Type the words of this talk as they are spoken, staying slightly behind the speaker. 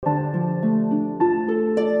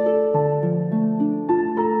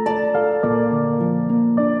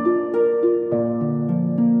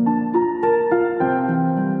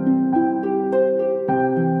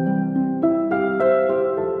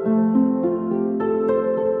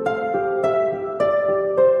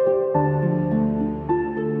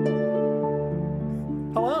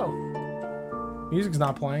music's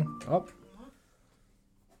not playing. Oh.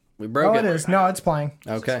 We broke it. It is. No, it's playing.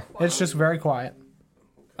 Okay. It's just very quiet.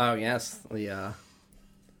 Oh, yes. The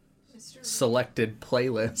selected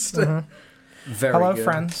playlist. Very Hello, good.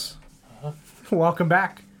 friends. Welcome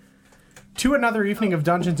back to another evening of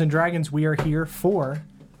Dungeons & Dragons. We are here for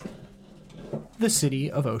the city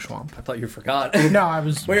of Oshwamp. I thought you forgot. No, I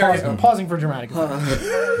was pausing for dramatic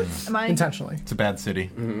effect. Am I? Intentionally. It's a bad city.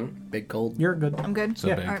 Big gold. You're good. I'm good.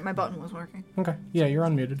 So big. All right, my button was working. Okay. Yeah, you're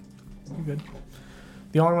unmuted. You're good.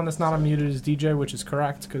 The only one that's not unmuted is DJ, which is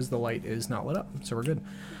correct because the light is not lit up. So we're good.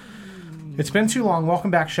 It's been too long.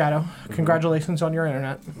 Welcome back, Shadow. Congratulations on your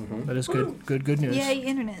internet. That is good. Good news. Yay,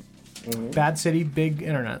 internet. Bad city, big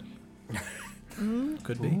internet.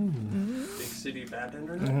 Could be. Big city, bad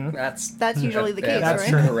internet? That's usually the case, that's right?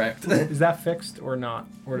 true. Correct. Is that fixed or not?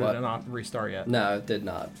 Or did What? it not restart yet? No, it did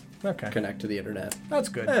not Okay. connect to the internet. That's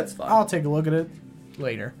good. That's fine. I'll take a look at it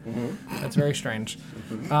later. That's very strange.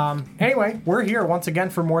 Anyway, we're here once again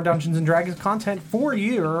for more Dungeons & Dragons content for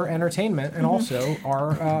your entertainment and also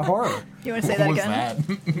our horror. You want to say What that was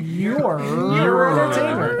again? that? Your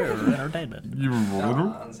entertainment.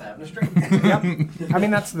 Don's having a stream. Yep. I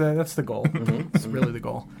mean, that's the goal. It's really the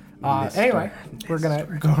goal. Anyway, we're going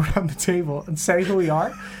to go around the table and say who we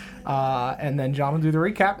are. And then John will do the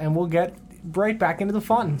recap, and we'll get right back into the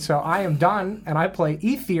fun. So I am Don, and I play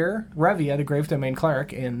Ether Revia, the Grave Domain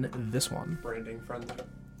Cleric, in this one. Branding friendship.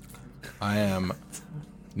 I am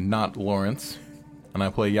not Lawrence, and I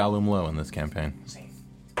play Yalum Low in this campaign.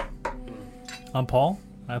 I'm Paul.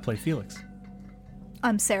 I play Felix.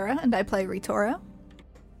 I'm Sarah, and I play Ritora.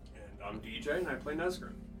 And I'm DJ, and I play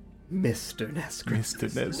Nesgrim. Mr. Nesgrim. Mr.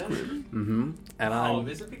 Nesquib. And Oh, I'm...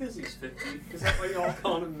 is it because he's 50? Is that why you all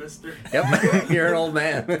call him Mr.? Yep, you're an old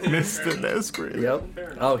man. Mr. Nesquib. Yep.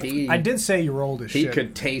 Fair enough. Oh, he I did say you're old as he shit.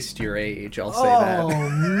 could taste your age, I'll say Oh,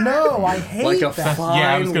 that. no, I hate Like a that. fine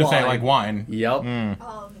Yeah, I was going to say, wine. like wine. Yep.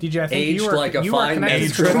 DJ, I think Aged you were, like a you were fine connected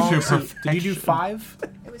Aged to the wrong to seat. Did you do 5?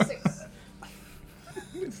 It was 6.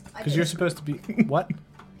 Because you're supposed to be... What?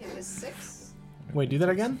 It was 6. Wait, do that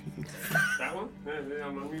again? That one? Yeah,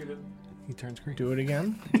 I'm unmuted. He turns green. Do it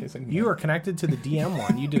again. You are connected to the DM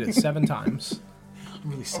one. You did it 7 times.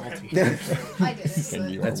 I'm really salty. I did it. So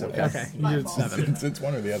That's okay. Okay, you did it 7. It's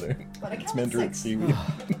one or the other. But I It's counted Mandarin 6. seaweed.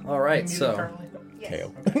 All right, so Yes.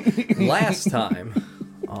 last time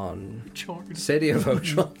on City of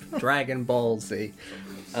Ocean, Dragon Ball Z,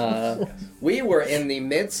 we were in the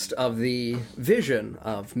midst of the vision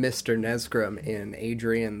of Mr. Nesgrim in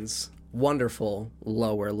Adrian's wonderful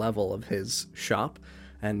lower level of his shop,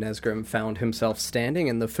 and Nesgrim found himself standing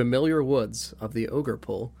in the familiar woods of the Ogre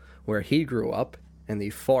Pool, where he grew up, in the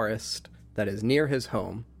forest that is near his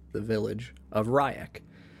home, the village of Ryak.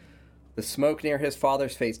 The smoke near his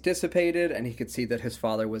father's face dissipated, and he could see that his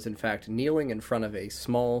father was in fact kneeling in front of a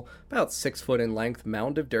small, about 6 foot in length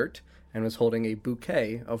mound of dirt, and was holding a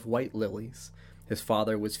bouquet of white lilies. His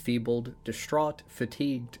father was feebled, distraught,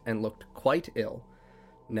 fatigued, and looked quite ill.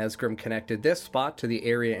 Nesgrim connected this spot to the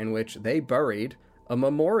area in which they buried a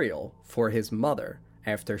memorial for his mother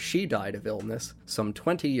after she died of illness some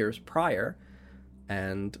 20 years prior,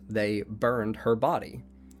 and they burned her body.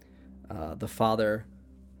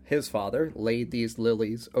 His father laid these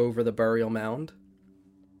lilies over the burial mound,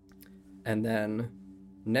 and then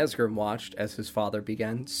Nesgrim watched as his father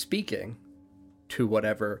began speaking to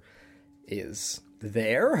whatever is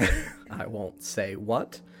there. I won't say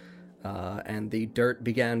what. And the dirt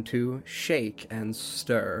began to shake and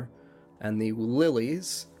stir, and the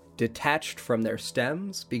lilies, detached from their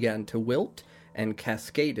stems, began to wilt and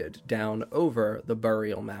cascaded down over the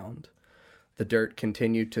burial mound. The dirt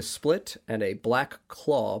continued to split, and a black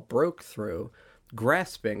claw broke through,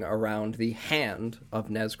 grasping around the hand of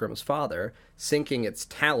Nesgrim's father, sinking its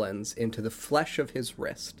talons into the flesh of his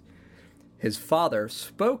wrist. His father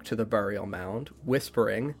spoke to the burial mound,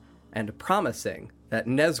 whispering and promising that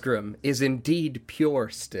Nesgrim is indeed pure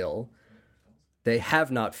still. They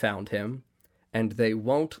have not found him, and they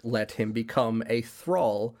won't let him become a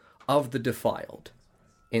thrall of the defiled,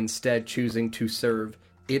 instead choosing to serve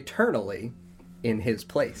eternally in his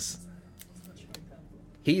place.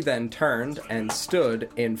 He then turned and stood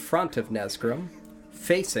in front of Nesgrim,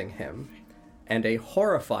 facing him, and a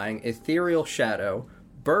horrifying ethereal shadow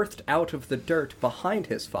birthed out of the dirt behind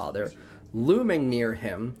his father, looming near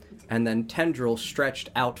him, and then tendrils stretched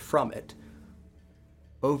out from it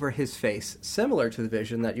over his face, similar to the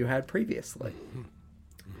vision that you had previously.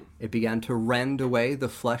 It began to rend away the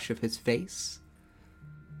flesh of his face,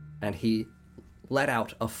 and he let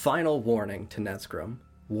out a final warning to Nesgrim,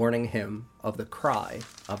 warning him of the cry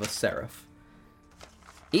of a seraph.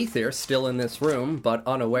 Ether, still in this room, but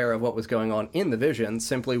unaware of what was going on in the vision,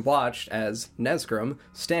 simply watched as Nesgrim,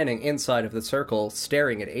 standing inside of the circle,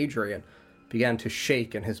 staring at Adrian, began to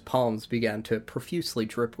shake and his palms began to profusely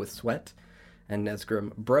drip with sweat, and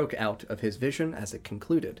Nesgrim broke out of his vision as it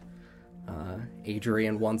concluded.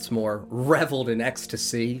 Adrian once more reveled in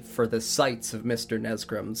ecstasy for the sights of Mr.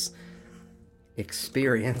 Nesgrim's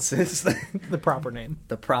experiences. The proper name.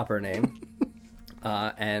 The proper name.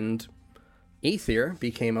 And Ether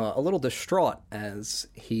became a little distraught as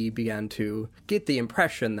he began to get the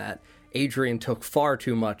impression that Adrian took far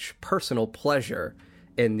too much personal pleasure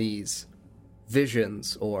in these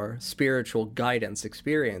visions or spiritual guidance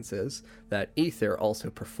experiences that Ether also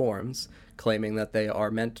performs, claiming that they are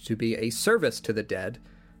meant to be a service to the dead,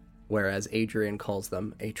 whereas Adrian calls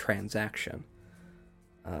them a transaction.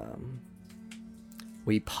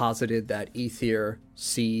 We posited that Ether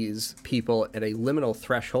sees people at a liminal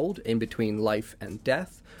threshold in between life and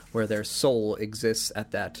death, where their soul exists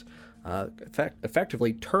at that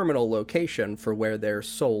effectively terminal location for where their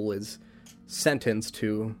soul is sentenced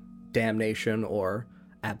to damnation or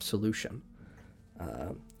absolution.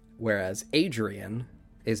 Whereas Adrian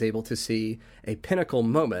is able to see a pinnacle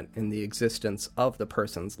moment in the existence of the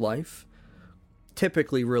person's life,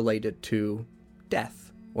 typically related to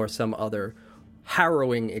death or some other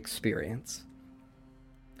harrowing experience.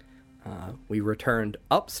 We returned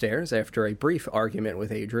upstairs after a brief argument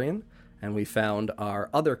with Adrian, and we found our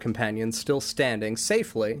other companions still standing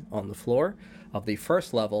safely on the floor of the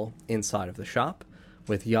first level inside of the shop,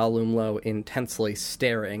 with Yalumlo intensely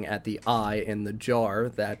staring at the eye in the jar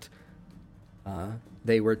that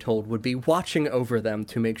they were told would be watching over them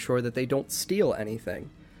to make sure that they don't steal anything.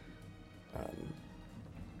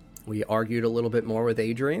 We argued a little bit more with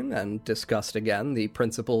Adrian and discussed again the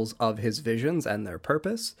principles of his visions and their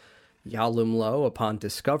purpose. Yalumlo, upon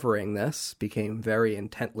discovering this, became very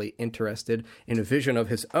intently interested in a vision of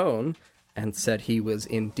his own and said he was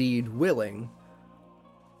indeed willing.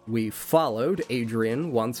 We followed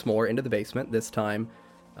Adrian once more into the basement, this time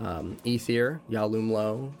Ether,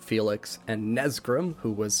 Yalumlo, Felix, and Nesgrim,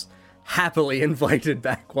 who was happily invited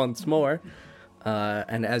back once more.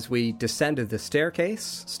 And as we descended the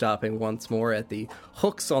staircase, stopping once more at the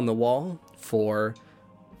hooks on the wall for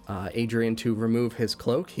Adrian to remove his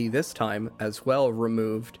cloak, he this time as well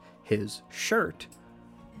removed his shirt.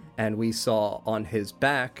 And we saw on his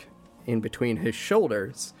back, in between his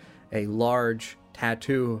shoulders, a large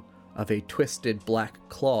tattoo of a twisted black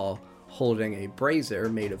claw holding a brazier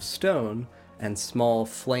made of stone and small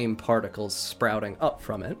flame particles sprouting up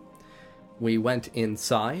from it. We went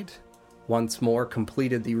inside, once more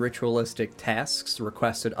completed the ritualistic tasks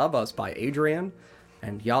requested of us by Adrian,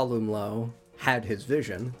 and Yalumlo had his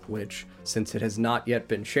vision, which, since it has not yet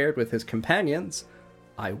been shared with his companions,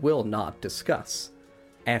 I will not discuss.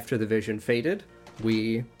 After the vision faded,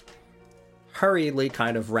 we hurriedly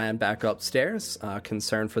kind of ran back upstairs,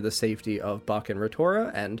 concerned for the safety of Buck and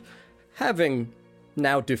Ritora, and having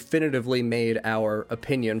now definitively made our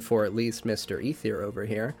opinion for at least Mr. Ether over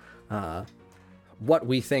here, what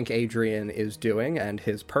we think Adrian is doing and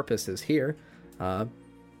his purposes here,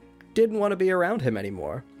 didn't want to be around him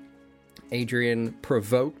anymore. Adrian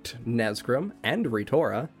provoked Nesgrim and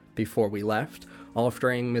Ritora before we left,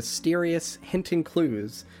 offering mysterious hinting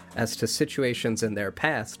clues as to situations in their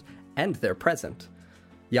past and their present.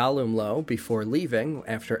 Yalumlo, before leaving,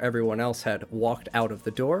 after everyone else had walked out of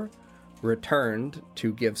the door, returned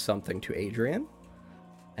to give something to Adrian,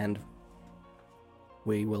 and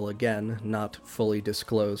we will again not fully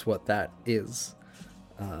disclose what that is.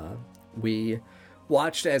 We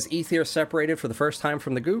watched as Ether separated for the first time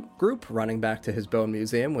from the group, running back to his bone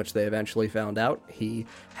museum, which they eventually found out he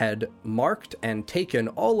had marked and taken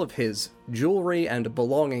all of his jewelry and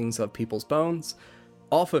belongings of people's bones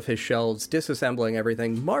off of his shelves, disassembling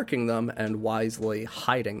everything, marking them, and wisely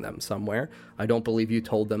hiding them somewhere. I don't believe you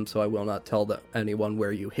told them, so I will not tell anyone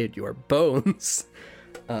where you hid your bones.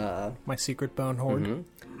 My secret bone hoard.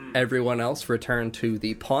 Mm-hmm. Everyone else returned to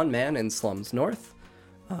the Pawn Man in Slums North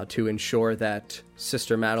to ensure that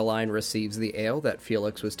Sister Madeline receives the ale that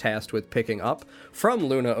Felix was tasked with picking up from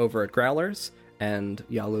Luna over at Growlers, and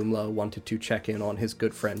Yalumlo wanted to check in on his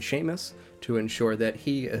good friend Seamus to ensure that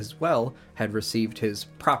he as well had received his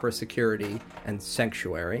proper security and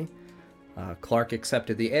sanctuary. Clark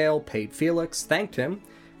accepted the ale, paid Felix, thanked him,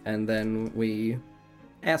 and then we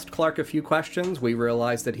asked Clark a few questions. We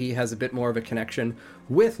realized that he has a bit more of a connection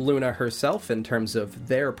with Luna herself in terms of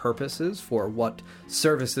their purposes for what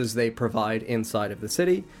services they provide inside of the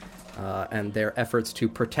city, and their efforts to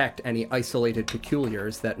protect any isolated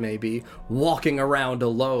peculiars that may be walking around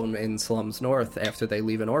alone in Slums North after they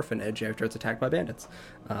leave an orphanage after it's attacked by bandits.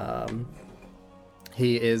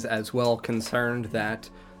 He is as well concerned that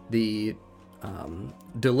the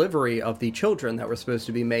delivery of the children that were supposed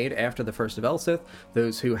to be made after the First of Elsith,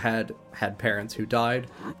 those who had parents who died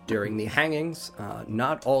during the hangings,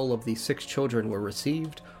 not all of the 6 children were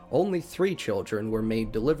received. Only 3 children were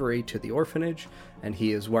made delivery to the orphanage, and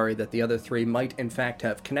he is worried that the other 3 might in fact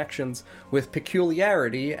have connections with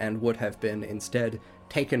peculiarity and would have been instead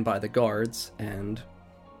taken by the guards and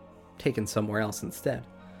taken somewhere else instead.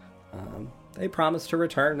 They promise to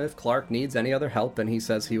return if Clark needs any other help, and he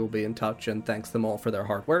says he will be in touch and thanks them all for their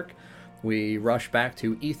hard work. We rush back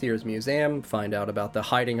to Aethir's museum, find out about the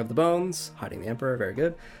hiding of the bones. Hiding the Emperor, very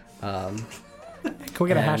good. Can we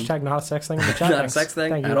get a hashtag not a sex thing in the chat? Not a sex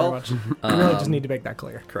thing Thank you at very all. much. We really just need to make that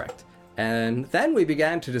clear. Correct. And then we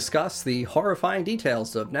began to discuss the horrifying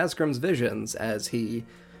details of Nazgrim's visions as he,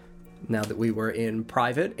 now that we were in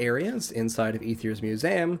private areas inside of Aethir's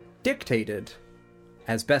museum, dictated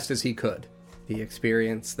as best as he could the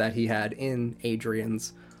experience that he had in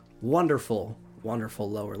Adrian's wonderful, wonderful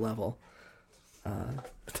lower level.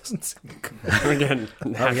 It doesn't seem good. Again,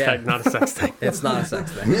 hashtag not a sex thing. It's not a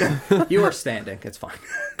sex thing. You are standing. It's fine.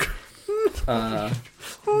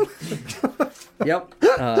 Yep.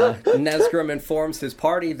 Nazgrim informs his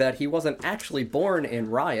party that he wasn't actually born in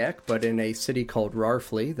Ryek, but in a city called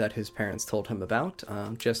Rarfleet that his parents told him about,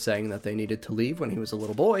 just saying that they needed to leave when he was a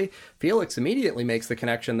little boy. Felix immediately makes the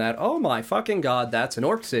connection that, oh my fucking god, that's an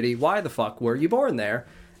orc city. Why the fuck were you born there?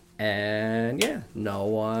 And yeah, no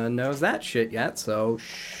one knows that shit yet, so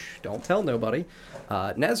shh, don't tell nobody.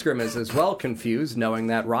 Nazgrim is as well confused, knowing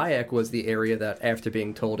that Ryek was the area that, after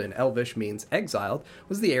being told in Elvish means exiled,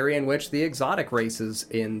 was the area in which the exotic races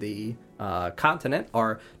in the continent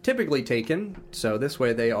are typically taken, so this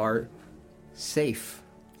way they are safe.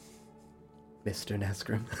 Mr.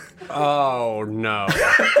 Nazgrim. Oh, no.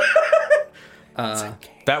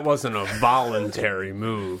 That wasn't a voluntary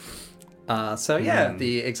move.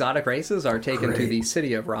 The exotic races are taken to the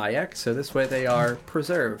city of Ryek, so this way they are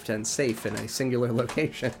preserved and safe in a singular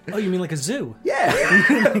location. Oh, you mean like a zoo? Yeah!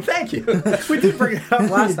 Thank you! We did bring it up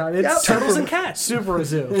last time. It's Turtles and cats. super a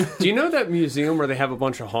zoo. Do you know that museum where they have a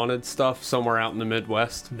bunch of haunted stuff somewhere out in the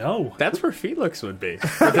Midwest? No. That's where Felix would be.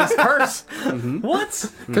 With his curse. What?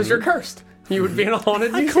 Because you're cursed. You would be in a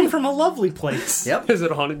haunted I museum. come from a lovely place. Yep. Is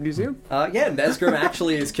it a haunted museum? Nazgrim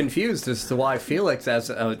actually is confused as to why Felix, as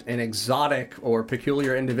an exotic or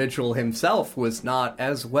peculiar individual himself, was not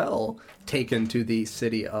as well taken to the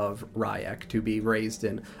city of Ryek to be raised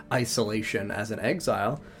in isolation as an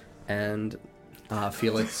exile. And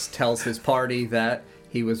Felix tells his party that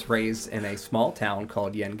he was raised in a small town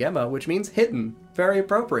called Yengema, which means hidden. Very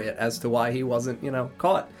appropriate as to why he wasn't,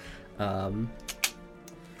 caught.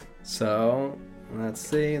 So, let's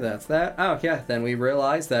see, that's that. Oh, yeah, then we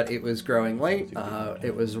realized that it was growing late.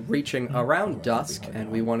 It was reaching around dusk, and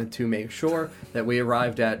we wanted to make sure that we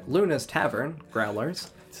arrived at Luna's Tavern,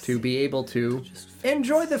 Growlers, to be able to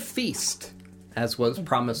enjoy the feast, as was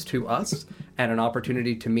promised to us, and an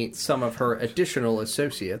opportunity to meet some of her additional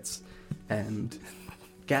associates and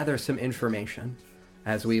gather some information.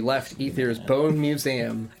 As we left Aethir's Bone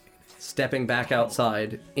Museum, stepping back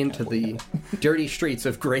outside into the dirty streets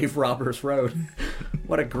of Grave Robbers Road.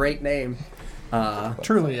 What a great name.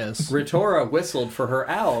 Truly is. Ritora whistled for her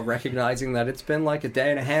owl, recognizing that it's been like a day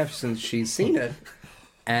and a half since she's seen it,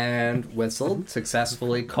 and whistled,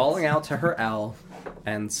 successfully calling out to her owl,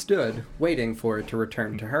 and stood waiting for it to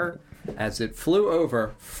return to her as it flew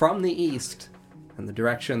over from the east in the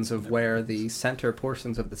directions of where the center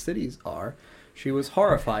portions of the cities are. She was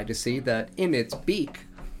horrified to see that in its beak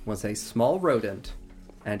was a small rodent,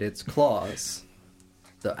 and its claws,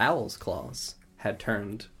 the owl's claws, had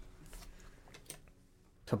turned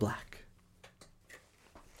to black.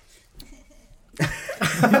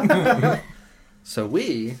 So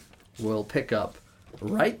we will pick up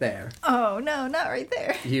right there. Oh, no, not right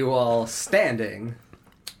there. You all standing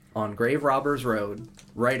on Grave Robbers Road,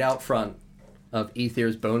 right out front of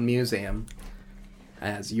Aethir's Bone Museum,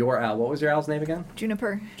 as your owl. What was your owl's name again?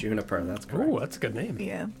 Juniper. Juniper, that's correct. Ooh, that's a good name.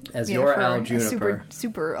 Yeah. As Yeah, your for owl, a Juniper.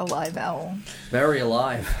 super alive owl. Very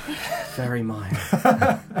alive. Very mine.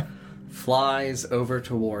 Flies over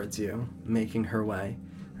towards you, making her way.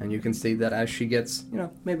 And you can see that as she gets,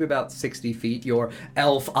 maybe about 60 feet, your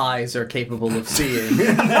elf eyes are capable of seeing.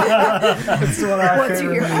 That's one of our What's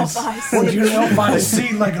your favorite elf movies. eyes? What do your elf eyes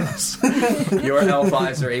see like us? Your elf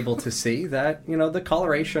eyes are able to see that, the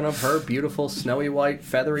coloration of her beautiful snowy white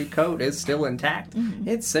feathery coat is still intact.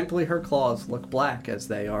 It's simply her claws look black as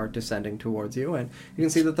they are descending towards you. And you can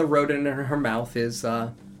see that the rodent in her mouth is, I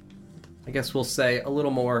guess we'll say, a little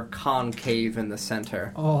more concave in the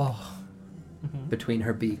center. Oh. Between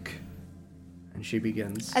her beak, and she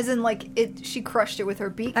begins. As in, like, she crushed it with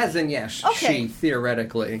her beak? As in, yes, Okay. she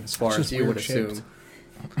theoretically, as far Just as you would weird assume,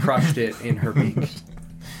 crushed it in her beak.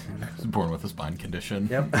 Was born with a spine condition.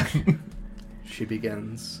 Yep. She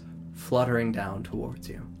begins fluttering down towards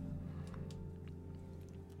you.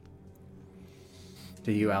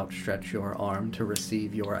 Do you outstretch your arm to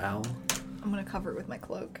receive your owl? I'm gonna cover it with my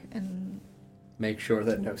cloak and... Make sure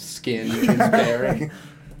that no skin is bearing.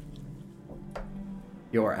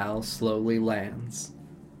 Your owl slowly lands,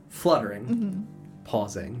 fluttering,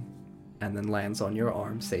 pausing, and then lands on your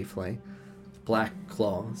arm safely. Black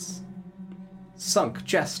claws sunk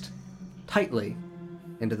just tightly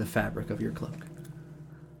into the fabric of your cloak.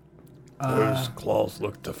 Those claws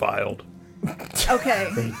look defiled. Okay,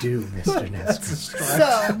 They do, Mr. Nestor.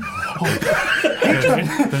 so...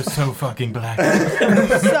 They're so fucking black.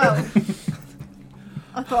 So...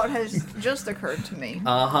 A thought has just occurred to me.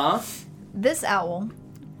 Uh-huh. This owl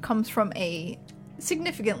comes from a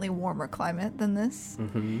significantly warmer climate than this.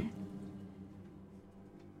 Mm-hmm.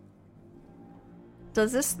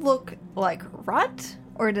 Does this look like rot,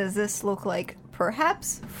 or does this look like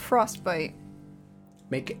perhaps frostbite?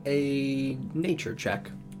 Make a nature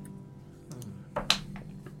check.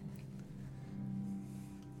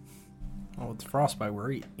 Oh, it's frostbite.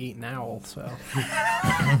 We're eating owl, so.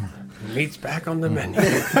 Meat's back on the menu.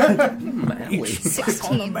 Maui.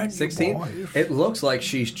 16. 16? It looks like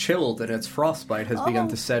she's chilled and its frostbite has begun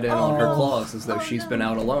to set in on her claws as though she's been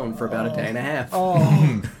out alone for about a day and a half.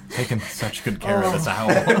 Oh. Taking such good care of this owl.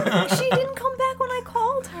 She didn't come back when I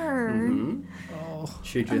called her.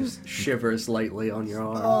 She just shivers lightly on your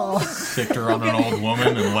arm. Sicked her on an old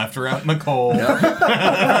woman and left her out in the cold.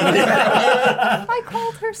 I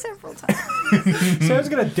called her several times. Sarah's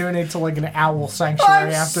gonna donate to like an owl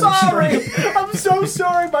sanctuary after the stream. I'm so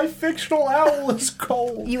sorry. My fictional owl is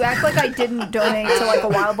cold. You act like I didn't donate to like a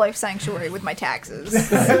wildlife sanctuary with my taxes.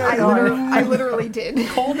 I literally did.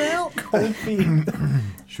 Cold out. Cold feet.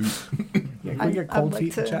 Shoot. Yeah, can we get cold I'd like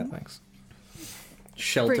feet in to- chat? Thanks.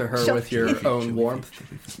 Shelter her Shelter. with your own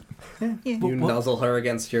warmth. Yeah. You nuzzle her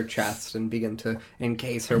against your chest and begin to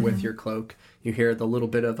encase her with your cloak. You hear the little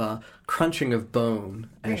bit of a crunching of bone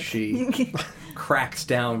as she cracks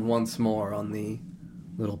down once more on the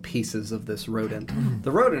little pieces of this rodent. The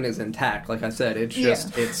rodent is intact, like I said. It's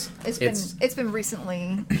just It's been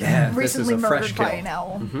recently this is a fresh murdered by kill. an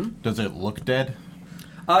owl. Does it look dead?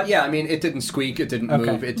 Yeah, I mean, it didn't squeak, it didn't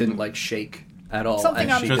Okay. move, it didn't like shake at all. Something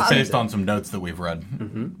as I'm she Just positive. based on some notes that we've read.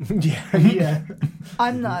 Yeah.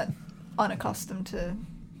 I'm not unaccustomed to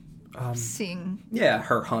seeing Yeah,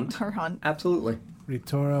 her hunt. her hunt. Absolutely.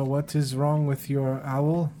 Ritora, what is wrong with your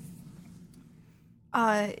owl?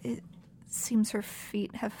 It seems her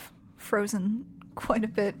feet have frozen quite a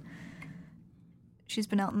bit. She's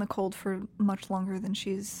been out in the cold for much longer than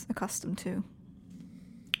she's accustomed to.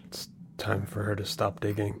 It's time for her to stop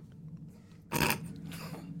digging.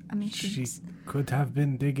 I mean, She she's... could have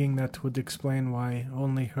been digging. That would explain why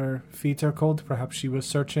only her feet are cold. Perhaps she was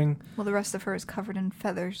searching. Well, the rest of her is covered in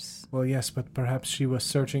feathers. Well, yes, but perhaps she was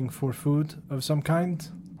searching for food of some kind.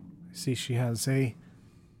 I see she has a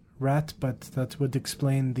rat, but that would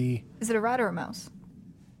explain the... Is it a rat or a mouse?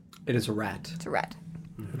 It is a rat. It's a rat.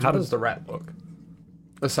 How does the rat look?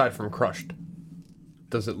 Aside from crushed.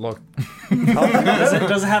 Does it look Does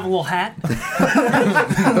it have a little hat?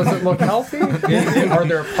 Does it look healthy? Are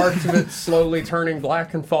there parts of it slowly turning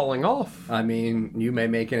black and falling off? I mean, you may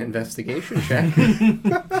make an investigation check.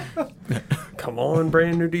 Come on,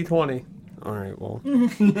 brand new D20. All right, well,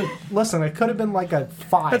 Listen, it could have been like a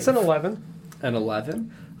 5. that's an 11. An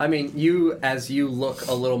 11. I mean, as you look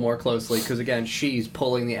a little more closely, because again, she's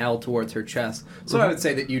pulling the owl towards her chest. So I would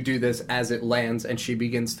say that you do this as it lands and she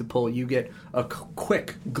begins to pull. You get a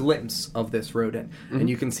quick glimpse of this rodent. And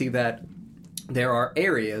you can see that there are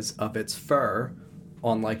areas of its fur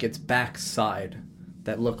on like its back side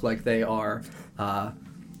that look like they are,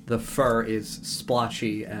 the fur is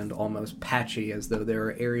splotchy and almost patchy, as though there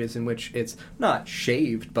are areas in which it's not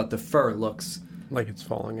shaved, but the fur looks... Like it's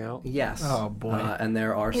falling out. Yes. Oh, boy. And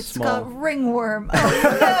there are It's small. got ringworm.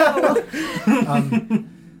 Oh, no!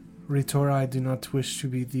 Ritora, I do not wish to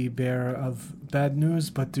be the bearer of bad news,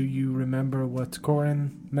 but do you remember what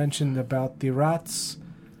Corin mentioned about the rats?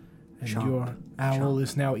 And your owl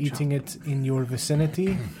is now eating it in your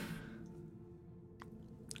vicinity.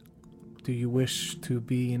 Do you wish to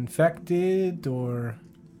be infected, or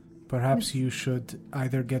perhaps you should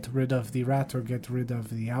either get rid of the rat or get rid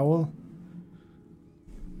of the owl?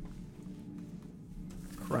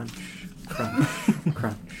 Crunch, crunch,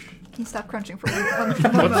 crunch. Can you stop crunching for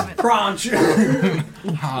one moment? Crunch! yeah.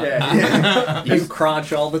 You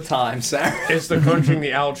crunch all the time, Sarah. Is the crunching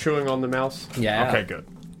the owl chewing on the mouse? Yeah. Okay, good.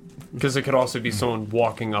 Because it could also be someone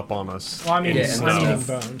walking up on us. Well, I mean, Yeah, I'm and eating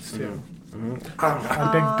stuff. bones, too.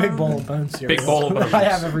 A big bowl of bone cereal. Big bowl of bones. I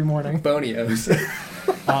have every morning. Bonios.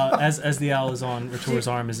 As the owl is on Ritora's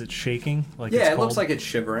arm, is it shaking? Like it's Yeah, it cold? looks like it's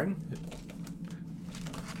shivering.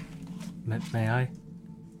 May I?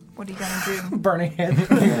 What are you gonna do? Burning it.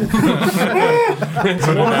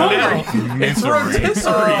 It's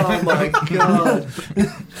rotisserie. Oh my god.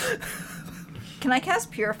 Can I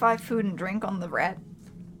cast Purify Food and Drink on the rat?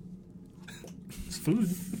 It's food.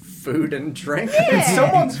 Food and drink? It's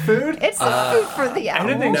someone's food. It's the food for the owl.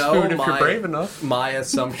 Anything's No, food if you're brave enough. My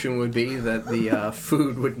assumption would be that the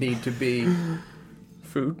food would need to be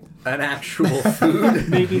Food. an actual food.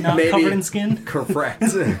 Maybe not covered in skin. Correct.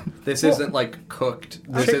 This isn't like cooked.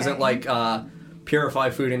 This isn't like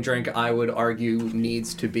purified food and drink. I would argue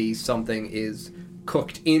needs to be something is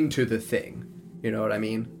cooked into the thing. You know what I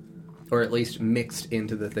mean? Or at least mixed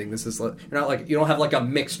into the thing. This is like, you're not like, you don't have like a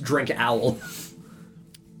mixed drink owl.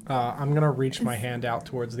 I'm gonna reach my hand out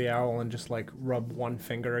towards the owl and just like rub one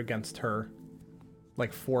finger against her,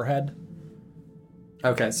 like forehead.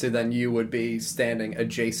 Okay, so then you would be standing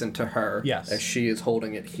adjacent to her. Yes. As she is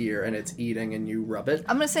holding it here and it's eating and you rub it.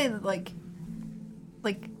 I'm gonna say that like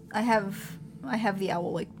I have the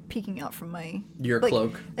owl like peeking out from my Your like,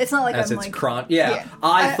 cloak. It's not like As I'm it's like crunch. Yeah. yeah.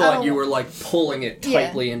 I thought don't- you were like pulling it Yeah.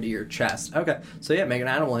 tightly into your chest. Okay. So yeah, make an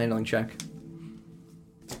animal handling check.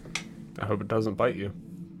 I hope it doesn't bite you.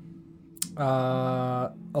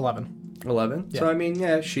 11. 11. Yeah. So I mean,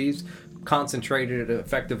 yeah, she's concentrated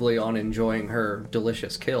effectively on enjoying her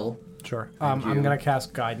delicious kill. Sure. you. I'm gonna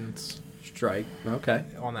cast guidance Strike. Okay.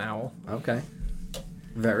 on the owl. Okay.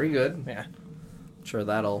 Very good. Yeah. Sure,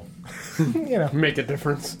 that'll. You know, Make a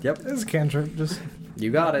difference. Yep. it's a cantrip. Just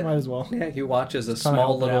You got it. might as well. Yeah, you watch as a Kinda small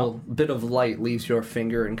help it little bit of light leaves your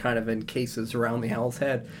finger and kind of encases around the owl's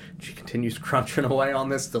head. She continues crunching away on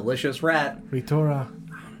this delicious rat. Ritora,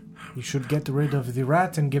 you should get rid of the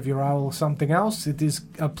rat and give your owl something else. It is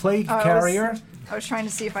a plague carrier. I was trying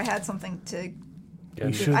to see if I had something to.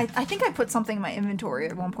 You should. I think I put something in my inventory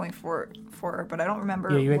at one point for her, but I don't remember.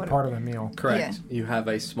 Yeah, you ate what part of the meal. Correct. You have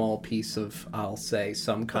a small piece of, I'll say,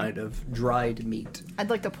 some kind of dried meat. I'd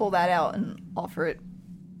like to pull that out and offer it.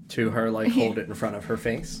 To her, like, hold it in front of her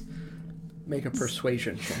face. Make a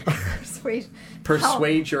persuasion check.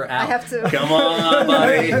 Persuade your owl. I have to- Come on,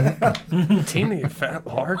 buddy. Tina, you fat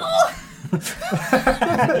lard.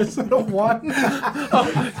 Is it a 1?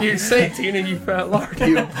 You say Tina, you fat lard.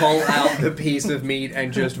 You pull out the piece of meat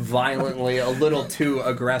and just violently, a little too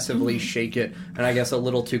aggressively shake it, and I guess a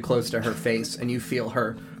little too close to her face, and you feel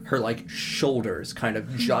her like shoulders kind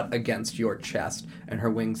of jut against your chest, and her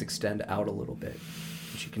wings extend out a little bit.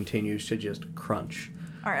 And she continues to just crunch.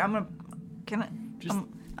 All right, I'm gonna. Can I? Just-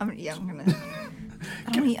 I'm gonna.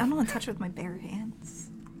 I don't want to touch it with my bare hands.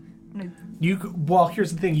 I'm gonna Well,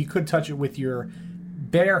 here's the thing. You could touch it with your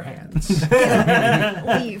bare hands.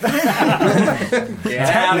 leave. Get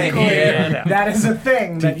out of here! That is a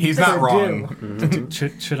thing that He's you not could wrong.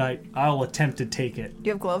 do. Should I? I'll attempt to take it. Do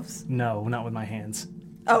you have gloves? No, not with my hands.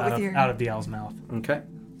 Oh, out with your. of the owl's mouth. Okay.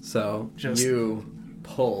 So Just- you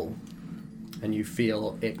pull, and you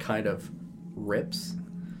feel it kind of rips.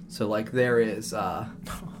 So like there is,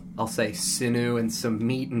 I'll say sinew and some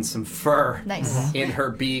meat and some fur Nice. in her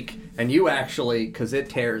beak, and you actually, because it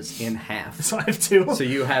tears in half. So I have two. So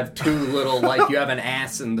you have two little, like you have an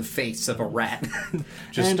ass in the face of a rat.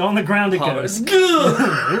 And on the ground it hovers.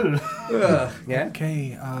 goes. Ugh. Yeah.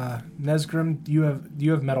 Okay, Nesgrim,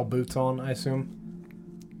 you have metal boots on, I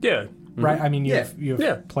assume, Yeah. right? I mean, you Yeah. have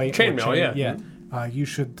Yeah. plate, Chainmail, or yeah. Yeah. You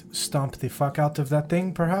should stomp the fuck out of that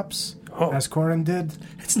thing, perhaps, Oh. as Corin did.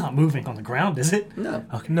 It's not moving on the ground, is it? No.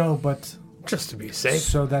 No, but Just to be safe.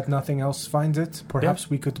 so that nothing else finds it. Perhaps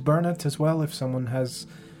we could burn it as well if someone has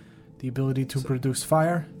the ability to produce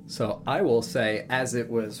fire. So I will say, as it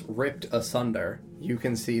was ripped asunder, you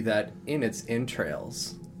can see that in its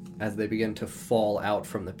entrails, as they begin to fall out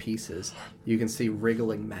from the pieces, you can see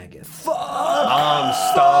wriggling maggots. I'm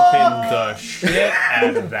stomping the shit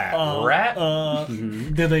out of that rat.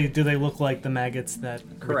 Do they look like the maggots that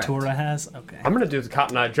Correct. Ratura has? Okay. I'm gonna do the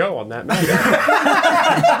Cotton Eye Joe on that maggot.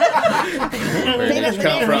 Where did you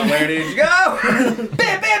come from? Where did you go?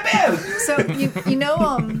 Bam, bam, bam! So you know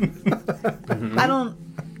I don't.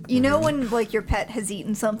 You know when like your pet has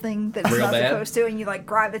eaten something that it's Real not bad? supposed to, and you like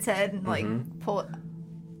grab its head and like pull it.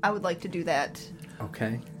 I would like to do that.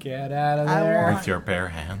 Okay. Get out of I there. want- With your bare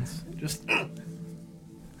hands. Just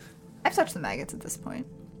I've touched the maggots at this point.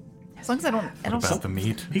 As long as I don't What about the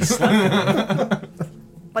meat? He slept.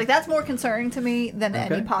 like that's more concerning to me than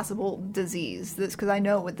any Okay. possible disease. This because I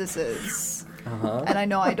know what this is, Uh-huh. and I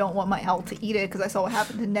know I don't want my owl to eat it because I saw what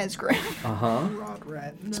happened to Nesgrim. Uh-huh. rod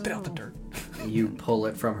rat. Spit out the dirt. You pull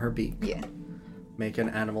it from her beak. yeah. Make an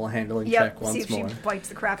animal handling Yep. check See once if more. she bites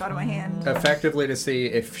the crap out of my hand. Effectively to see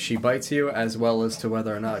if she bites you, as well as to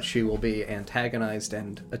whether or not she will be antagonized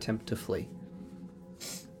and attempt to flee.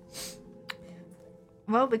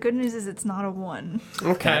 Well, the good news is it's not a 1.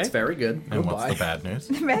 Okay. That's very good. And what's Goodbye. the bad news?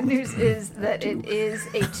 The bad news is that it is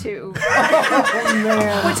a 2.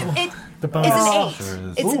 Man. Which it The is bonus. an 8. Sure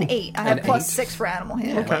is. It's an 8. I have An plus 8. 6 for animal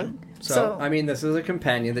handling. Okay. So, I mean, this is a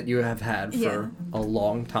companion that you have had for Yeah. a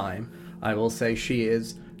long time. I will say she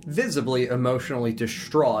is visibly emotionally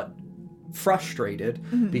distraught,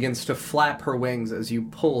 frustrated, begins to flap her wings as you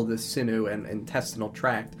pull the sinew and intestinal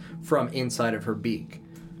tract from inside of her beak.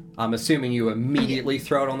 I'm assuming you immediately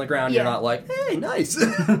throw it on the ground. Yeah. You're not like, hey, nice.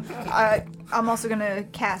 I'm also going to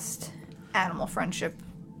cast Animal Friendship.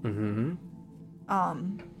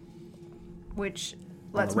 Which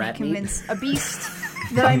lets the me rat meat? convince a beast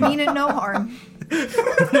that I mean it no harm.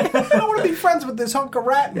 I want to be friends with this hunk of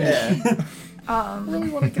rat. Yeah. I really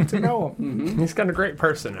want to get to know him. He's got a great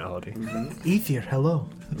personality. Ether, hello.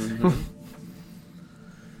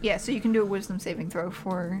 Yeah, so you can do a wisdom saving throw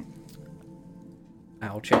for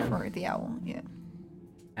Ow-chan. the owl. Yeah.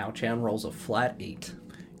 Ow-chan rolls a flat 8.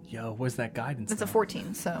 Yo, where's that guidance? It's a now?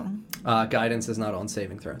 14, so Guidance is not on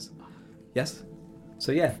saving throws. Yes?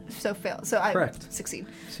 So yeah, fail. So I Correct. succeed.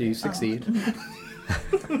 so you succeed.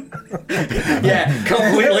 Yeah,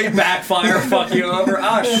 completely backfire, fuck you over.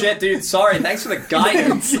 Oh shit, dude, sorry, thanks for the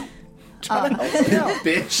guidance.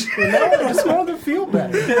 Bitch. I just wanted to feel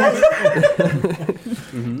better.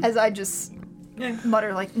 As I just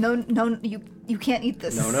mutter like, no, you can't eat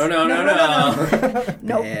this. No.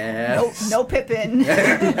 No, Yeah. no Pippin.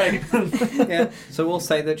 Yeah. So we'll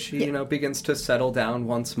say that she, begins to settle down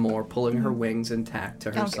once more, pulling her wings intact to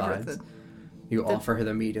I her don't get rid of sides. the- You offer her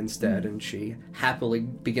the meat instead, and she happily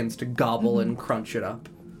begins to gobble and crunch it up.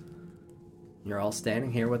 You're all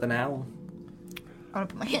standing here with an owl. I'm gonna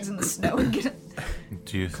put my hands in the snow and get it.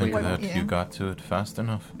 Do you think Wait, that yeah. you got to it fast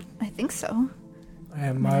enough? I think so. I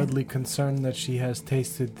am mildly concerned that she has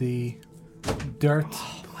tasted the dirt.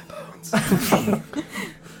 My bones.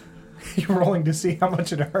 You're rolling to see how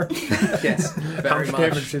much it hurt. Yes, How very much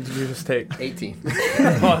damage much. did you just take? 18.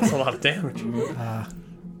 Oh, that's a lot of damage.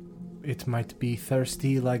 It might be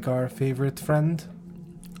thirsty like our favorite friend,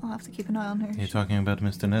 I'll have to keep an eye on her. You're talking about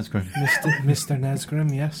Mr. Nesgrim. Mr.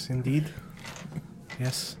 Nesgrim. Yes, indeed.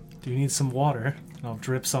 Yes. Do you need some water? I'll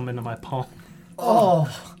drip some into my palm. Oh,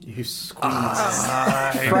 You squeeze.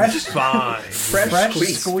 Fresh fine. Fresh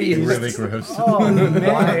squeeze. Really gross. oh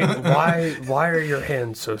man. Why are your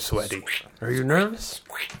hands so sweaty? Are you nervous?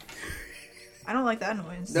 I don't like that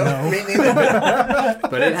noise. No, me neither.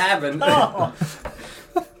 But it happened. All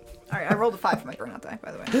right, I rolled a 5 for my burnout die,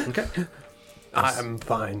 by the way. Okay. I'm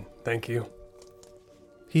fine, thank you.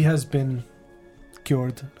 He has been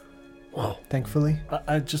cured, Well, thankfully.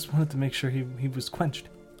 I just wanted to make sure he was quenched.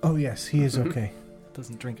 Oh yes, he is okay.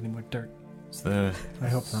 Doesn't drink any more dirt. Is there I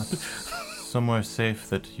hope not. somewhere safe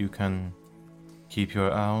that you can keep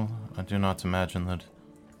your owl? I do not imagine that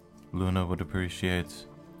Luna would appreciate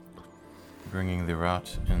bringing the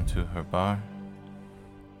rat into her bar.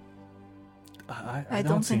 I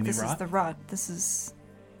don't see think any this is rot. the rot. This is.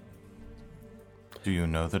 Do you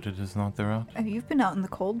know that it is not the rat? You've been out in the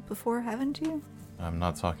cold before, haven't you? I'm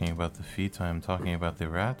not talking about the feet, I am talking about the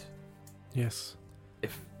rat. Yes.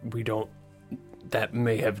 if we don't, that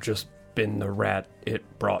may have just been the rat it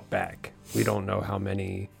brought back. We don't know how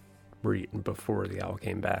many were eaten before the owl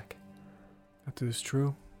came back. That is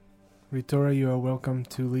true. Ritora, you are welcome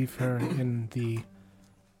to leave her in the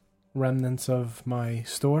remnants of my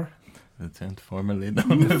store. The tent formerly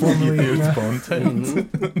known as Formerly, Ether's yeah. bone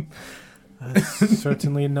tent.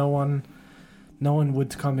 Certainly no one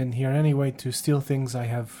would come in here anyway to steal things. I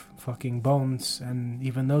have fucking bones, and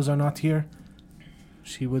even those are not here.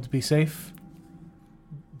 She would be safe.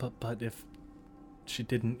 But if she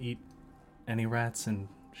didn't eat any rats and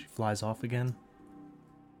she flies off again?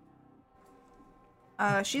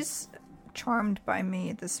 She's charmed by me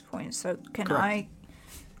at this point, so can Correct.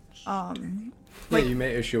 I Yeah, you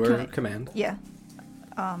may issue can a I- command. yeah.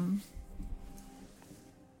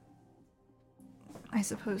 I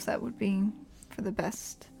suppose that would be for the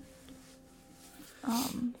best.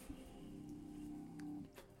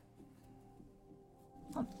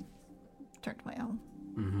 I'll turn to my owl.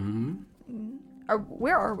 Mm-hmm.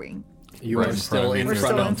 Where are we? You Right are in still front in of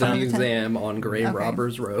front the of the tent. museum on Grave Okay.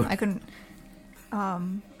 Robbers Road. I couldn't. I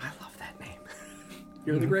love that name.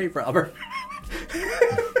 You're the grave robber.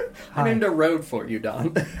 I Hi. named a road for you,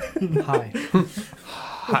 Don. Hi.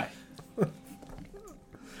 Hi.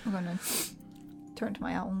 I'm gonna turn to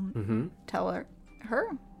my owl and Mm-hmm. tell her.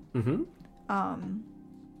 Mm-hmm.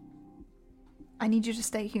 I need you to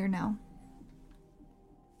stay here now.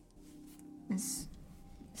 Is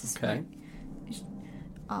Okay.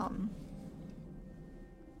 I'll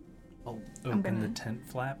I'm open the gonna- tent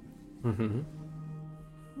flap. Mm-hmm.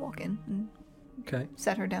 walk in and Okay.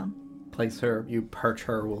 set her down. Place her. You perch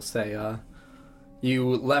her. We'll say.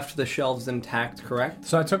 You left the shelves intact, correct?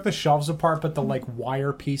 So I took the shelves apart, but the like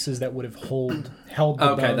wire pieces that would have held the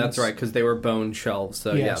Okay, bones. that's right, because they were bone shelves.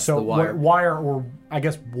 So Yeah, yes, so the wire. wire or I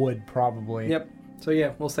guess wood probably. Yep. So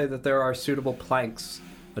yeah, we'll say that there are suitable planks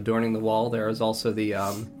adorning the wall. There is also the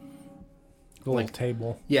The little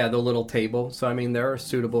table. the little table. So I mean, there are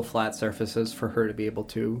suitable flat surfaces for her to be able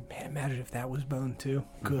to Man, imagine if that was bone too.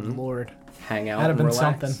 Good Mhm. lord. hang out That'd and have been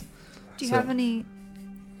relax. something. Do you So- have any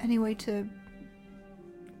way to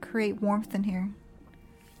create warmth in here?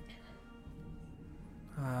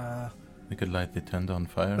 We could light the tent on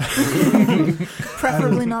fire.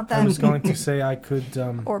 Preferably not I was that, going to say I could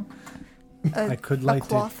or I a, could a light it.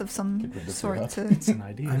 cloth of some Get rid of sort that. to. It's an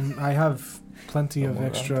idea. I have plenty of Somewhere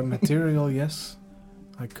extra material, yes.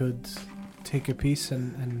 I could take a piece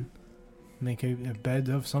and make a bed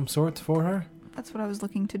of some sort for her. That's what I was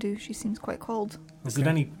looking to do. She seems quite cold. Is it Okay.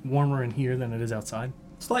 any warmer in here than it is outside?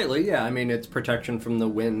 Slightly, yeah. I mean, it's protection from the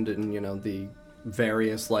wind and the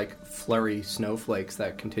various like flurry snowflakes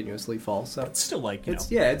that continuously fall. So It's still like, you know.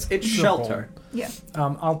 it's Still shelter. Yeah.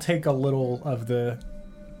 I'll take a little of the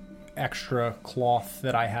extra cloth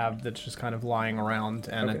that I have that's just kind of lying around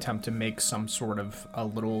and Okay. attempt to make some sort of a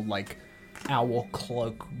little like owl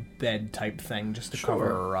cloak bed type thing just to cover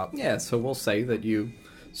Sure. her up. Yeah, so we'll say that you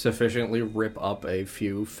sufficiently rip up a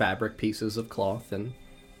few fabric pieces of cloth and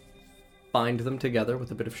bind them together with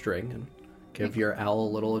a bit of string and give your owl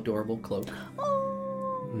a little adorable cloak.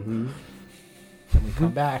 Mm-hmm. And we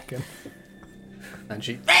come back and And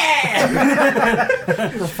she,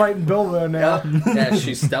 we're fighting Bilbo now. yeah,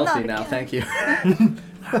 she's stealthy Not now. again. Thank you.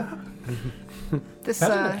 This.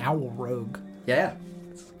 Imagine an owl rogue. Yeah,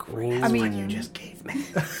 I mean, you just gave me.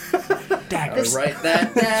 This- Write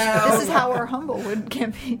that down. this is how our Humblewood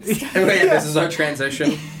campaign started. Wait, this is our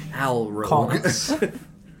transition. Owl rogue. Call us.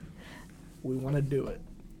 We want to do it.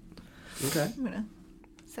 Okay. I'm gonna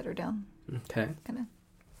set her down, Okay. kind of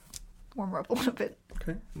warm her up a little bit.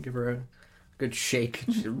 Okay. Give her a good shake.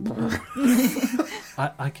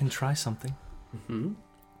 I can try something. hmm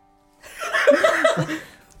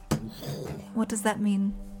What does that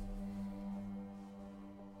mean?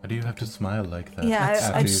 Why do you have to smile like that? Yeah,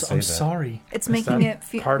 after I'm, you say I'm that? sorry. It's Is making that it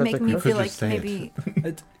feel, part of the making me You feel could like just say it. maybe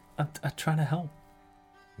I'm trying to help.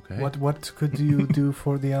 Okay. What could you do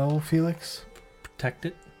for the owl, Felix? Protect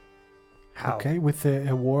it? How? Okay, with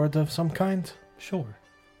a ward of some kind? Sure.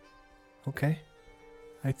 Okay.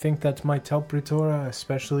 I think that might help Ritora,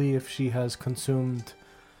 especially if she has consumed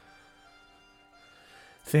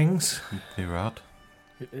things. The rot?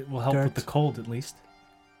 It will help with Dirt. the cold, at least.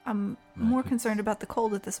 I'm Like more it's- concerned about the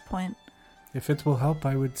cold at this point. If it will help,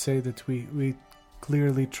 I would say that we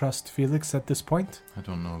clearly trust Felix at this point. I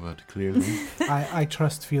don't know about clearly. I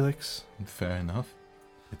trust Felix. Fair enough.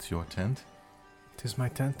 It's your tent. It is my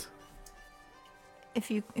tent.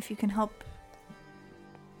 If you can help,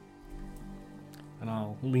 And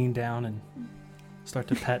I'll lean down and start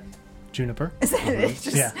to pet Juniper. is that it?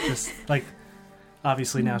 Just, Yeah, just like,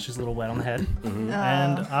 obviously now she's a little wet on the head. hmm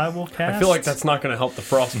And I will cast... I feel like that's not going to help the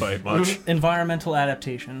frostbite much. Environmental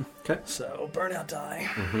adaptation. 'Kay. So, burnout die.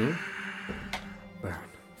 hmm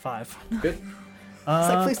 5. Good. It's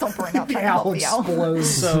like, please don't burn out. Try to help the owl. explodes.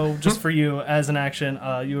 So, just for you, as an action,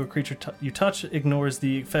 you, a creature you touch, ignores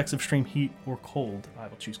the effects of extreme heat or cold. I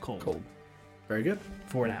will choose cold. Cold. Very good.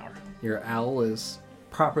 For an hour. Your owl is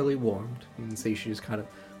properly warmed. You can see she just kind of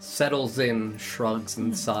settles in, shrugs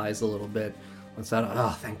and sighs a little bit. What's that?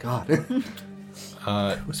 Oh, thank God.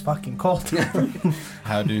 It was fucking cold.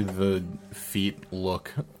 How do the feet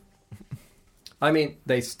look? I mean,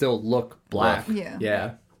 they still look black. Yeah.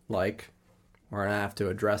 Yeah. Like, we're gonna have to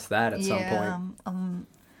address that at some point.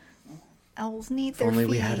 Owls need If their only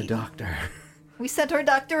feet. we had a doctor. We sent our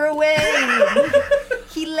doctor away.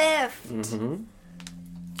 He left.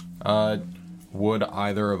 Would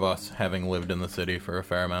either of us, having lived in the city for a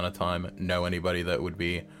fair amount of time, know anybody that would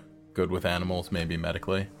be good with animals, maybe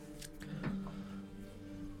medically?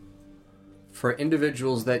 For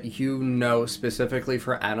individuals that you know specifically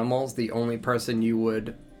for animals, the only person you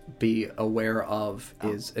would be aware of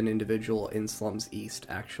is an individual in Slums East,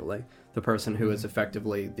 actually. The person who is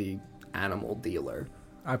effectively the animal dealer.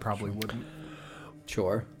 I probably wouldn't.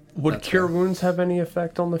 Sure. Would That's cure fair. wounds have any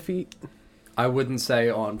effect on the feet? I wouldn't say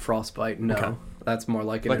on frostbite, no. Okay. That's more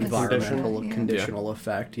like an Like a environmental condition? conditional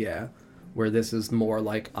effect, yeah. Where this is more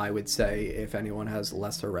like, I would say, if anyone has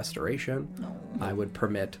lesser restoration, I would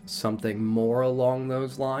permit something more along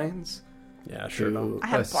those lines. Yeah, sure. to I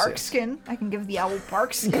have bark assist. skin. I can give the owl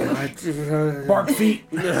bark skin. Bark feet.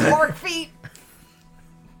 Bark feet.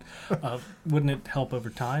 Wouldn't it help over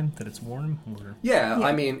time that it's warm? Or... Yeah, Yeah.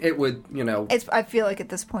 I mean, it would, you know... I feel like at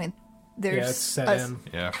this point, there's Yeah, it's set a- in.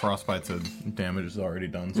 Yeah, frostbite's a damage is already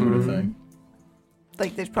done sort of thing.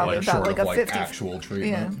 like there's probably Like, about short like of a like 50. actual Yeah.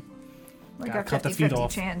 treatment. Like Gotta a cut the feet 50-50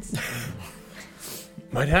 off. chance.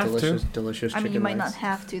 Might have delicious, to. delicious I mean, chicken you might legs. not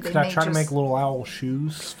have to. They Could I may try to just... make little owl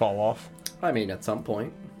shoes? Just fall off. I mean, at some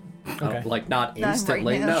point. Okay. Like, not Not right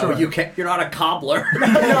instantly. now. No, Sure. you can't. You're not a cobbler. No,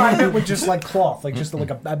 I meant with just like cloth, like just like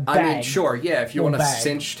a bag. I mean, sure, yeah, if you Little want to bag.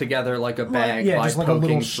 cinch together like a bag yeah, by just like a poking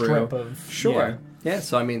little through. strip of. Sure. Yeah,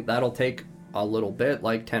 so I mean, that'll take a little bit,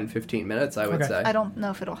 like 10, 15 minutes, I would Okay. say. I don't know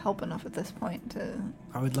if it'll help enough at this point to.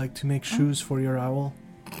 I would like to make shoes for your owl.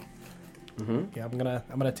 Mm-hmm. Yeah, I'm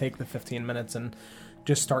gonna take the 15 minutes and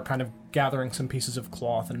just start kind of gathering some pieces of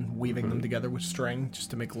cloth and weaving them together with string, just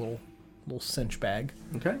to make a little cinch bag.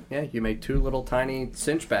 Okay, yeah, you make 2 little tiny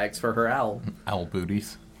cinch bags for her owl. Owl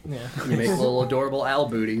booties. Yeah. You make little adorable owl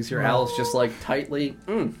booties. Your owl's just like tightly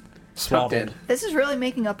tucked in. This is really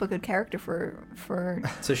making up a good character for.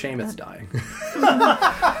 It's a shame it's dying.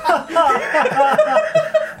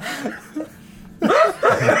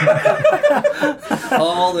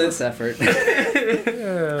 All this effort.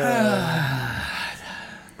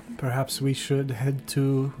 Perhaps we should head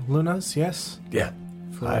to Luna's. Yes. Yeah.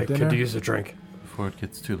 For I dinner. could use a drink. Before it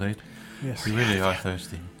gets too late. Yes. We really are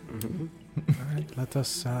thirsty. All right. Let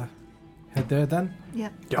us head there then.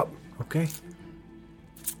 Yep. Yep. Okay.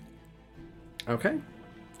 Okay.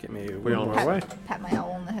 Give me We on our way. Pat my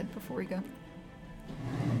owl on the head before we go.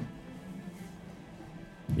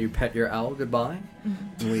 You pet your owl goodbye.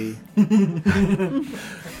 We.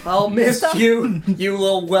 I'll miss you, you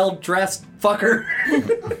little well-dressed fucker.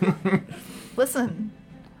 Listen,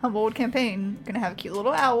 Humboldt campaign gonna have a cute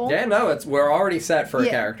little owl. Yeah, no, we're already set for a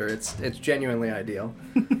Yeah. character. It's genuinely ideal.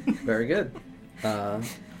 Very good.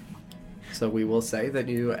 So we will say that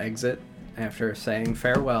you exit after saying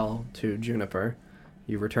farewell to Juniper.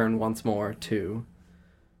 You return once more to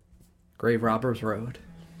Grave Robbers Road.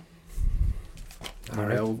 I don't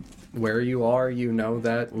know where you are. You know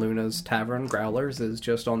that Luna's Tavern, Growlers, is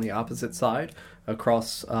just on the opposite side,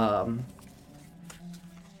 across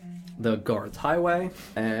the Guards Highway,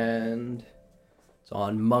 and it's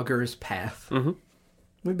on Mugger's Path. Mhm.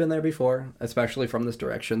 We've been there before, especially from this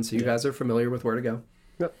direction, so you guys are familiar with where to go.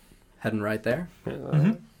 Yep. Heading right there.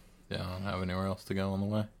 Yeah, Yeah, I don't have anywhere else to go on the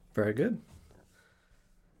way. Very good.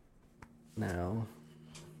 Now,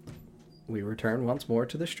 we return once more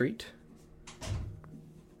to the street,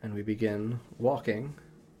 and we begin walking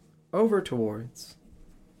over towards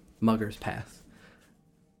Mugger's Path.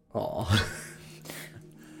 Aw.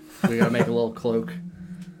 We gotta make a little cloak,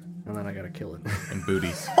 and then I gotta kill it. And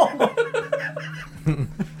booties. Then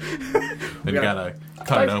you gotta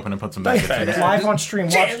cut it open and put some maggots in it. Live on stream,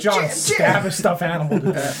 watch John stab a stuffed animal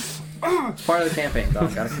to death. It's part of the campaign,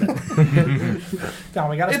 Doc. Gotta commit. Don,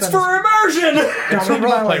 we gotta It's spend for immersion! Don, for we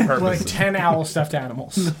gotta roleplay like purposes. 10 owl stuffed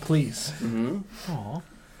animals, please. Aw,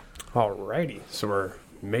 Alrighty. So we're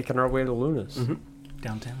making our way to Luna's.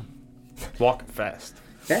 downtown. Walking fast.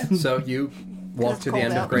 Yeah, so you walk it's to the cold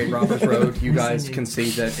end of out. Great Robbers Road. You guys can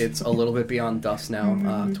see that it's a little bit beyond dusk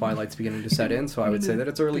now. Twilight's beginning to set in, so I would say that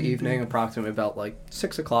it's early evening, approximately about like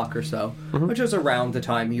 6 o'clock or so, which is around the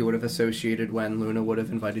time you would have associated when Luna would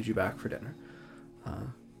have invited you back for dinner.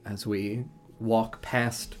 As we walk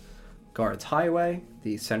past Guards Highway,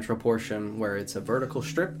 the central portion where it's a vertical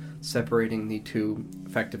strip separating the two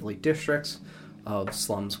effectively districts of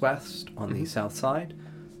Slums West on the south side,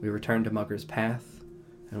 we return to Mugger's Path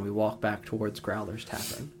and we walk back towards Growler's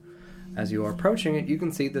Tavern. As you are approaching it, you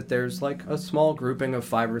can see that there's like a small grouping of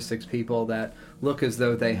 5 or 6 people that look as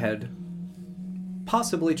though they had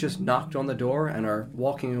possibly just knocked on the door and are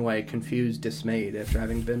walking away confused, dismayed after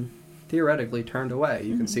having been theoretically turned away.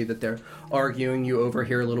 You can see that they're arguing. You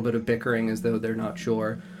overhear a little bit of bickering as though they're not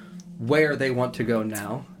sure where they want to go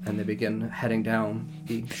now, and they begin heading down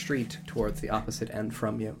the street towards the opposite end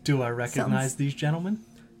from you. Do I recognize these gentlemen?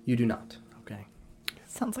 You do not. Okay.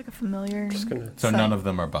 Sounds like a familiar. Just gonna So none of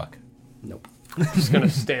them are Buck. Nope. just gonna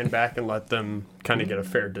stand back and let them kind of get a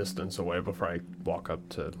fair distance away before I walk up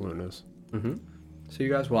to Luna's. Mm-hmm. So you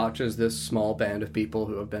guys watch as this small band of people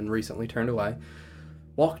who have been recently turned away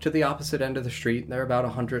walk to the opposite end of the street. They're about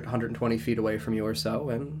 100, 120 feet away from you or so,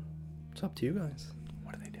 and it's up to you guys.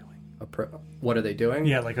 What are they doing? What are they doing?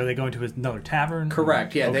 Yeah, like are they going to another tavern?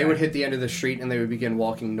 Correct, yeah. They Okay. would hit the end of the street and they would begin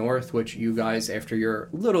walking north, which you guys, after your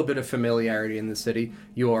little bit of familiarity in the city,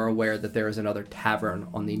 you are aware that there is another tavern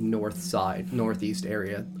on the north side, northeast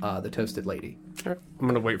area, the Toasted Lady. I'm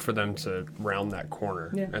gonna wait for them to round that corner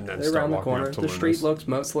and then They're start around the walking corner. up to The Luna's. street looks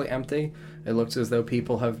mostly empty. It looks as though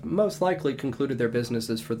people have most likely concluded their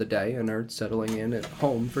businesses for the day and are settling in at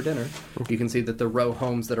home for dinner. You can see that the row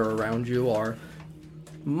homes that are around you are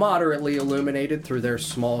moderately illuminated through their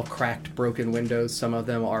small, cracked, broken windows. Some of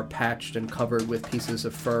them are patched and covered with pieces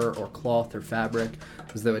of fur or cloth or fabric,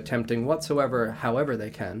 as though attempting however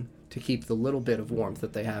they can, to keep the little bit of warmth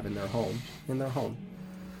that they have in their home.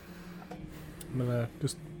 I'm gonna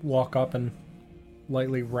just walk up and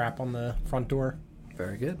lightly rap on the front door.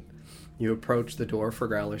 Very good. You approach the door for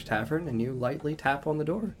Growler's Tavern, and you lightly tap on the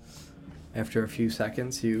door. After a few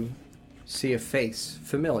seconds, you see a face,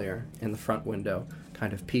 familiar, in the front window,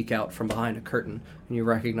 kind of peek out from behind a curtain, and you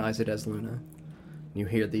recognize it as Luna. You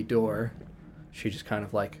hear the door. She just kind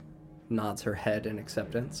of like nods her head in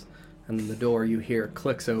acceptance, and then the door you hear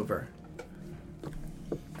clicks over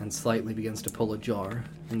and slightly begins to pull ajar,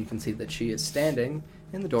 and you can see that she is standing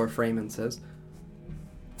in the door frame and says,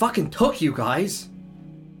 "Fucking took you guys!"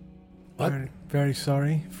 What? Very, very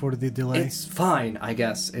sorry for the delay. It's fine, I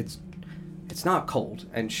guess. It's not cold.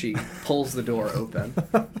 And she pulls the door open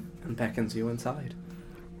and beckons you inside.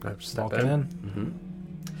 I step Walking in. Mm-hmm.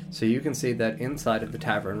 So you can see that inside of the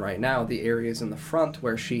tavern right now, the areas in the front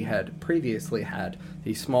where she had previously had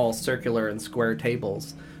the small circular and square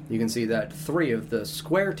tables, you can see that 3 of the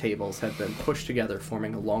square tables have been pushed together,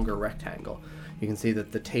 forming a longer rectangle. You can see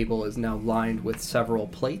that the table is now lined with several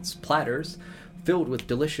platters, filled with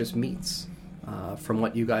delicious meats. From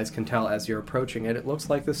what you guys can tell as you're approaching it, it looks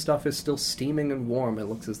like this stuff is still steaming and warm. It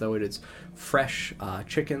looks as though it is fresh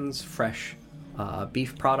chickens, fresh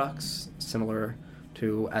beef products, similar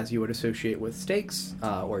to as you would associate with steaks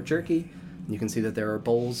or jerky. You can see that there are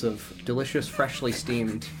bowls of delicious, freshly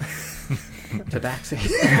steamed tabaxi.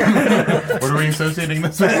 What are we associating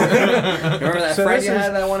this with? Remember that So friend this you had is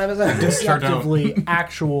in that one episode? Deceptively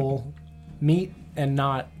actual meat and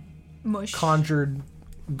not Mush. conjured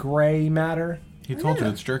gray matter. He told you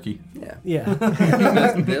it's jerky. Yeah. Yeah.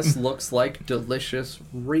 This looks like delicious,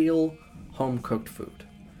 real, home-cooked food.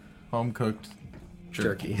 Home cooked.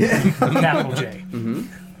 Jerky. Capital J.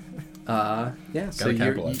 Yeah, so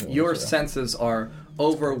capitalize on it, your so. senses are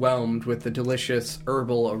overwhelmed with the delicious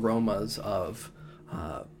herbal aromas of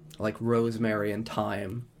like rosemary and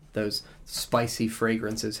thyme. Those spicy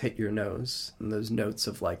fragrances hit your nose, and those notes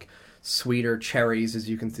of like sweeter cherries, as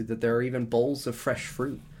you can see that there are even bowls of fresh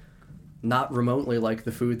fruit. Not remotely like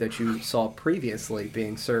the food that you saw previously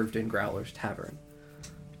being served in Growler's Tavern.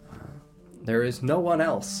 There is no one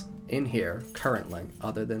else in here currently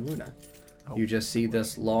other than Luna. You just see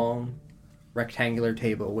this long rectangular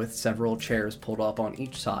table with several chairs pulled up on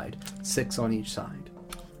each side, 6 on each side.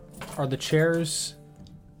 Are the chairs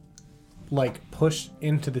like pushed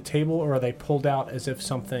into the table, or are they pulled out as if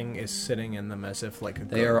something is sitting in them, as if like a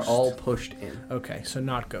They are ghost? all pushed in. Okay, so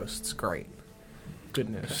not ghosts. Great. Good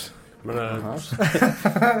news. I'm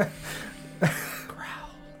gonna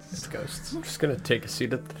It's ghosts. I'm just gonna take a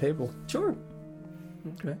seat at the table. Sure.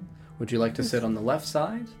 Okay. Would you like to sit on the left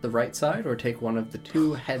side, the right side, or take one of the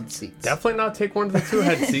 2 head seats? Definitely not take one of the 2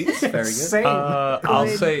 head seats. Very good. Same. I'll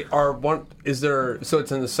Good. say, is there? So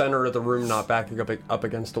it's in the center of the room, not backing up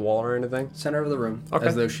against the wall or anything. Center of the room, Okay.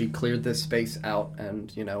 as though she cleared this space out,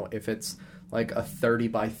 and if it's like a 30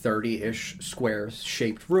 by 30-ish square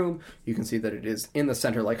shaped room, you can see that it is in the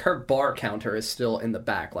center. Like her bar counter is still in the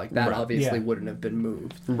back. Like that Right. obviously Yeah. wouldn't have been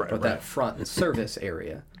moved. Right, but that right. front service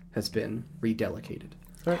area has been redelicated.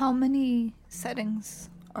 How many settings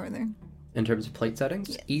are there? In terms of plate settings,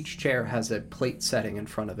 Yes. each chair has a plate setting in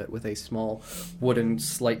front of it with a small wooden,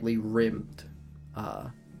 slightly rimmed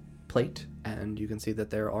plate, and you can see that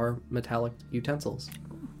there are metallic utensils.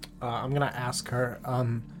 I'm gonna ask her.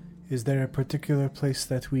 Is there a particular place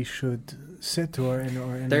that we should sit, or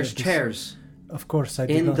in? There's chairs Of course, I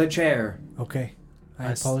did in not. the chair. Okay, I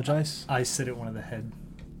I s- apologize. I sit at one of the head,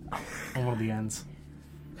 on one of the ends.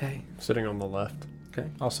 Okay. Sitting on the left. Okay.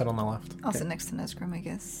 I'll sit on the left. I'll sit next to Nesgrim, I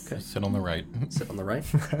guess. Okay. Sit on the right. Sit on the right.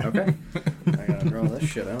 Okay. I gotta draw this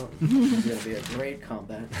shit out. It's gonna be a great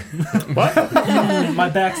combat. My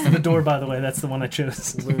back's to the door, by the way. That's the one I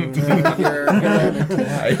chose. Luna, you're gonna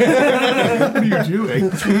die. What are you doing?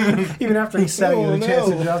 Even after he said Oh, it, the chance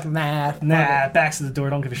no. to jump. Nah, Nah, back's to the door.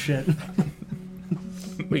 Don't give a shit.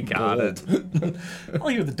 We got it. I'll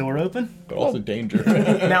hear the door open. But also danger.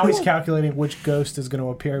 Now he's calculating which ghost is going to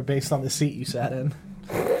appear based on the seat you sat in.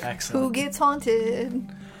 Excellent. Who gets haunted?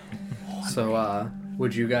 So,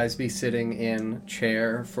 would you guys be sitting in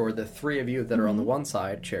chair for the three of you that are on the one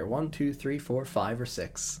side? Chair 1, 2, 3, 4, 5, or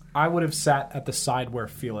 6? I would have sat at the side where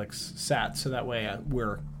Felix sat, so that way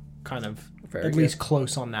we're kind of Very at good. least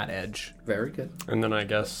close on that edge. Very good. And then I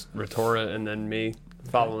guess Retora and then me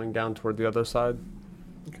following down toward the other side.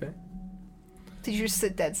 Okay. Did you just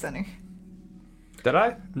sit dead center? Did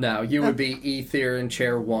I? No, you would be Ether in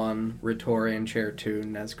chair 1, Retori in chair 2,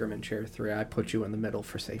 Nesgrim in chair 3. I put you in the middle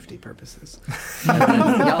for safety purposes. And then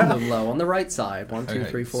Yalumlo on the right side. 1, 2,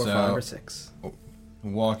 Okay, 3, 4, so- 5, or 6.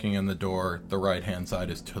 Walking in the door, the right-hand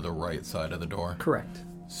side is to the right side of the door. Correct.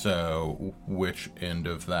 So, which end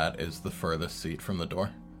of that is the furthest seat from the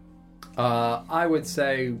door? I would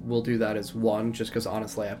say we'll do that as 1, just because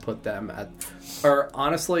honestly I put them at... Or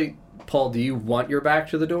honestly, Paul, do you want your back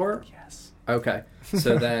to the door? Yes. Okay.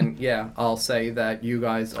 So then, yeah, I'll say that you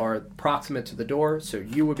guys are proximate to the door, so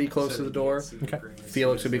you would be close to the door. Okay.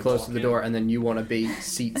 Felix would be close to the door, and then you want to be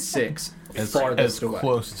seat 6, As farthest away.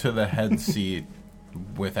 close to the head seat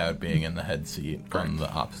without being in the head seat on the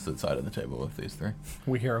opposite side of the table with these three.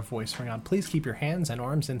 We hear a voice ring out. Please keep your hands and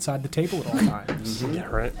arms inside the table at all times. Yeah,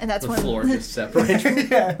 right. And that's The when floor just separates.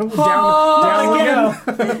 Yeah, down we go.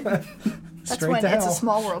 that's Straight when to It's a hell.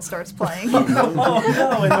 Small World starts playing. Oh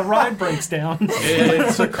no! And the ride breaks down.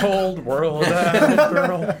 It's a cold world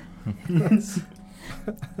after all.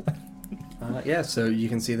 Yeah, so you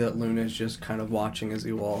can see that Luna's just kind of watching as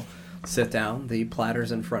you all sit down. The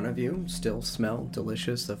platters in front of you still smell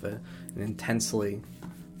delicious of an intensely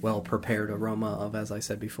well-prepared aroma of, as I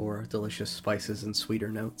said before, delicious spices and sweeter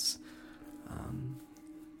notes.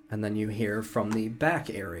 And then you hear from the back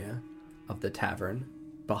area of the tavern,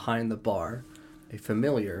 behind the bar, a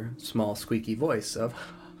familiar, small, squeaky voice of,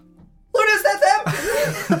 Luna, is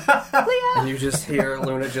that them? And you just hear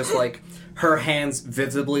Luna just like, her hands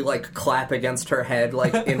visibly like clap against her head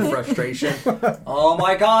like in frustration. Oh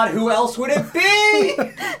my god, who else would it be?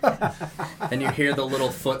 And you hear the little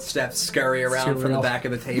footsteps scurry around from the Surreal. back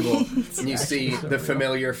of the table. And you see the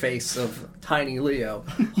familiar face of Tiny Leo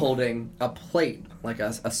holding a plate, like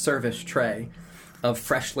a service tray of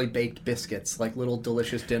freshly baked biscuits, like little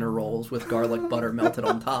delicious dinner rolls with garlic butter melted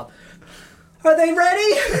on top. Are they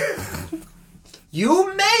ready?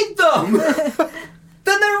 You made them!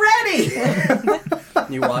 Then they're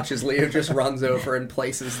ready! You watch as Leo just runs over and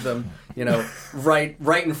places them, right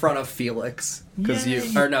in front of Felix. Right in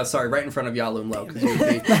front of Yalumlo, because you'd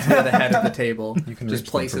be near the head of the table. You can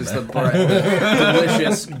just reach them places the from bread, the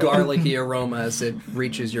delicious garlicky aroma as it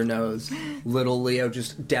reaches your nose. Little Leo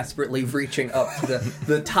just desperately reaching up to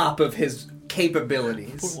the top of his Poor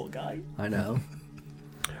capabilities. little guy. I know.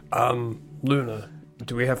 Luna,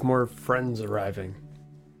 do we have more friends arriving?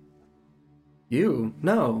 You?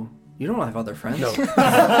 No. You don't have other friends. No.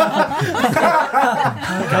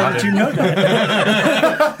 How did you know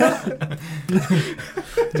that?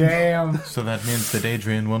 Damn. So that means that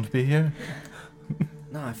Adrian won't be here?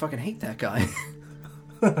 No, I fucking hate that guy.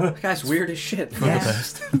 That guy's weird as shit. For the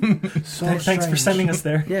best. So Thanks for strange. sending us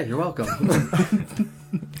there. Yeah, you're welcome.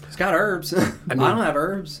 He's got herbs. I mean- don't have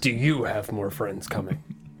herbs. Do you have more friends coming?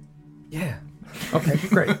 Yeah. Okay,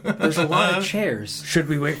 great. There's a lot of chairs. Should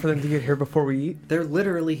we wait for them to get here before we eat? They're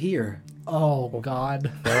literally here. Oh,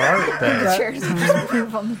 God. Where are they? The chairs just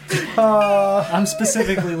move on the I'm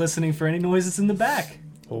specifically listening for any noises in the back.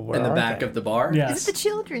 Well, where In the are back they? of the bar. It's Yes. the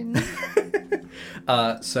children.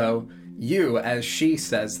 So you, as she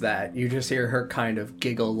says that, you just hear her kind of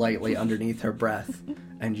giggle lightly underneath her breath.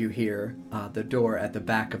 And you hear the door at the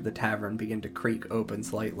back of the tavern begin to creak open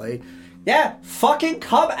slightly. Yeah, fucking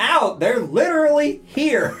come out! They're literally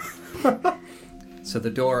here! So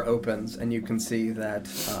the door opens, and you can see that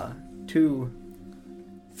two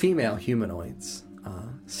female humanoids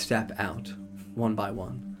step out, one by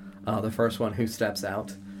one. The first one who steps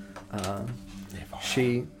out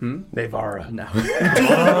Navara. No.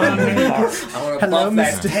 Navara. I want to bump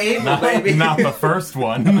that table, baby. Not the first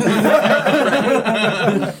one.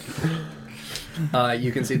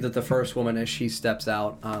 You can see that the first woman, as she steps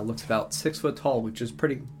out, looks about 6 foot tall, which is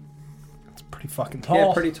pretty Fucking tall.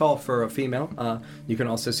 Yeah, pretty tall for a female. You can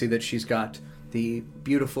also see that she's got the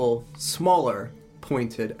beautiful, smaller,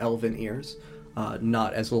 pointed elven ears,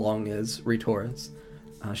 not as long as Ritora's.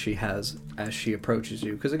 She has, as she approaches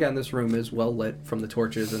you, because again, this room is well lit from the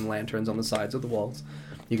torches and lanterns on the sides of the walls.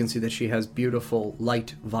 You can see that she has beautiful,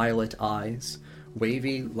 light violet eyes,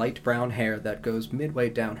 wavy, light brown hair that goes midway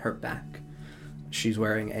down her back. She's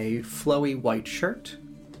wearing a flowy white shirt,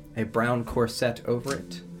 a brown corset over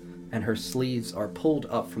it, and her sleeves are pulled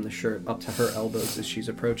up from the shirt up to her elbows as she's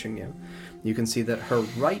approaching you. You can see that her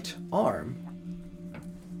right arm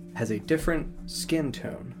has a different skin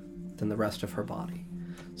tone than the rest of her body.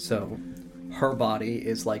 So her body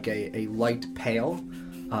is like a light pale.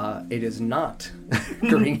 It is not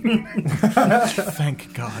green.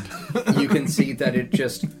 Thank God. You can see that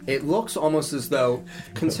it looks almost as though,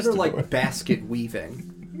 consider like basket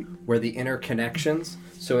weaving, where the interconnections,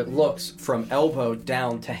 so it looks from elbow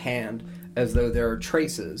down to hand as though there are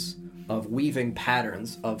traces of weaving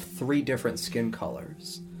patterns of 3 different skin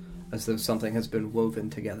colors, as though something has been woven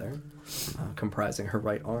together, comprising her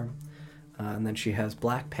right arm. And then she has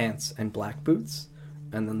black pants and black boots,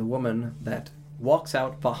 and then the woman that walks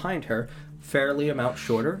out behind her, fairly amount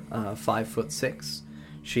shorter, 5'6".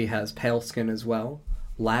 She has pale skin as well,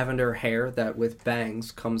 lavender hair that with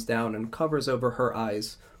bangs comes down and covers over her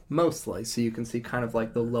eyes mostly, so you can see kind of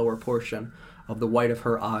like the lower portion of the white of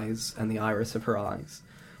her eyes and the iris of her eyes.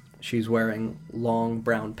 She's wearing long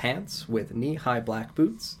brown pants with knee-high black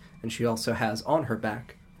boots, and she also has on her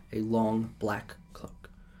back a long black cloak.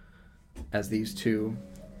 As these two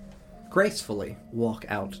gracefully walk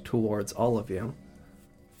out towards all of you,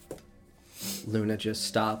 Luna just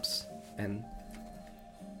stops and...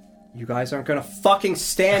 You guys aren't gonna fucking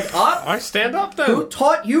stand up? I stand up then. Who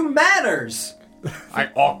taught you manners? I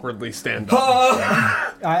awkwardly stand up.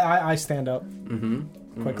 I stand up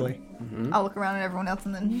quickly. I'll look around at everyone else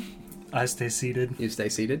and then I stay seated. You stay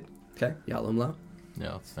seated. Okay, Yalumlo,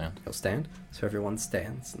 Yeah, let's stand. you'll stand. So everyone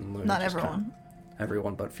stands. And Luna not just everyone.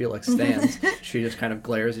 Everyone but Felix stands. She just kind of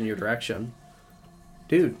glares in your direction.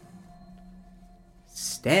 Dude,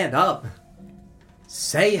 stand up.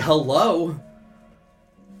 Say hello.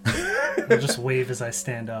 I'll just wave as I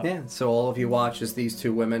stand up. Yeah, so all of you watch as these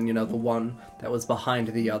two women, the one that was behind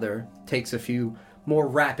the other, takes a few more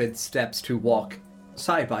rapid steps to walk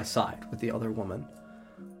side by side with the other woman.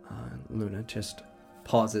 Luna just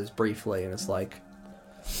pauses briefly and is like,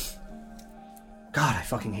 God, I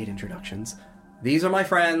fucking hate introductions. These are my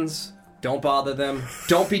friends. Don't bother them.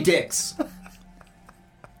 Don't be dicks.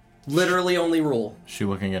 Literally only rule. She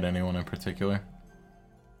looking at anyone in particular?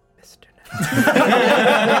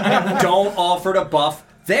 Don't offer to buff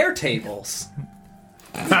their tables.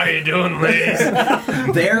 How you doing, ladies?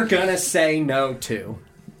 They're gonna say no too.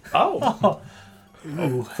 Oh.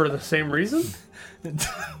 For the same reason?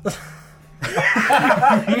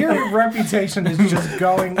 Your reputation is just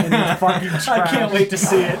going in the fucking trash. I can't wait to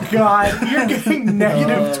see it. God, you're getting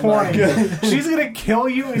negative 20. She's gonna kill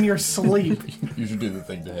you in your sleep. You should do the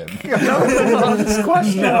thing to him. This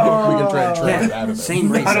question. We can try and trap it out of it.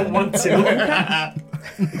 Same reason. I don't want to.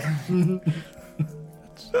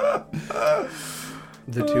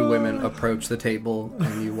 The two women approach the table,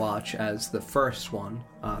 and you watch as the first one,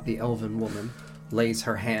 the elven woman, lays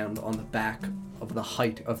her hand on the back of the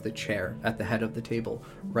height of the chair at the head of the table,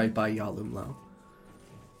 right by Yalumlo.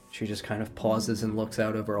 She just kind of pauses and looks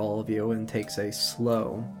out over all of you and takes a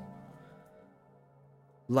slow,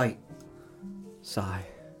 light sigh.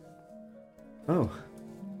 Oh,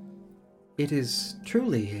 it is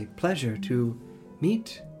truly a pleasure to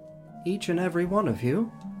meet each and every one of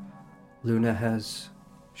you. Luna has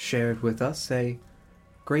shared with us a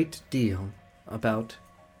great deal about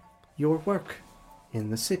your work in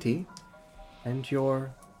the city and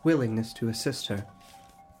your willingness to assist her.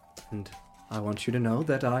 And I want you to know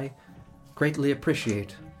that I greatly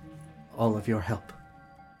appreciate all of your help.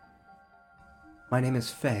 My name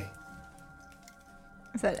is Faye.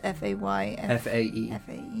 Is that F-A-Y? F-A-E.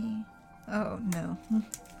 F-A-E. Oh, no.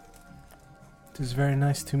 It is very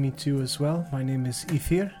nice to meet you as well. My name is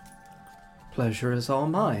Ethir. Pleasure is all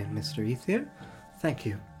mine, Mr. Ethir. Thank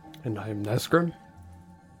you. And I am Nesgrim.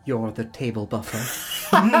 You're the table buffer.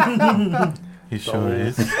 He sure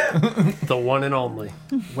is. The one and only.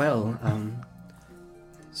 Well,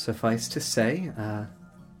 suffice to say,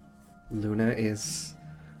 Luna is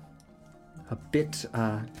a bit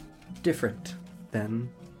different than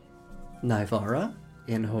Nivara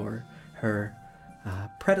in her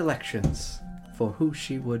predilections for who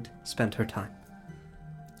she would spend her time.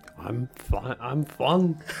 I'm fun. I'm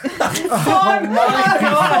fun.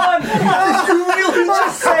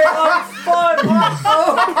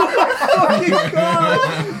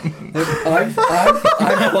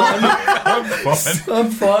 I'm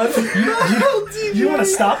fun. You want to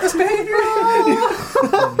stop this behavior?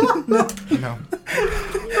 No.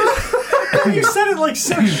 You said it like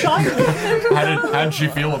so shyly. How did she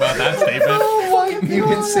feel about that statement? You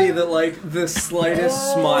can see that, like, the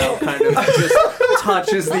slightest smile kind of just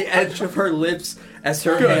touches the edge of her lips as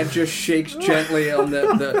her hand just shakes gently on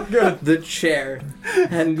the chair.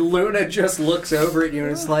 And Luna just looks over at you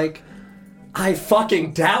and is like, I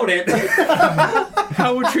fucking doubt it.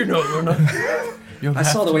 How would you know, Luna? I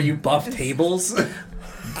saw the way you buff tables.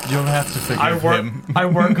 You'll have to forgive him. I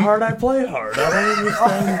work hard. I play hard. I don't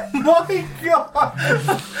understand. My God!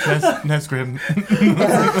 Nesgrim.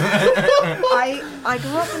 I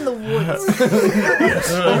grew up in the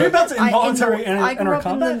woods. Are we about to involuntary I grew enter up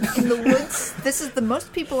combat? in the woods. This is the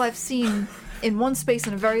most people I've seen in one space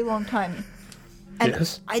in a very long time. And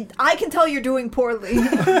Yes. I can tell you're doing poorly.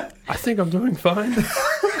 I think I'm doing fine.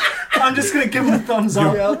 I'm just gonna give him a thumbs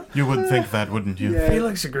up. You would think that, wouldn't you?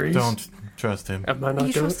 Felix agrees. Don't trust him. Am I not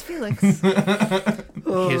You doing trust Felix.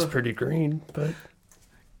 He is pretty green, but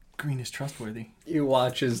Green is trustworthy. You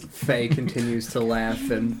watch as Faye continues to laugh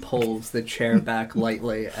and pulls the chair back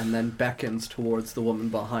lightly and then beckons towards the woman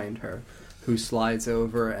behind her, who slides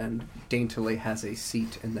over and daintily has a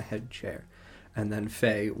seat in the head chair. And then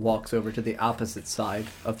Faye walks over to the opposite side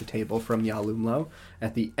of the table from Yalumlo,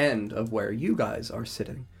 at the end of where you guys are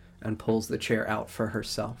sitting, and pulls the chair out for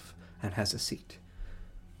herself and has a seat.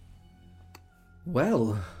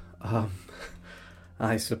 Well,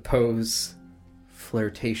 I suppose,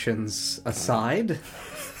 flirtations aside,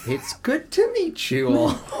 it's good to meet you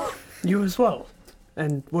all. you as well.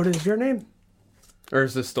 And what is your name? Or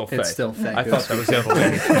is this still Faye? It's still Faye. I thought that was the other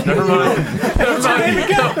lady. Never mind. Never mind.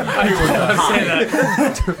 No, I would not say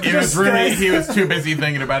that. He was too busy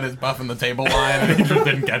thinking about his buff in the table line, and he just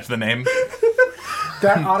didn't catch the name.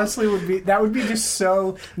 That honestly would be just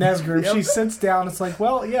so Nesgrim. She sits down. It's like,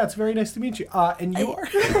 well, yeah, it's very nice to meet you. And you are.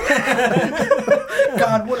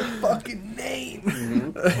 God, what a fucking name!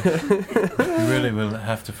 You really will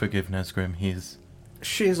have to forgive Nesgrim.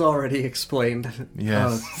 She's already explained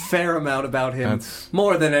Yes. a fair amount about him, That's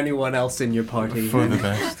more than anyone else in your party. for the and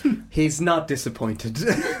best. He's not disappointed.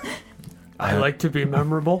 I like to be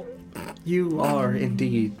memorable. You are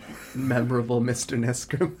indeed memorable, Mr.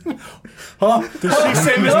 Nesgrim. Does she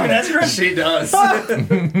say Mr. Nesgrim? She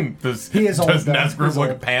does. He is old, Does though. Nesgrim He's look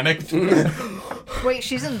old. panicked? Wait,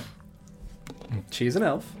 she's in. She's an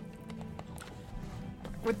elf.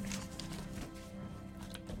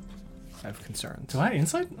 I have concerns. Do I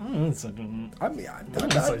insight? Oh, insight. I mean, I'm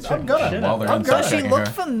Insight check. gonna. Shit. While they're I'm inside Does she checking look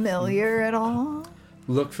her. familiar at all?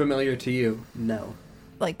 Look familiar to you? No.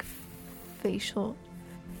 Like facial.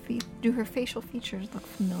 Do her facial features look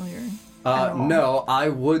familiar? at all? No, I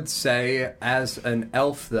would say, as an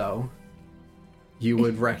elf, though, you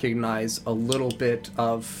would recognize a little bit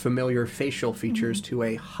of familiar facial features to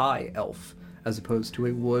a high elf, as opposed to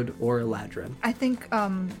a wood or a ladrin. I think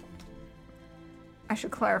I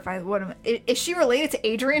should clarify is she related to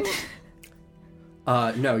Adrian?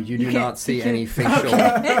 No, you do can't- not see you any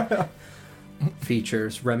facial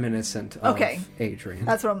features reminiscent of Okay. Adrian.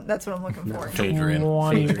 That's what I'm looking for. Adrian.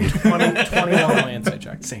 21 on my insight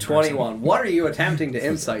check. Same 21. What are you attempting to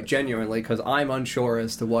insight, genuinely? Because I'm unsure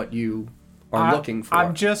as to what you are looking for.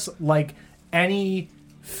 I'm just like any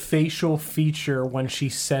facial feature when she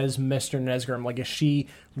says Mr. Nesgrim. Like, is she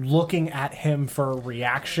looking at him for a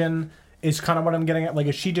reaction? Is kind of what I'm getting at. Like,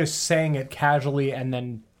 is she just saying it casually and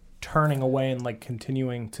then turning away and like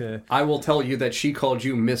continuing to? I will tell you that she called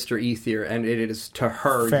you Mr. Ether, and it is, to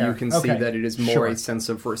her, Fair. you can see Okay. that it is more Sure. a sense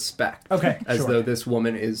of respect. Okay, As sure. though this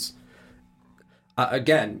woman is.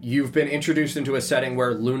 Again, you've been introduced into a setting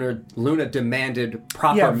where Luna demanded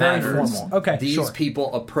proper Yeah, very manners. formal. Okay, These sure.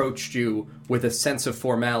 people approached you with a sense of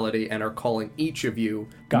formality and are calling each of you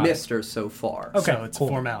Got it. Mr. so far. Okay, So it's cool.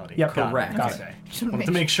 formality. Yep, got it, Correct. got it. Okay. Just wanna Wanted make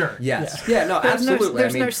to make sure. Yes. Yeah, no, absolutely.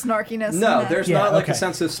 There's I mean, no snarkiness. no, in that. there's Yeah, not like okay. a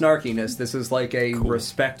sense of snarkiness. This is like a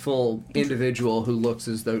respectful individual who looks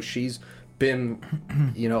as though she's been,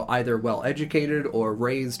 either well educated or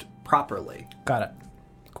raised properly. Got it.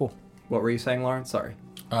 Cool. What were you saying, Lauren? Sorry.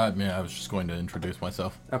 I was just going to introduce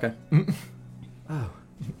myself. Okay.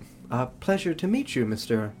 Pleasure to meet you,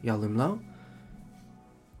 Mr. Yalumlo.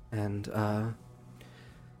 And,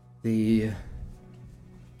 the...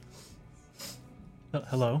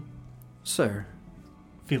 Hello, Sir.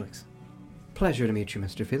 Felix. pleasure to meet you,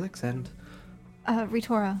 Mr. Felix, and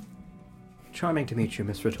Ritora. charming to meet you,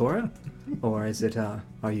 Miss Ritora. Or is it, are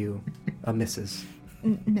you a Mrs.?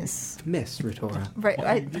 Miss. Miss Ritora.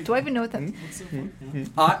 Right. Do I even know what that...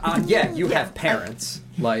 Yeah, you have parents.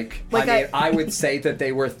 Like I would say that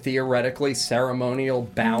they were theoretically ceremonial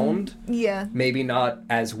bound. Yeah. Maybe not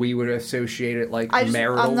as we would associate it, like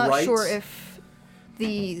marital I'm not rights. sure if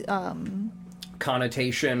the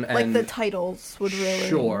connotation and like the titles would really.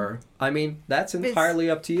 Sure. I mean, that's entirely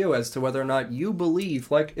up to you as to whether or not you believe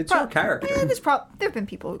like it's your character. Yeah, there've been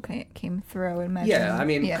people who came through. I would imagine. Yeah, I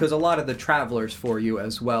mean, because a lot of the travelers for you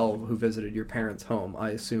as well who visited your parents' home, I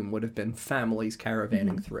assume, would have been families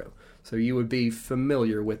caravanning through. So you would be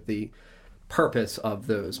familiar with the purpose of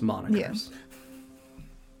those monikers.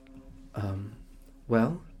 Yeah.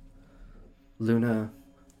 Well, Luna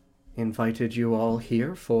invited you all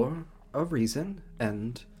here for a reason,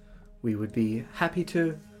 and we would be happy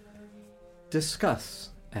to discuss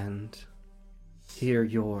and hear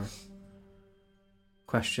your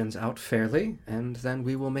questions out fairly, and then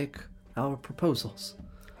we will make our proposals.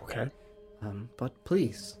 Okay. But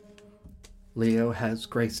please, Leo has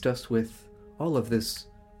graced us with all of this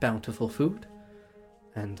bountiful food,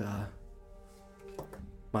 and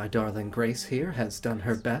my darling Grace here has done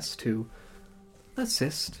her best to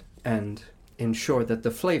assist and ensure that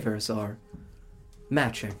the flavors are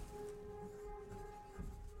matching.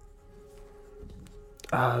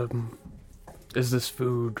 Is this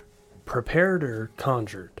food prepared or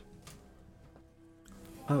conjured?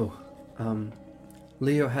 Oh,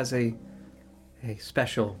 Leo has a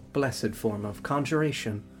special blessed form of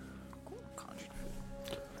conjuration.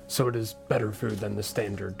 So it is better food than the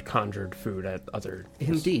standard conjured food at other...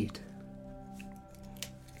 Indeed.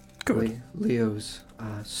 Good. Leo's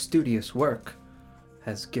studious work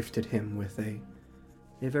has gifted him with a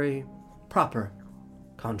very proper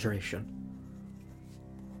conjuration.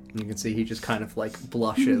 You can see he just kind of like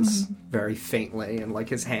blushes very faintly, and like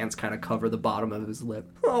his hands kind of cover the bottom of his lip.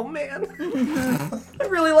 Oh man, I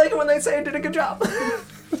really like it when they say I did a good job.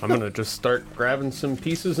 I'm gonna just start grabbing some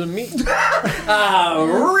pieces of meat. Ripping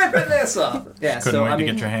this up. Yeah, Couldn't wait to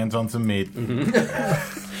get your hands on some meat.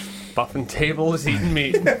 Buffing tables, eating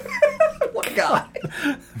meat. What a guy.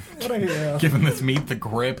 What a hero. Giving this meat the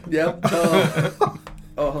grip. Yep.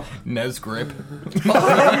 Nez grip.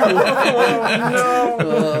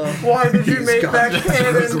 Why did you make that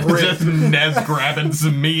canon? Just Nez grabbing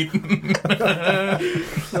some meat.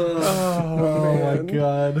 Oh my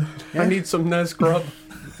god. I need some Nez grub.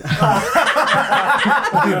 That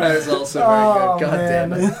is also very good. God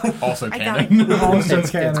damn it. Also I canon. Also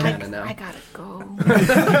It's canon. canon now. I gotta go.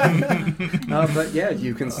 But yeah,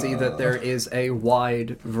 you can see that there is a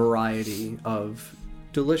wide variety of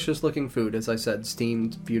delicious looking food. As I said,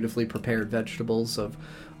 steamed, beautifully prepared vegetables of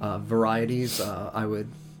varieties. I would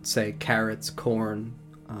say carrots, corn,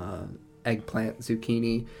 eggplant,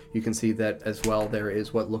 zucchini. You can see that as well there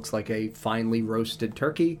is what looks like a finely roasted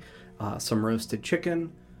turkey, some roasted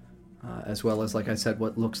chicken, as well as, like I said,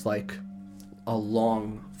 what looks like a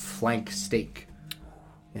long flank steak.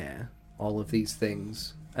 Yeah, all of these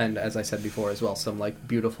things. And as I said before as well, some like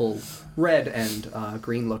beautiful red and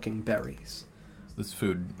green looking berries. This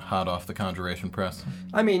food hot off the conjuration press.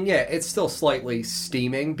 I mean, yeah, it's still slightly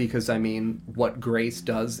steaming because, I mean, what Grace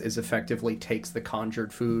does is effectively takes the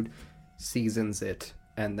conjured food, seasons it,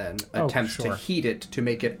 and then attempts to heat it to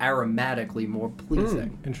make it aromatically more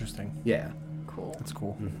pleasing. Interesting. Yeah. Cool. That's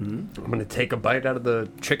cool. I'm gonna take a bite out of the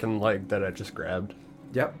chicken leg that I just grabbed.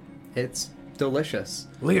 Yep. It's delicious.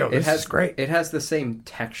 Leo, this is great. It has the same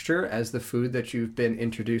texture as the food that you've been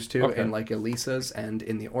introduced to in like Elisa's and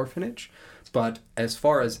in the orphanage. But as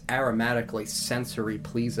far as aromatically sensory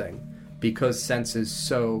pleasing, because taste is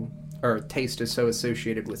so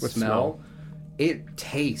associated with smell, it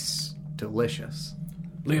tastes delicious.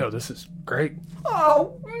 Leo, this is great.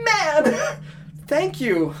 Oh man! Thank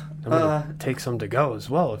you. I'm gonna take some to go as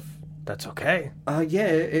well, if that's okay. Yeah,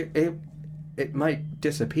 it might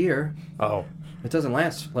disappear. Oh, It doesn't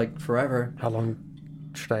last like forever. how long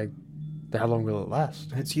will it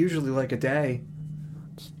last? It's usually like a day.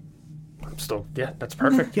 Yeah, that's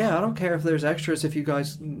perfect. Yeah, I don't care if there's extras. If you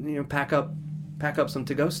guys, pack up some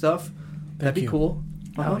to-go stuff, that'd be you. cool.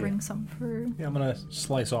 I'll bring some for. Yeah, I'm gonna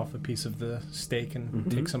slice off a piece of the steak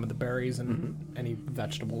and take some of the berries and any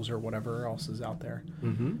vegetables or whatever else is out there.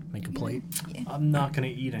 Make a plate. I'm not going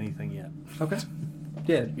to eat anything yet. Okay.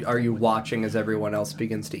 Yeah. Are you watching as everyone else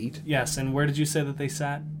begins to eat? Yes, and where did you say that they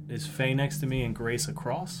sat? Is Faye next to me and Grace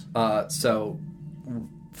across? So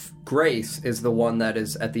Grace is the one that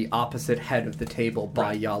is at the opposite head of the table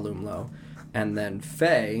by Yalumlo, and then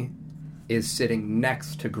Faye is sitting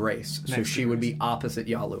next to Grace. So Next to she would be opposite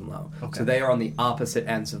Yalumlo. Okay. So they are on the opposite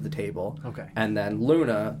ends of the table. Okay. And then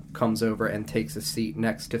Luna comes over and takes a seat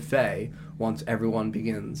next to Faye once everyone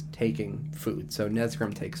begins taking food. So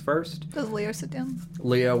Nesgrim takes first. Does Leo sit down?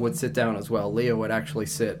 Leo would sit down as well. Leo would actually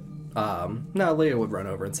sit... no, Leo would run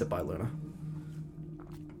over and sit by Luna.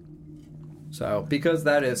 So, because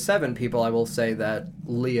that is 7 people, I will say that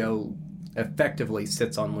Leo effectively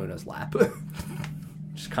sits on Luna's lap.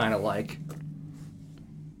 Just kind of like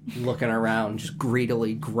looking around, just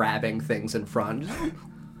greedily grabbing things in front.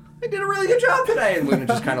 I did a really good job today! And Luna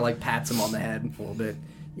just kind of like pats him on the head a little bit.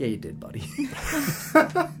 Yeah, you did, buddy.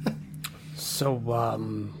 So,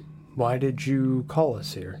 why did you call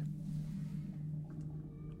us here?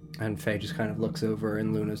 And Faye just kind of looks over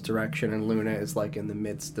in Luna's direction, and Luna is like in the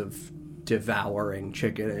midst of devouring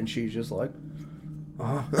chicken, and she's just like,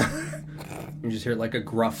 You just hear like a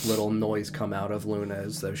gruff little noise come out of Luna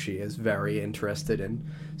as though she is very interested in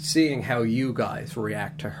seeing how you guys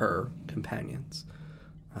react to her companions.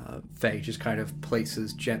 Faye just kind of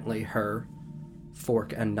places gently her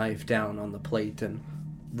fork and knife down on the plate and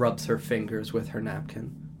rubs her fingers with her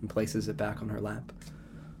napkin and places it back on her lap.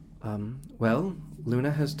 Well,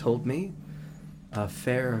 Luna has told me a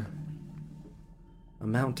fair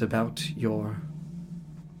amount about your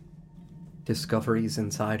discoveries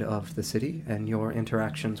inside of the city and your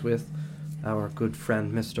interactions with our good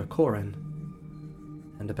friend Mr. Corin,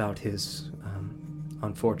 and about his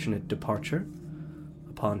unfortunate departure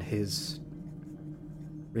upon his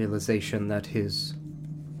realization that his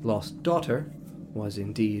lost daughter was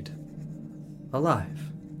indeed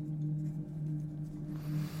alive.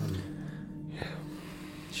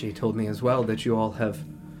 She told me as well that you all have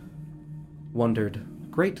wondered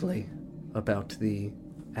greatly about the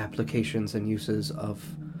applications and uses of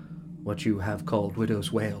what you have called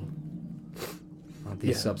Widow's Wail,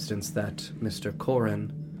 the substance that Mr.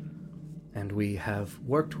 Corin and we have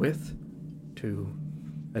worked with to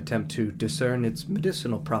attempt to discern its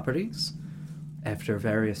medicinal properties after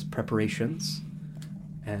various preparations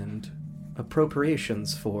and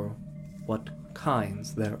appropriations for what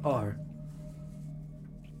kinds there are.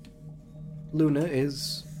 Luna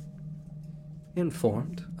is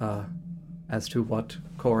informed as to what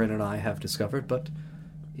Corin and I have discovered, but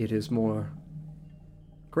it is more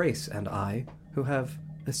Grace and I who have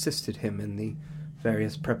assisted him in the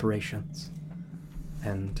various preparations.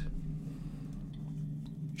 And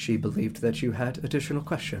she believed that you had additional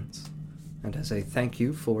questions. And as a thank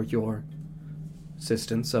you for your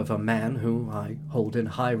assistance of a man who I hold in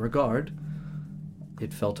high regard,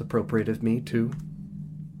 it felt appropriate of me to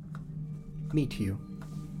meet you.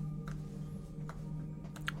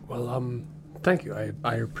 Well, thank you.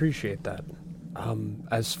 I appreciate that.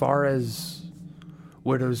 As far as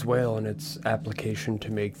Widow's Wail and its application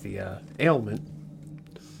to make the ailment,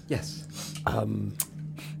 Yes. I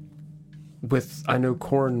know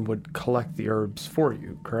Corin would collect the herbs for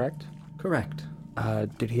you, correct? Correct.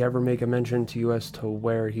 Did he ever make a mention to you as to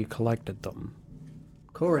where he collected them?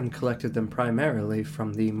 Corin collected them primarily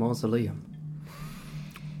from the mausoleum.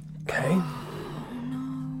 Okay.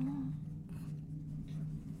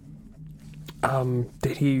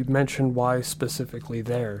 Did he mention why specifically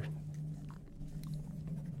there?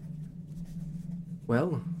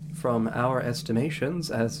 Well, from our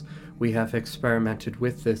estimations, as we have experimented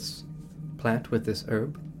with this plant, with this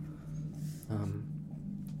herb,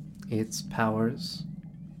 its powers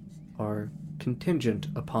are contingent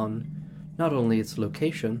upon not only its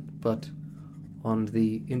location, but on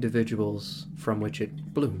the individuals from which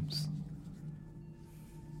it blooms.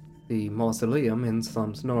 The mausoleum in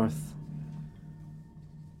Slums North,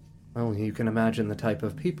 well, you can imagine the type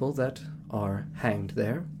of people that are hanged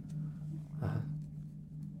there.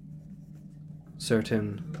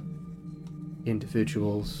 Certain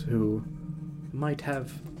individuals who might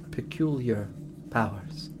have peculiar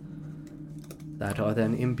powers that are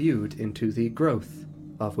then imbued into the growth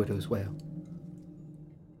of Widow's Wail.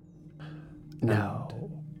 No.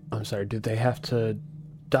 I'm sorry, did they have to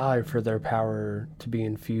die for their power to be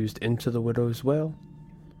infused into the Widow's Wail?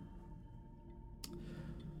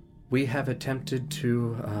 We have attempted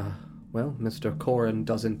to, Mr. Corin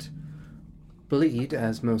doesn't bleed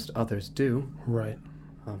as most others do. Right.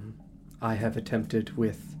 I have attempted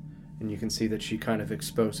with, and you can see that she kind of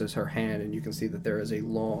exposes her hand, and you can see that there is a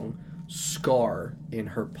long scar in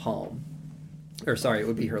her palm. Or sorry, it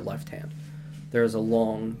would be her left hand. There is a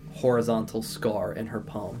long horizontal scar in her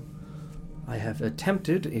palm. I have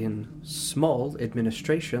attempted in small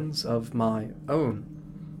administrations of my own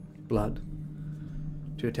blood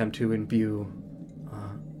to attempt to imbue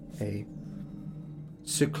a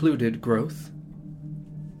secluded growth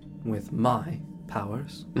with my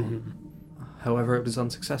powers. However, it was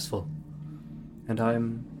unsuccessful. And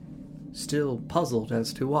I'm still puzzled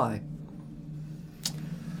as to why.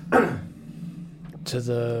 To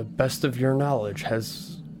the best of your knowledge,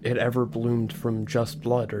 has it ever bloomed from just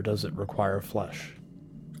blood, or does it require flesh?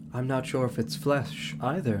 I'm not sure if it's flesh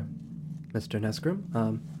either, Mr.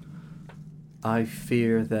 Nesgrim. I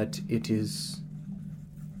fear that it is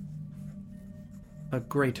a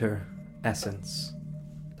greater essence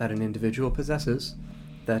that an individual possesses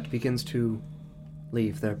that begins to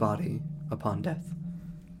leave their body upon death.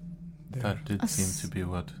 That did seem to be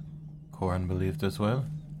what Corin believed as well.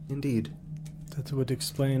 Indeed. That would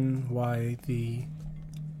explain why the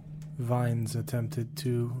vines attempted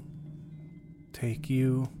to take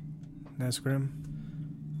you, Nesgrim,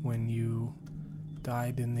 when you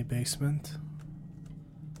died in the basement.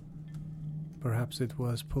 Perhaps it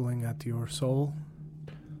was pulling at your soul.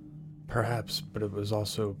 Perhaps, but it was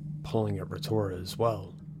also pulling at Retora as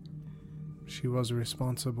well. She was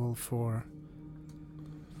responsible for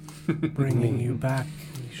bringing you back.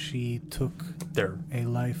 She took a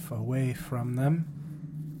life away from them,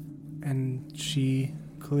 and she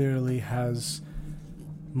clearly has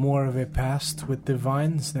more of a past with the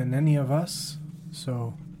vines than any of us,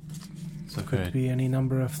 so it could be any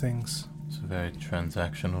number of things. It's a very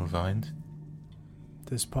transactional vine.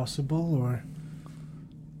 It is possible, or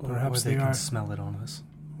perhaps they they can are, smell it on us.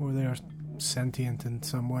 or they are sentient in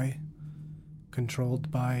some way,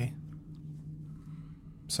 controlled by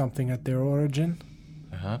something at their origin.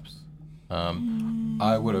 Perhaps.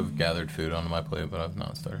 I would have gathered food onto my plate, but I've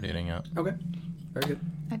not started eating yet. Okay. Very good.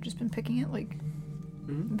 I've just been picking at, like,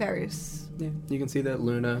 various... Yeah, you can see that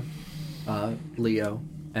Luna, Leo,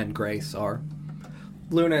 and Grace are...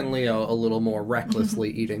 Luna and Leo a little more recklessly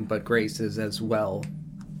eating, but Grace is as well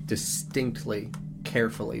distinctly,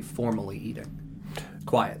 carefully, formally eating.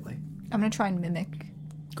 Quietly. I'm going to try and mimic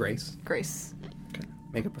Grace. Grace. Okay.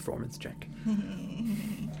 Make a performance check.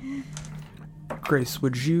 Grace,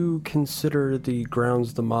 would you consider the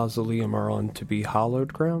grounds the mausoleum are on to be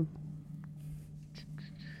hallowed ground?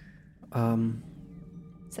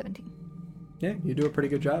 17. Yeah, you do a pretty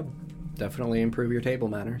good job. Definitely improve your table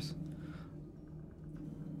manners.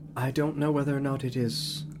 I don't know whether or not it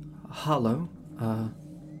is hollow.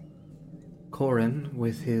 Corin,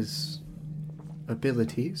 with his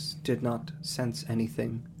abilities, did not sense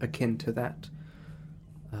anything akin to that.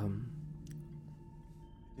 It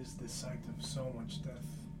is the site of so much death.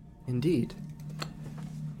 Indeed.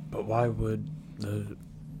 But why would the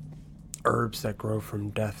herbs that grow from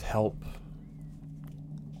death help?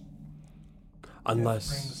 Unless...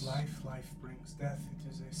 Death brings life, life brings death. It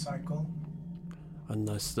is a cycle.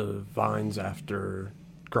 Unless the vines, after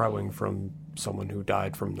growing from someone who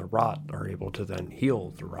died from the rot, are able to then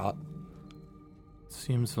heal the rot.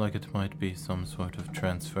 Seems like it might be some sort of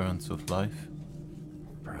transference of life.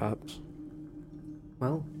 Perhaps.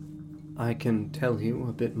 Well, I can tell you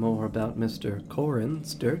a bit more about Mr.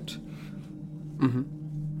 Corin's dirt.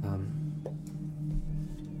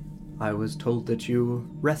 I was told that you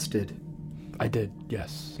rested. I did,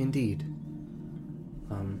 yes. Indeed.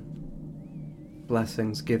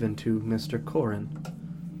 Blessings given to Mr. Corin.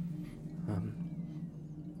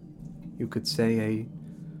 You could say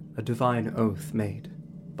a divine oath made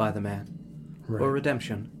by the man. Right. For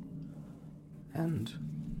redemption. And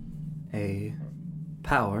a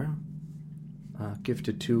power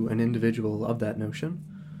gifted to an individual of that notion.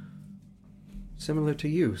 Similar to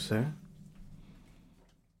you, sir.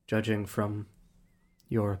 Judging from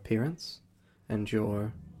your appearance and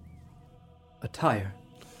your attire.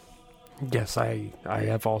 Yes, I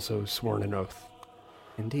have also sworn an oath.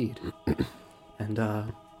 Indeed.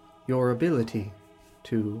 And your ability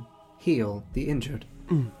to heal the injured.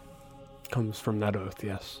 Comes from that oath,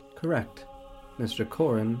 yes. Correct. Mr.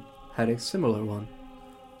 Corin had a similar one,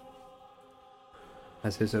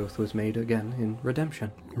 as his oath was made again in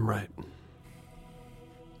redemption. Right.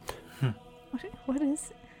 What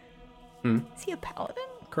is... Is he a paladin?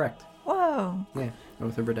 Correct. Whoa. Yeah,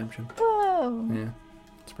 oath of redemption. Whoa. Yeah.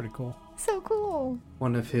 It's pretty cool. So cool.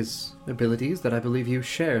 One of his abilities that I believe you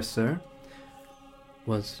share, sir,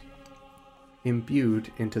 was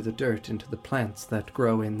imbued into the dirt, into the plants that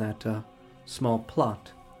grow in that small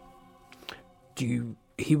plot.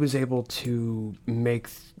 He was able to make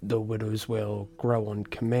the widow's wail grow on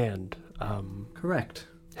command. Correct.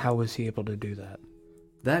 How was he able to do that?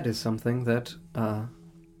 That is something that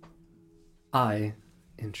I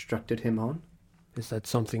instructed him on. Is that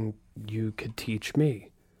something you could teach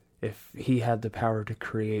me? If he had the power to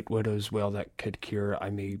create widow's wail that could cure,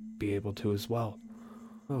 I may be able to as well.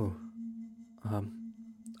 Oh.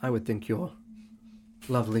 I would think your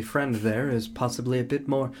lovely friend there is possibly a bit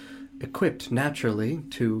more equipped naturally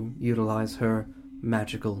to utilize her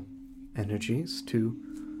magical energies to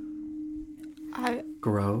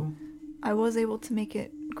grow. I was able to make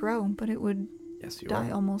it grow, but it would Yes, you die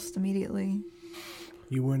are. almost immediately.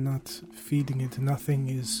 You were not feeding it. Nothing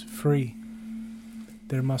is free.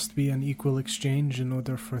 There must be an equal exchange in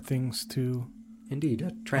order for things to... Indeed,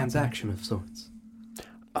 a transaction of sorts.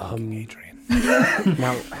 Adrian.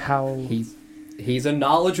 Now, how... He's a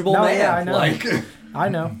knowledgeable No, man. yeah, I know. Like, I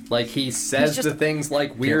know. like he says just- the things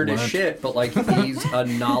like weird as learn. shit, but like he's a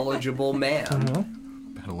knowledgeable man.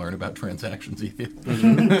 Gotta learn about transactions, Ethan.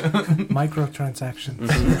 Microtransactions.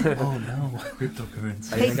 Oh no.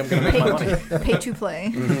 Cryptocurrency. I think I'm gonna make my money. Pay to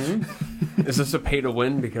play. Is this a pay to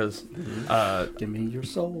win? Because, Give me your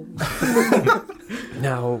soul.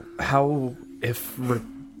 now, how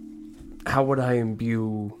would I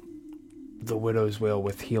imbue the Widow's Wail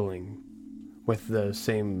with healing, with the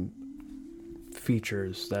same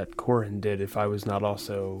features that Corin did if I was not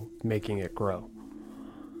also making it grow?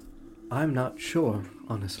 I'm not sure,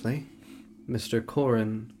 honestly. Mr.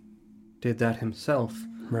 Corin did that himself.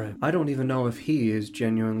 Right. I don't even know if he is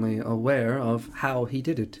genuinely aware of how he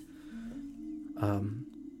did it.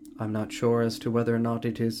 I'm not sure as to whether or not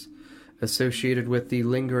it is associated with the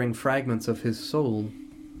lingering fragments of his soul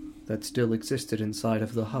that still existed inside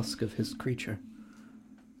of the husk of his creature.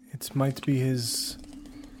 It might be his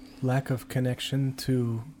lack of connection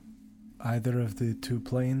to either of the two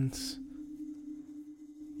planes.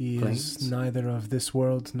 He Planes? is neither of this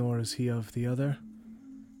world nor is he of the other.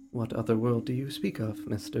 What other world do you speak of,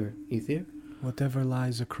 Mr. Ether? Whatever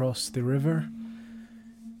lies across the river,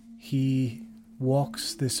 he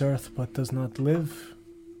walks this earth but does not live,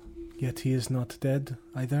 yet he is not dead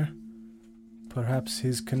either. Perhaps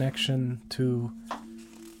his connection to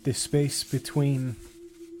the space between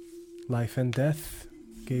life and death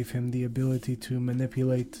gave him the ability to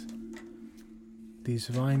manipulate these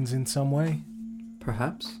vines in some way.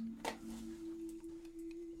 Perhaps.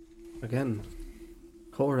 Again,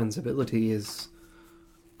 Corin's ability is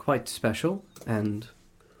quite special and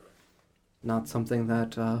not something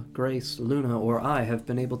that Grace, Luna, or I have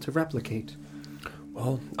been able to replicate.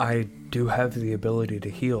 Well, I do have the ability to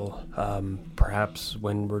heal. Perhaps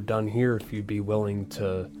when we're done here, if you'd be willing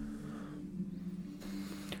to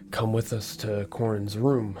come with us to Corin's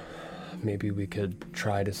room, maybe we could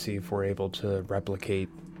try to see if we're able to replicate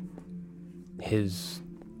his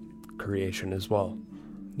creation as well.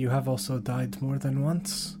 You have also died more than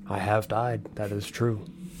once. I have died, that is true.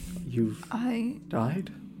 You've I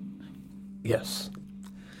died? Yes.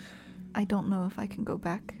 don't know if I can go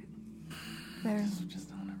back there.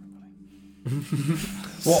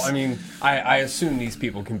 Well, I mean, I assume these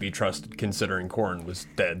people can be trusted considering Corin was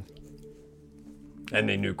dead. And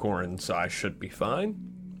they knew Corin, so I should be fine.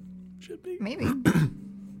 Should be. Maybe.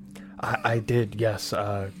 I did, yes.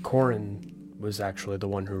 Corin was actually the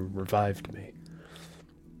one who revived me.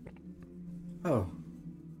 Oh.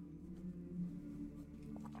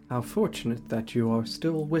 How fortunate that you are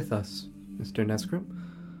still with us, Mr. Nesgrim.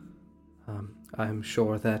 I'm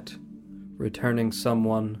sure that returning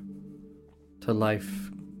someone to life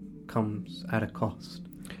comes at a cost.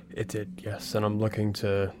 It did, yes, and I'm looking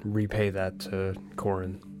to repay that to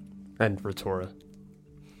Corin and Ritora.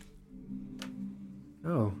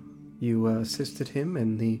 Oh, you assisted him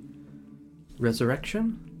in the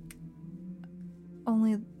resurrection?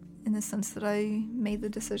 Only in the sense that I made the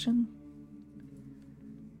decision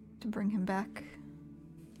to bring him back.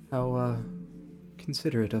 How,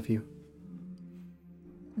 considerate of you.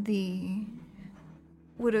 The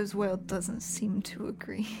Widow's Wail doesn't seem to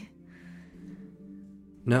agree.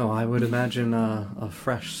 No, I would imagine a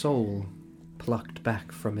fresh soul plucked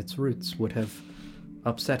back from its roots would have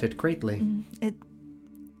upset it greatly.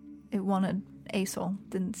 It wanted a soul,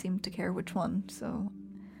 didn't seem to care which one, so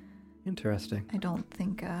Interesting. I don't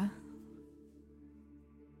think,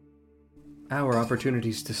 Our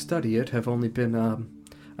opportunities to study it have only been,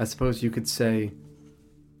 I suppose you could say,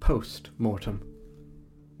 post-mortem.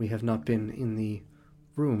 We have not been in the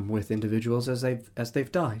room with individuals as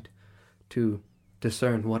they've died to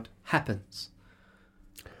discern what happens.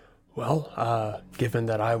 Well, given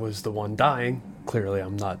that I was the one dying, clearly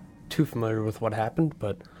I'm not too familiar with what happened,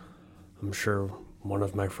 but I'm sure one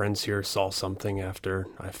of my friends here saw something after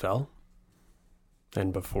I fell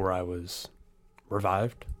and before I was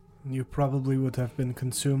revived. You probably would have been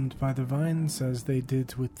consumed by the vines as they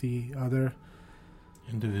did with the other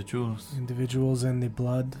individuals and the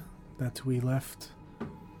blood that we left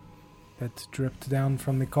that dripped down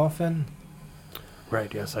from the coffin.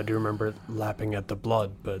 Right, yes, I do remember it lapping at the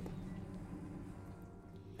blood, but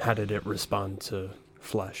how did it respond to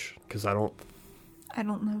flesh? Because I don't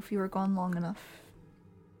know if you were gone long enough.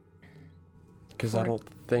 Because I don't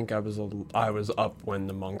think I was up when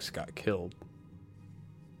the monks got killed.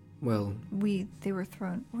 Well, They were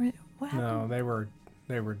thrown. What happened? No,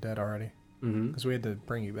 they were dead already. Because we had to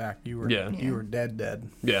bring you back. You were Yeah. you were dead.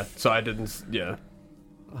 Yeah, so I didn't. Yeah.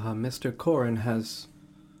 Mr. Corin has,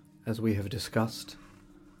 as we have discussed,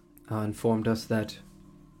 informed us that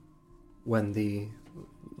when the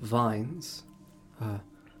vines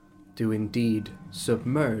do indeed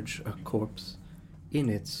submerge a corpse in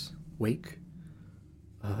its wake,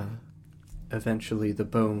 eventually the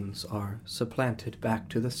bones are supplanted back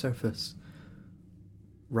to the surface,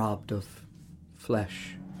 robbed of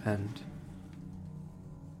flesh and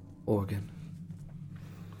organ.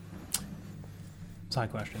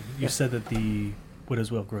 Side question. You said that the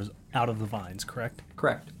widow's wail grows out of the vines, correct?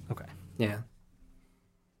 Correct. Okay. Yeah.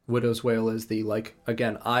 Widow's wail is the,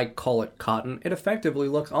 again, I call it cotton. It effectively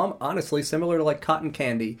looks, honestly, similar to, cotton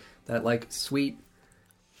candy. That, sweet...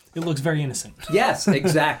 It looks very innocent. Yes,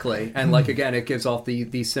 exactly. And, again, it gives off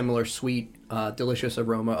the similar sweet, delicious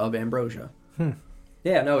aroma of ambrosia.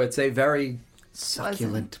 Yeah, no, it's a very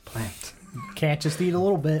succulent plant. Can't just eat a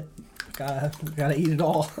little bit. Gotta eat it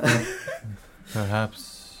all.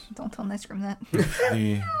 Perhaps Don't tell Nesgrim that.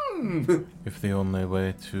 if the only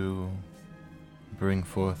way to bring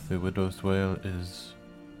forth the widow's wail is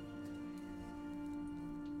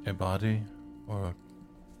a body or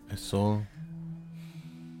a soul,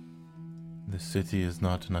 the city is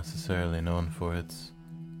not necessarily known for its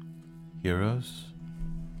heroes.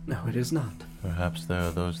 No, it is not. Perhaps there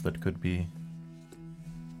are those that could be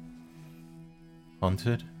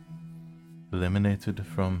hunted, eliminated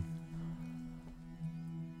from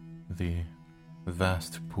the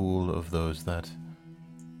vast pool of those that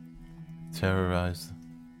terrorize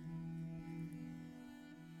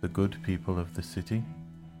the good people of the city.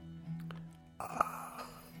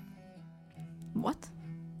 What?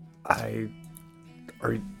 Are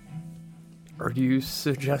you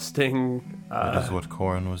suggesting That is what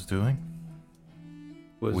Corin was doing.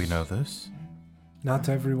 We know this. Not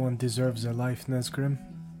everyone deserves a life, Nesgrim.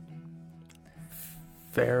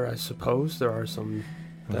 fair, I suppose? There are some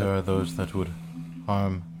There are those that would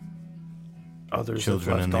harm others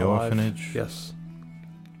children left in the alive. orphanage. Yes.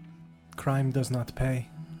 Crime does not pay.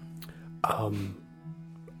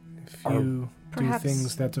 If Are- you do Perhaps-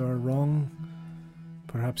 things that are wrong,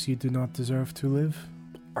 perhaps you do not deserve to live.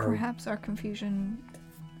 Perhaps our confusion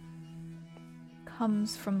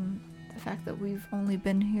comes from the fact that we've only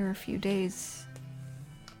been here a few days.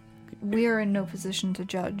 We are in no position to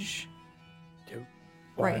judge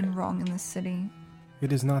right and wrong in this city.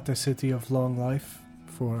 It is not a city of long life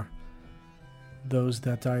for those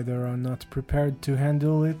that either are not prepared to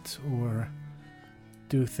handle it or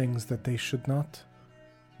do things that they should not.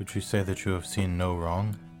 Would you say that you have seen no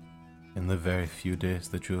wrong in the very few days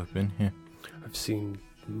that you have been here? I've seen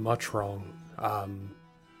much wrong.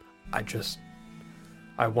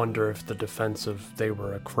 I wonder if the defense of they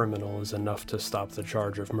were a criminal is enough to stop the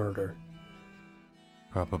charge of murder.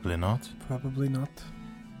 Probably not, Probably not.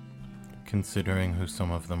 considering who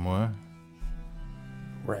some of them were.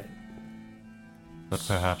 Right. But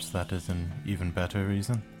perhaps that is an even better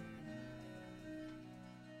reason.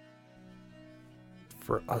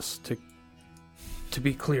 For us to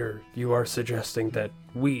be clear, you are suggesting that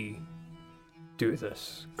we do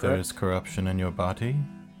this, There correct? is corruption in your body.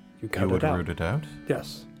 You You cut would it out. root it out.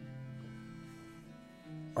 Yes.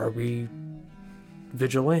 Are we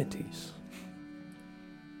vigilantes?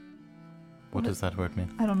 What does that word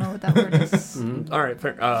mean? I don't know what that word is. Mm-hmm. All right.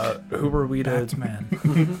 Fair. Who were we to? Batman.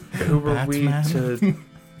 Who were we Batman? to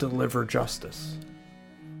deliver justice?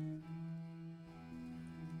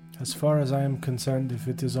 As far as I am concerned, if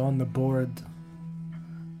it is on the board,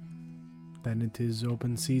 then it is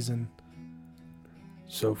open season.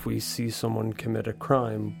 So if we see someone commit a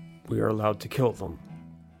crime, we are allowed to kill them.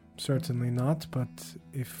 Certainly not, but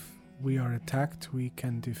if we are attacked, we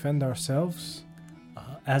can defend ourselves.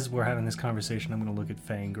 As we're having this conversation, I'm going to look at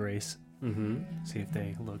Faye and Grace, Mm-hmm. see if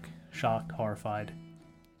they look shocked, horrified,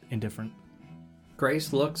 indifferent.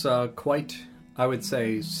 Grace looks quite, I would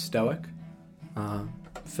say, stoic.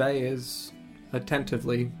 Faye is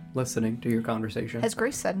attentively listening to your conversation. Has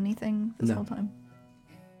Grace said anything this No. whole time?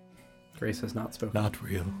 Grace has not spoken. Not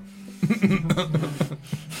real.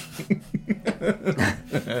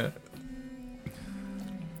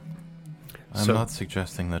 I'm So- not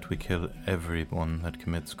suggesting that we kill everyone that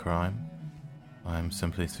commits crime. I'm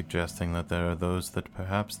simply suggesting that there are those that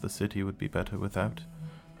perhaps the city would be better without.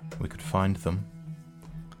 We could find them.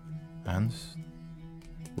 And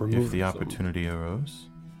Remove if the them. opportunity arose,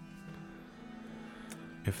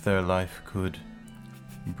 if their life could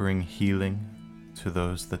bring healing to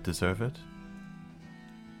those that deserve it,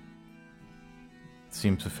 it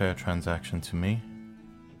seems a fair transaction to me.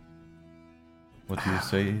 What do you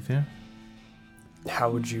say, Ether? How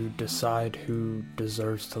would you decide who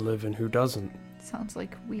deserves to live and who doesn't? Sounds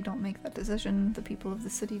like we don't make that decision, the people of the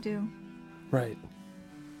city do. Right.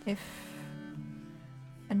 If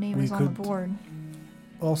a name We is on the could- board.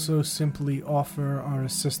 Also, simply offer our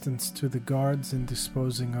assistance to the guards in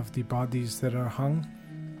disposing of the bodies that are hung.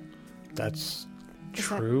 That's Is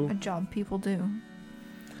true. that a job people do?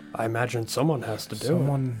 I imagine someone has to do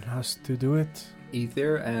Someone has to do it.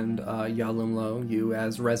 Ether and Yalumlo, you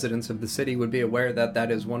as residents of the city would be aware that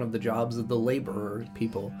that is one of the jobs of the laborer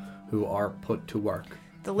people who are put to work.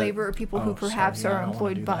 The laborer people who oh, perhaps sorry, yeah, are I don't wanna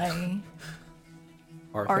employed do by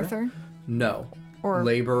Arthur? Arthur? No. Or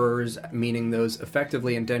Laborers, meaning those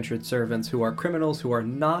effectively indentured servants who are criminals who are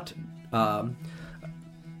not minor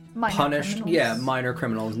punished. criminals? Yeah, minor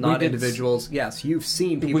criminals, not did individuals. Yes, you've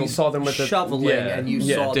seen people saw them with the- shoveling, yeah, and you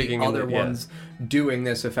yeah, saw the digging in other the- yeah. ones doing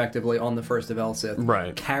this effectively on the first of Elsith,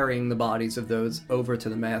 Right. carrying the bodies of those over to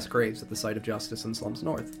the mass graves at the site of Justice in Slums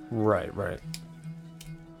North. Right, right.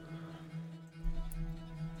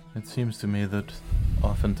 It seems to me that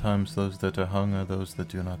oftentimes those that are hung are those that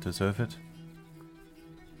do not deserve it.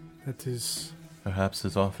 That is Perhaps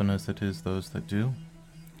as often as it is those that do.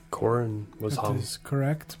 Corin was that hung. is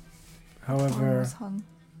correct. One However, was hung.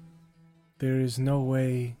 there is no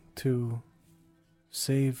way to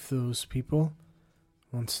save those people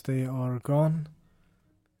once they are gone.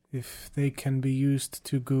 If they can be used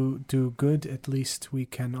to do good, at least we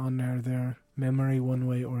can honor their memory one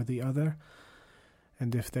way or the other.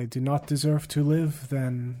 And if they do not deserve to live,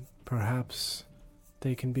 then perhaps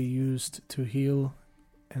they can be used to heal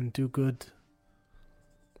and do good.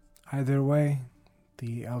 Either way,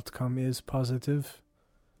 the outcome is positive.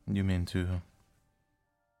 You mean to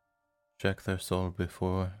check their soul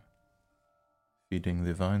before feeding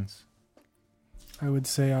the vines? I would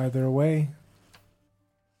say either way.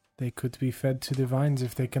 They could be fed to the vines.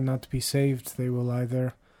 If they cannot be saved, they will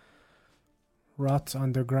either rot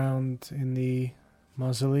underground in the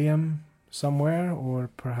mausoleum somewhere, or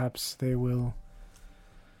perhaps they will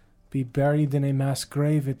be buried in a mass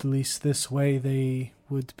grave. At least this way they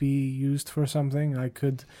would be used for something. I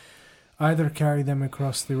could either carry them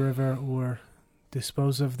across the river or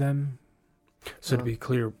dispose of them. So to be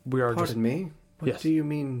clear, we are Pardon me? What Yes. do you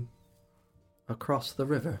mean across the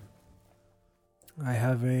river? I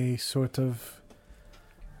have a sort of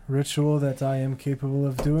ritual that I am capable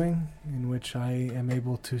of doing, in which I am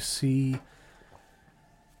able to see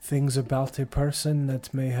things about a person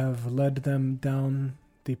that may have led them down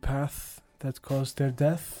the path that caused their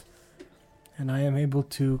death, and I am able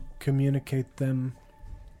to communicate them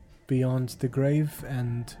beyond the grave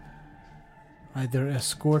and either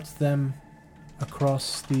escort them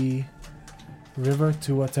across the river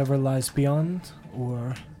to whatever lies beyond,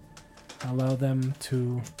 or allow them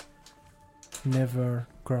to never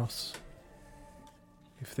cross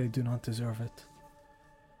if they do not deserve it.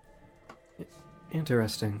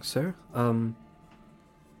 Interesting, sir.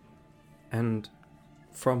 And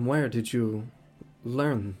from where did you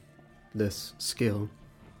learn this skill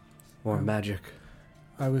or magic?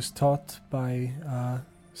 I was taught by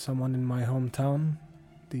someone in my hometown,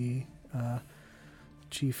 the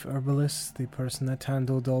chief herbalist, the person that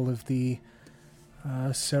handled all of the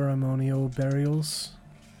ceremonial burials.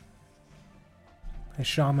 A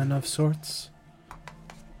shaman of sorts,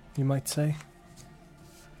 you might say.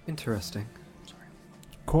 Interesting.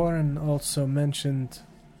 Corin also mentioned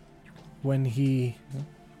when he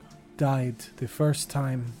died the first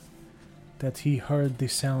time that he heard the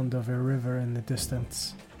sound of a river in the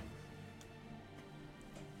distance.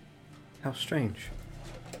 How strange.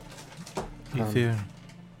 Ether,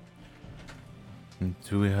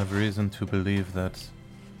 do we have reason to believe that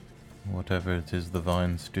whatever it is the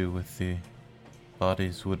vines do with the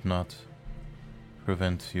bodies would not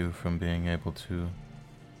prevent you from being able to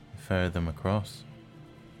ferry them across?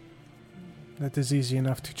 That is easy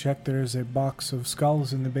enough to check. There is a box of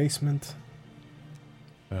skulls in the basement.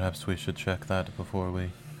 Perhaps we should check that before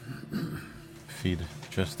we feed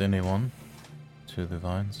just anyone to the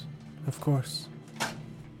vines. Of course.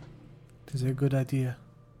 It is a good idea.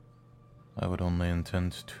 I would only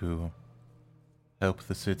intend to help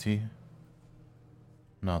the city,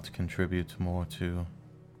 not contribute more to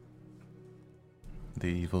the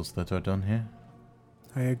evils that are done here.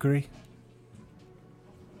 I agree.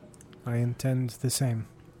 I intend the same.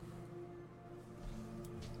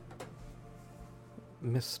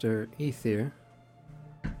 Mr. Ether,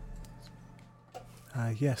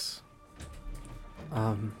 Yes.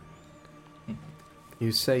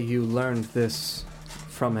 You say you learned this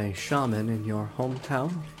from a shaman in your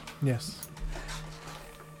hometown? Yes.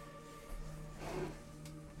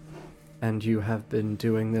 And you have been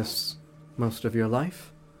doing this most of your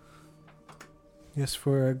life? Yes,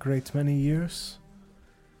 for a great many years.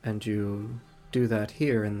 And you do that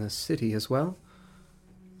here in the city as well?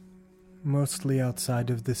 Mostly outside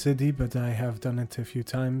of the city, but I have done it a few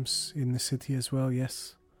times in the city as well,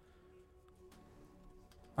 yes.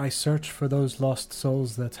 I search for those lost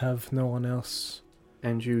souls that have no one else.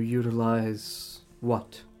 And you utilize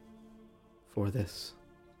what for this?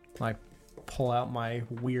 I pull out my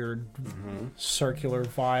weird circular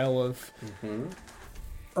vial of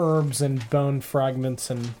herbs and bone fragments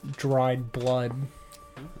and dried blood.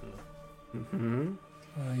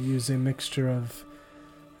 I use a mixture of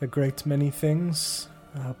a great many things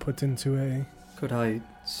put into a... Could I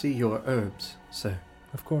see your herbs, sir?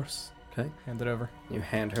 Of course. Okay. Hand it over. You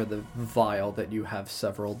hand her the vial that you have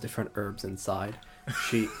several different herbs inside.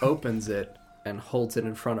 She opens it and holds it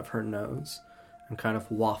in front of her nose and kind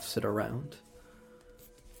of wafts it around.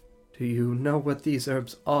 Do you know what these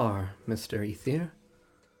herbs are, Mr. Ethier?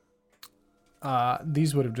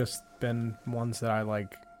 These would have just been ones that I,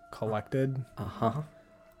 collected. Uh-huh.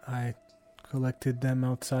 I collected them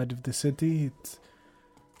outside of the city. It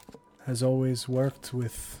has always worked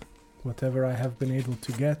with whatever I have been able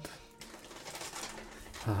to get.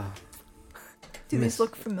 Do these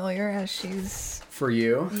look familiar as she's... For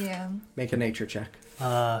you, Yeah. make a nature check.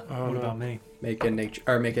 What about me? Make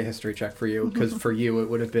a history check for you, because for you it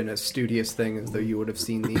would have been a studious thing, as though you would have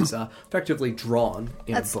seen these effectively drawn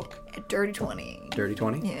in That's a book. a dirty 20. Dirty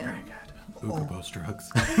 20? Yeah. Uber bow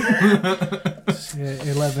drugs.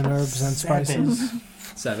 11 herbs and spices.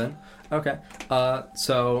 7. Okay.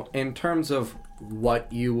 So in terms of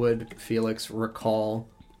what you would, Felix, recall,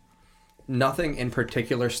 nothing in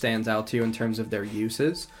particular stands out to you in terms of their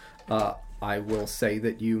uses. I will say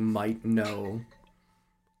that you might know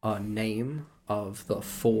a name of the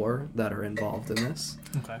 4 that are involved in this.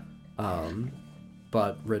 Okay.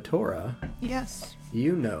 But Ritora, Yes.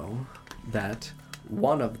 you know that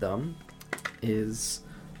one of them is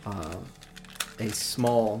a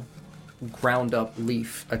small ground-up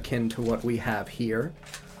leaf akin to what we have here,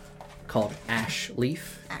 called ash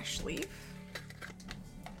leaf. Ash leaf.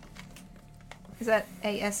 Is that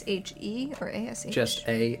A-S-H-E or A-S-H? Just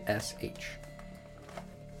A-S-H.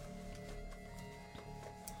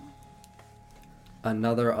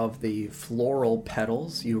 Another of the floral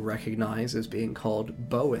petals you recognize as being called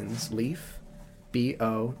Bowen's leaf.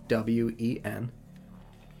 B-O-W-E-N.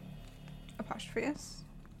 Apostrophe S.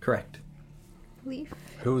 Correct. Leaf.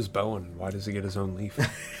 Who is Bowen? Why does he get his own leaf?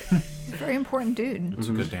 He's a very important dude. It's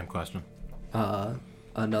a good damn question.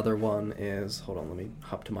 Another one is... Hold on, let me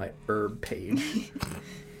hop to my herb page.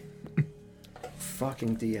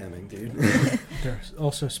 Fucking DMing, dude. There's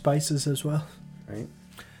also spices as well. Right?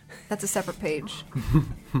 That's a separate page.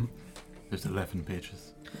 There's 11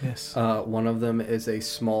 pages. Yes. One of them is a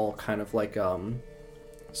small kind of like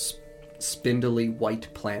spindly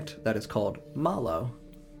white plant that is called mallow.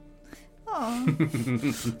 Oh.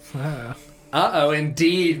 Uh-oh,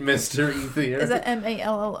 indeed, Mr. Ethier. Is that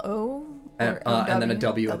M-A-L-L-O? And then a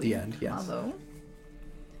W at the end, yes. Mallow.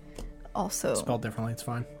 Also, Spelled differently, it's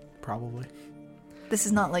fine. Probably. this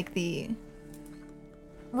is not like the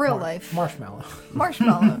real life Marshmallow.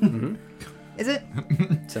 marshmallow. Is it?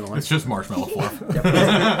 Similar. It's just marshmallow fluff.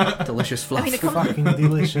 Yep. Delicious fluff. I mean, Fucking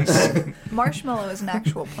delicious. marshmallow is an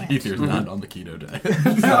actual plant. Ether's not on the keto diet.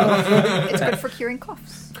 It's good for curing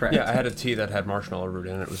coughs. Correct. Yeah, I had a tea that had marshmallow root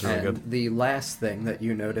in it. It was really And good. the last thing that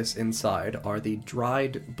you notice inside are the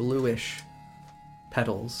dried bluish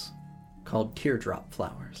petals called teardrop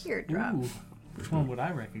flowers. Teardrop. Ooh, which one would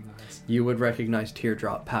I recognize? You would recognize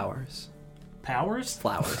teardrop powers. Powers?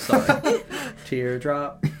 Flowers, sorry.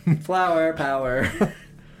 Teardrop flower power.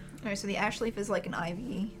 Alright, so the ash leaf is like an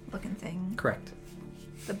ivy looking thing. Correct.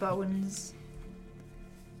 The Bowens.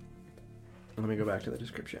 Let me go back to the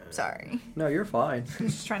description. Sorry. No, you're fine.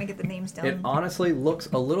 Just trying to get the names down. It honestly looks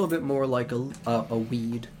a little bit more like a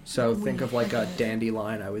weed. So think of like a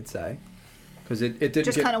dandelion, I would say. Because it didn't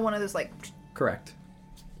Just get... kind of one of those like. Correct.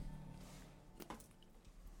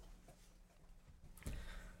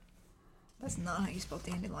 That's not how you spell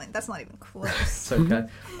dandelion. That's not even close. It's okay.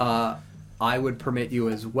 I would permit you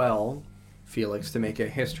as well, Felix, to make a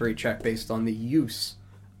history check based on the use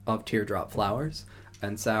of teardrop flowers.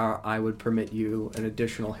 And Sarah, I would permit you an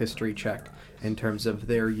additional history check in terms of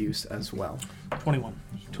their use as well. 21.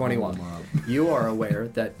 21. You are aware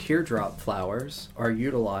that teardrop flowers are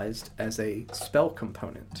utilized as a spell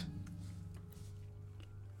component.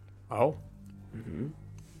 Oh? in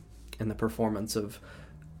the performance of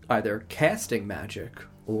either casting magic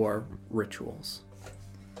or rituals.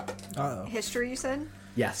 Uh-oh. History, you said?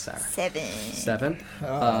 Yes, Sarah. 7. 7.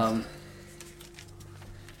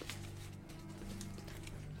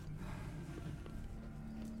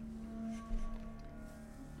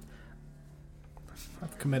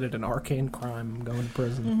 I've committed an arcane crime. I'm going to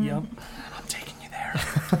prison. Yep. I'm taking you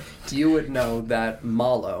there. You would know that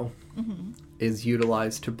mallow is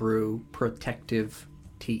utilized to brew protective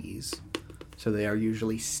teas. So they are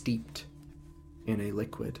usually steeped in a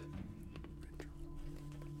liquid.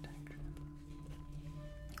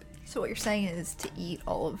 So what you're saying is to eat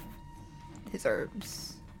all of his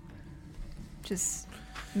herbs. Just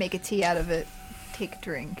make a tea out of it, take a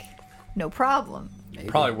drink. No problem. Maybe.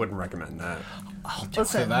 Probably wouldn't recommend that. So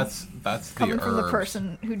Listen, that's the coming from the herbs.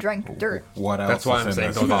 person who drank dirt. What else That's why is I'm in saying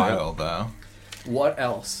this don't do it. vial, though? What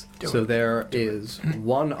else? There is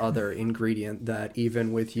one other ingredient that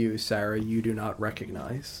even with you, Sarah, you do not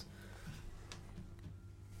recognize.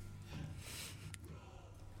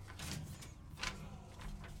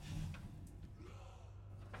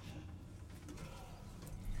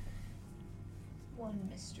 One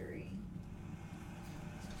mystery.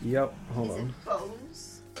 Yep, hold Is on. it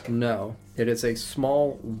bones? No, it is a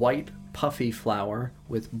small white puffy flower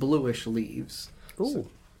with bluish leaves. Ooh.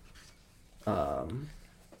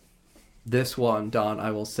 This one, Don,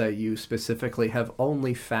 I will say you specifically have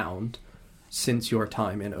only found since your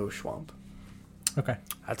time in Oshwamp. Okay.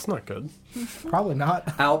 That's not good. Probably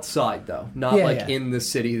not. Outside, though. Not Yeah, like yeah. in the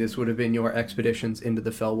city. This would have been your expeditions into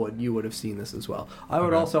the Fellwood. You would have seen this as well. I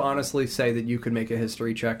would also honestly say that you could make a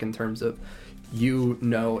history check in terms of you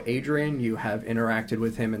know Adrian, you have interacted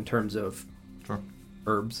with him in terms of Sure.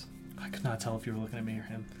 herbs. I could not tell if you were looking at me or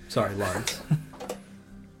him. Sorry, Lawrence.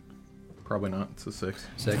 Probably not. It's a 6.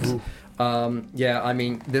 6. Yeah, I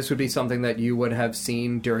mean, this would be something that you would have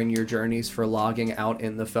seen during your journeys for logging out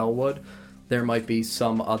in the Fellwood. There might be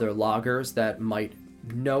some other loggers that might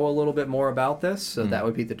know a little bit more about this, so that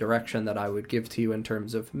would be the direction that I would give to you in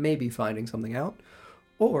terms of maybe finding something out.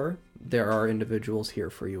 Or there are individuals here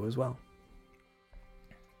for you as well.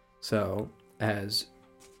 So, as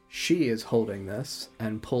she is holding this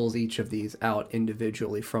and pulls each of these out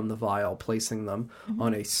individually from the vial, placing them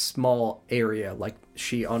on a small area, like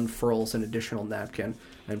she unfurls an additional napkin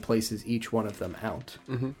and places each one of them out.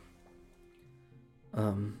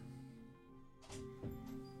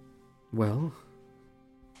 Well,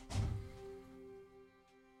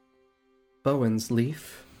 Bowen's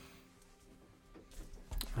leaf.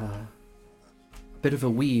 A bit of a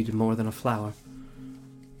weed more than a flower.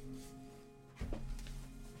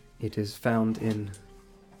 It is found in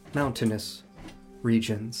mountainous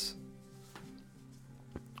regions,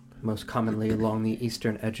 most commonly along the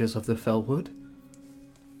eastern edges of the Fellwood.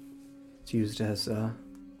 It's used as a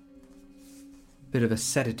bit of a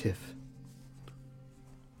sedative.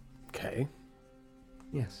 Okay.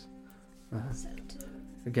 Yes.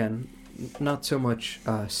 Again, not so much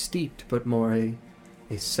steeped, but more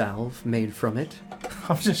a salve made from it.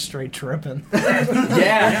 I'm just straight tripping.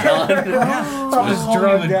 Yeah, John. I'm just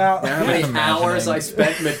drugged out. How many Imagining. hours I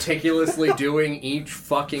spent meticulously doing each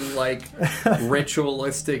fucking, like,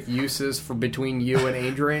 ritualistic uses for between you and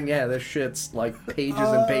Adrian? Yeah, this shit's, like, pages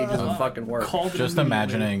and pages of fucking work. Called it Just immediately.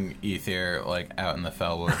 imagining Ether, like, out in the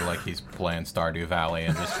Fellwood, like he's playing Stardew Valley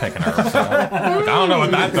and just picking herbs up. Like, I don't know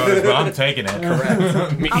what that does, but I'm taking it. Correct.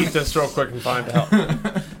 Let me eat this real quick and find out.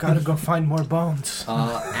 Gotta go find more bones.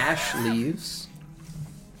 Ash leaves.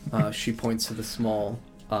 She points to the small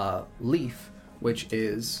leaf, which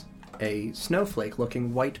is a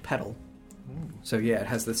snowflake-looking white petal. So yeah, it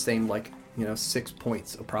has the same, like, 6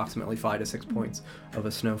 points, approximately 5 to 6 points of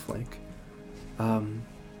a snowflake.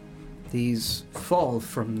 These fall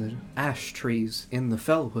from the ash trees in the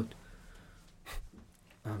Fellwood.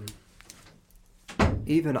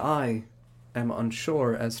 Even I am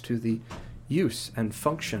unsure as to the use and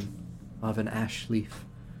function of an ash leaf.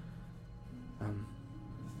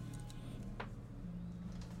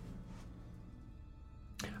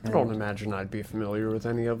 I don't imagine I'd be familiar with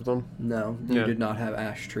any of them. No, you Yeah. did not have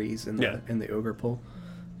ash trees in the Yeah. in the ogre pool.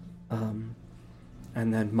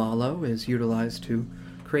 And then mallow is utilized to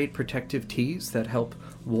create protective teas that help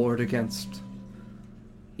ward against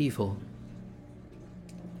evil,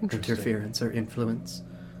 Interesting. interference, or influence.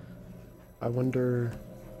 I wonder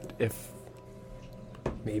if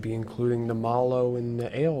maybe including the mallow in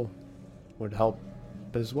the ale would help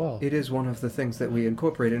as well. It is one of the things that we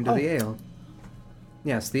incorporate into the ale.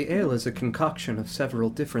 Yes, the ale is a concoction of several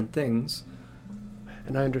different things.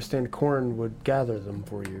 And I understand Corn would gather them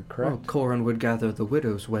for you, correct? Well, Corin would gather the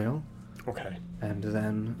widow's wail. Okay. And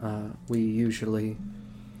then we usually,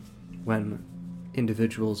 when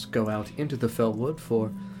individuals go out into the Fellwood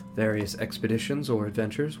for various expeditions or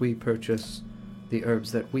adventures, we purchase the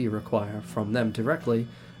herbs that we require from them directly,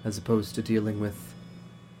 as opposed to dealing with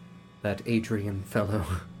that Adrian fellow.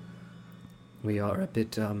 We are a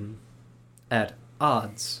bit at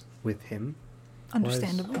odds with him.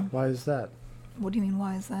 Understandable. Why is that? What do you mean,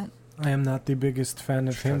 why is that? I am not the biggest fan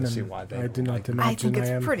of Just trying him, to see and why they I do don't not like him. I imagine think I it's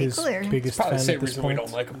am pretty his clear. biggest Probably the fan same at this reason we point.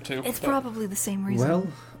 don't like him too. It's but- probably the same reason.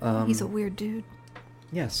 Well, He's a weird dude.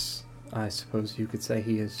 yes, I suppose you could say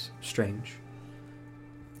he is strange.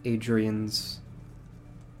 Adrian's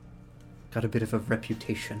got a bit of a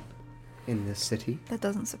reputation in this city. That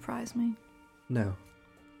doesn't surprise me. No.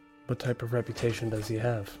 What type of reputation does he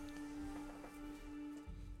have?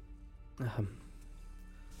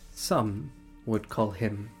 Some would call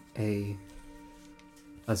him a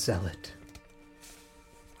zealot.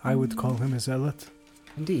 I would call him a zealot.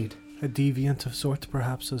 Indeed. A deviant of sort,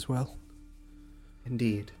 perhaps, as well.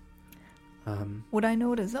 Indeed. Would I know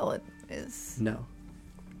what a zealot is? No.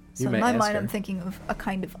 So You in may my ask mind, her. I'm thinking of a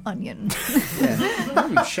kind of onion.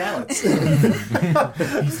 Yeah. Shallots.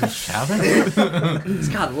 He's a shallot? He's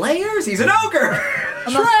got layers. He's an ogre.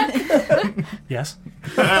 Yes.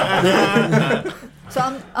 So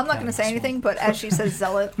I'm not going to say anything, but as she says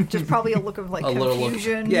zealot, just probably a look of like A little look.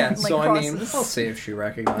 confusion. Yeah. like, So I mean, crosses. I'll see if she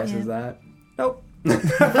recognizes that. Nope. So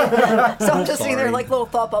I'm just sitting there Sorry. like little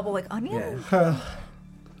thought bubble, like onion. Yeah.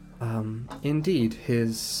 Indeed,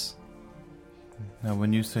 his. Now,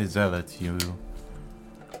 when you say zealot, you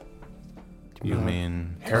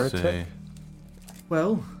mean to heretic? say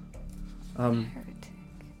Well. Heretic.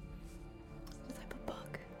 What type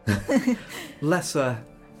of bug? Less a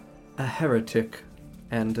heretic,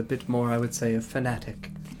 and a bit more, I would say, a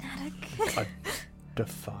fanatic. Fanatic.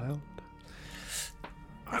 Defiled?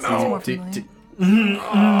 Sounds more familiar. Do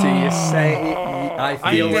you say? I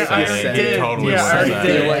feel like I you did. said. He totally Yeah, I said I that.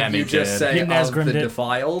 feel like And you he just did. say Yeah, of Nazgrim the did.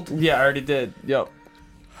 defiled. Yeah, I already did. Yep.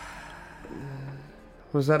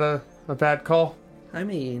 Was that a bad call? I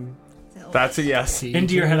mean, Zealot. That's a yes.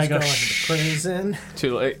 Into your head, I go, Going to "Shh." prison.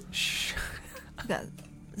 Too late. We got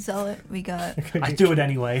zealot. We got I do it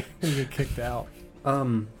anyway. You get kicked out.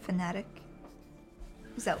 fanatic.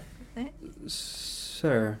 Is that it?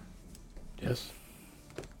 sir, Yes.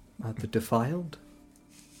 the defiled.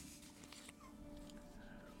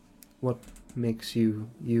 What makes you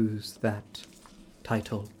use that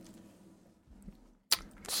title?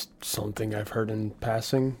 It's something I've heard in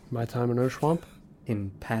passing my time in Oshwamp.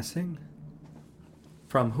 In passing?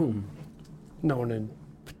 From whom? No one in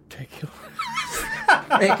particular.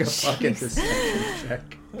 Make a fucking deception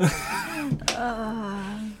check.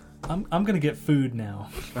 I'm gonna get food now.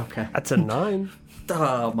 Okay. That's a 9.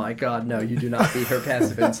 Oh my god, no, you do not beat her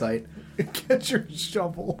passive insight. Get your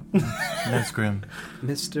shovel. Nesgrim.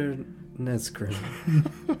 Mr. Nesgrim,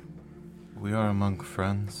 We are among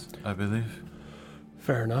friends, I believe.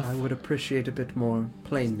 Fair enough. I would appreciate a bit more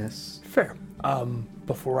plainness. Fair.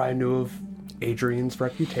 Before I knew of Adrian's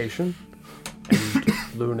reputation, and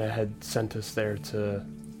Luna had sent us there to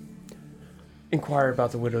inquire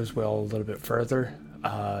about the Widow's Well a little bit further,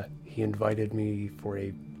 he invited me for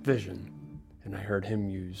a vision, and I heard him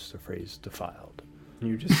use the phrase defiled.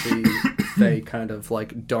 You just see Faye kind of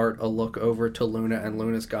like dart a look over to Luna, and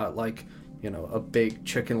Luna's got like, you know, a big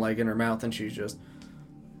chicken leg in her mouth, and she's just.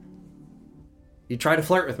 You tried to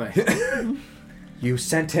flirt with me. You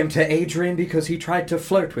sent him to Adrian because he tried to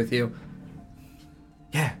flirt with you.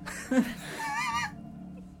 Yeah.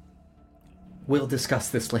 We'll discuss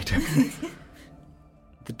this later.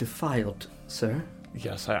 The defiled, sir.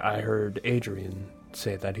 Yes, I heard Adrian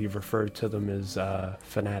say that he referred to them as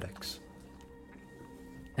fanatics.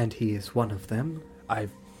 And he is one of them.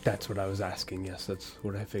 That's what I was asking. Yes, that's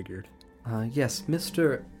what I figured. Yes,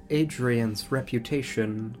 Mr. Adrian's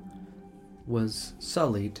reputation was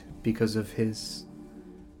sullied because of his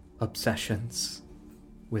obsessions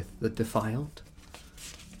with the defiled.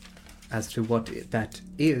 As to what that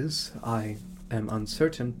is, I am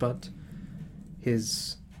uncertain, but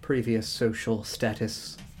his previous social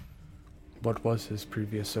status. What was his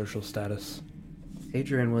previous social status?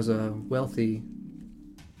 Adrian was a wealthy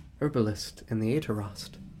herbalist in the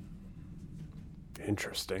Aeterost.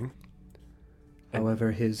 Interesting.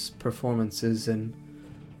 However, his performances and,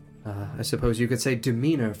 I suppose you could say,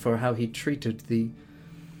 demeanor for how he treated the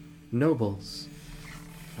nobles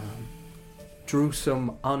drew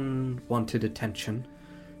some unwanted attention,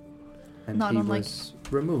 and Not he unlike- was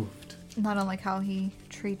removed. Not unlike how he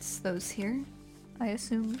treats those here, I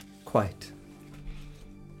assume. Quite.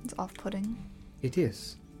 It's off-putting. It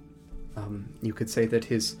is. You could say that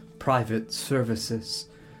his private services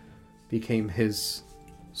became his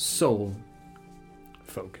sole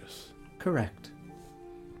focus. Correct.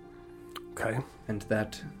 Okay. And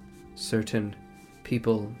that certain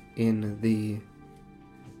people in the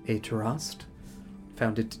Aterast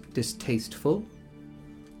found it distasteful,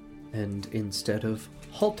 and instead of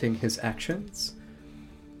halting his actions,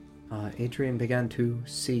 Adrian began to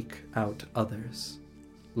seek out others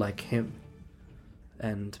like him.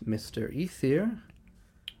 And Mr. Ether,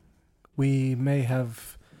 We may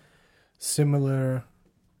have similar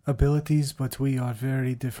abilities, but we are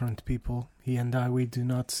very different people. He and I, we do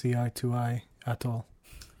not see eye to eye at all.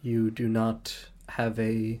 you do not have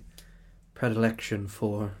a predilection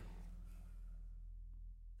for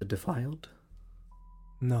the defiled?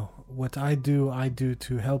 No, what I do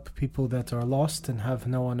to help people that are lost and have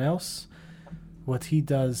no one else. What he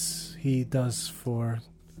does for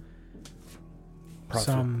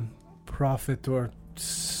some profit or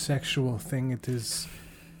sexual thing. It is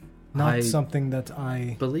not something that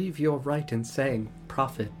I believe you're right in saying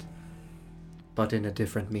profit, but in a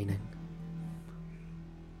different meaning.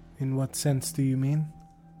 In what sense do you mean?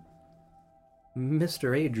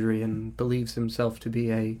 Mr. Adrian believes himself to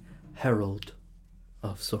be a herald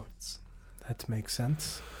of sorts. That makes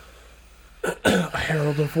sense. A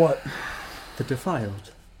herald of what? The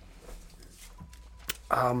defiled.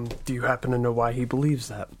 Do you happen to know why he believes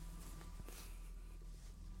that?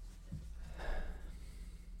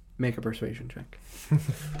 Make a persuasion check.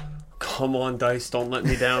 Come on, dice, don't let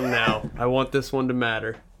me down now. I want this one to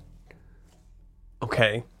matter.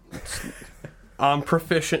 Okay. I'm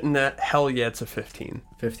proficient in that. Hell yeah, it's a 15.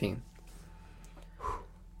 15.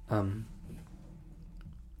 Needed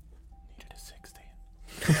a 16.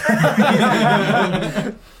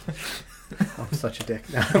 I'm such a dick.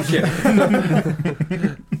 No, I'm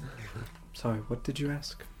kidding. Sorry, what did you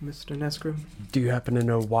ask, Mr. Nesgrim? Do you happen to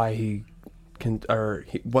know why he can, or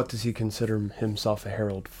what does he consider himself a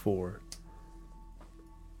herald for?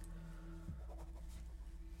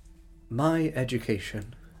 My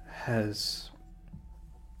education has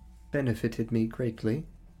benefited me greatly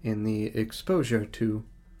in the exposure to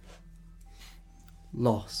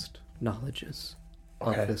lost knowledges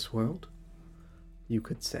of this world, you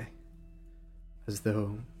could say. As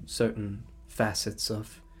though certain facets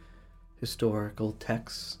of historical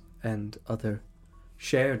texts and other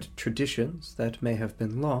shared traditions that may have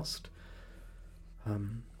been lost,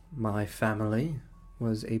 my family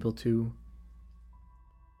was able to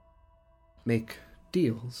make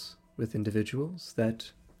deals with individuals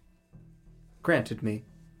that granted me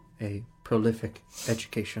a prolific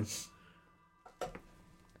education.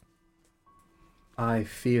 I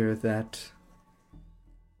fear that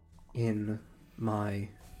in my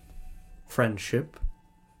friendship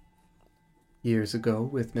years ago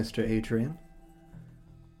with Mr. Adrian,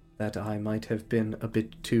 that I might have been a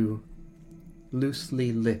bit too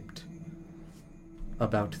loosely lipped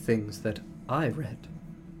about things that I read,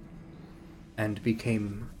 and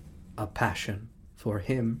became a passion for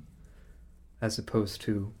him as opposed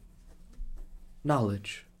to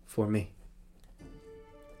knowledge for me.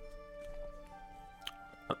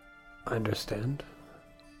 I understand.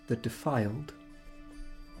 The defiled.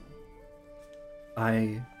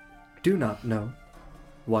 I do not know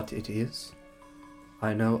what it is.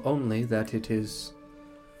 I know only that it is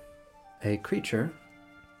a creature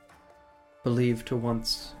believed to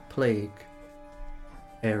once plague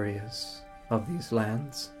areas of these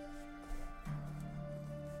lands.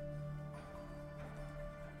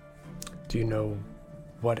 Do you know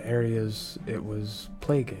what areas it was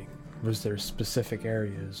plaguing? Was there specific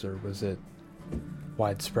areas, or was it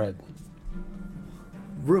widespread?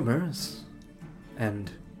 Rumors and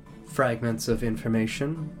fragments of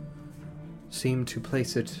information seem to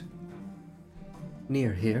place it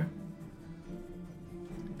near here,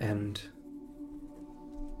 and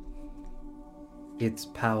its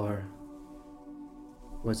power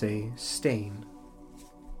was a stain,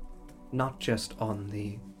 not just on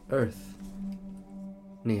the earth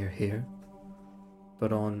near here,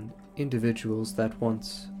 but on individuals that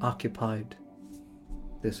once occupied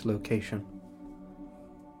this location.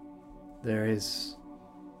 There is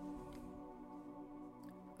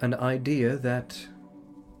an idea that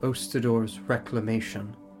Ostador's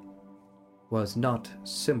reclamation was not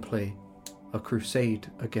simply a crusade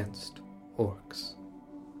against orcs,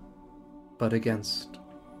 but against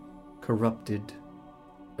corrupted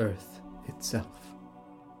Earth itself,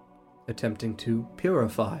 attempting to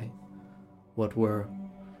purify what were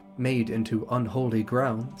made into unholy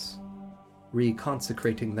grounds,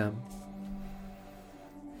 reconsecrating them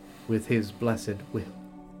with his blessed will.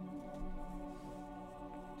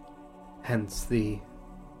 hence the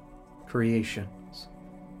creations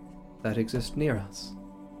that exist near us.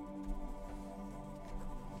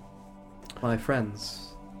 My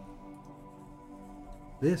friends,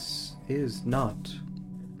 this is not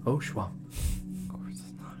Oshwamp. Of course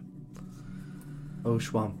it's not.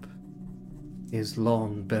 Oshwamp is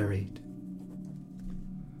long buried.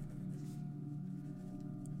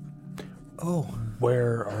 Oh,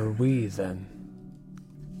 Where are we then?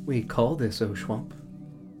 We call this Oshwamp.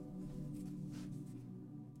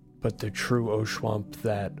 But the true Oshwamp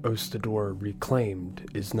that Ostador reclaimed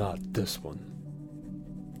is not this one.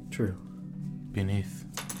 True. Beneath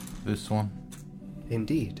this one?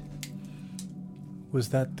 Indeed. was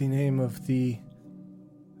that the name of the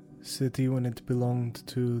city when it belonged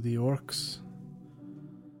to the orcs?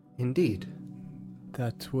 Indeed.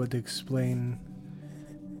 That would explain.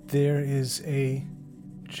 There is a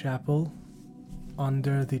chapel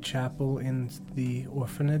under the chapel in the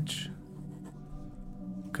orphanage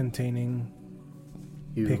containing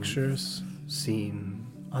You've pictures. seen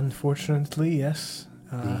Unfortunately, yes.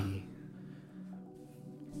 the...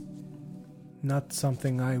 Not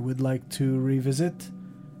something I would like to revisit.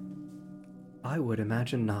 I would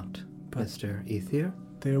imagine not, But- Mr. Ether.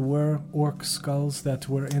 There were orc skulls that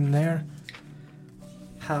were in there.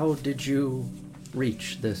 How did you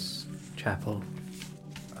reach this chapel?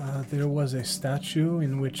 There was a statue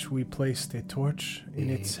in which we placed a torch in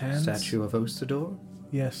The its hands. statue of Ostador?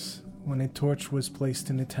 Yes. When a torch was placed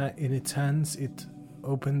in its hands, it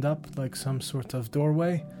opened up like some sort of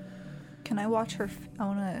doorway. Can I watch her? I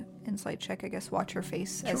want to insight check, I guess, watch her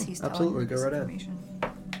face as Sure, he's absolutely, telling go this right ahead. information.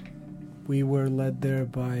 We were led there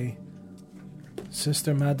by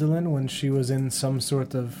Sister Madeline when she was in some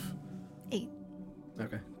sort of 8.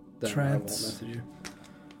 Okay. Then Trance. I won't message you.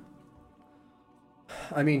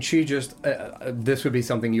 I mean, she just... this would be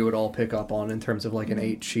something you would all pick up on in terms of like an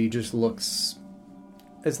 8. She just looks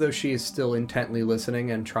as though she is still intently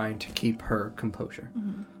listening and trying to keep her composure.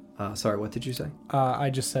 Sorry, what did you say?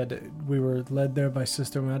 I just said we were led there by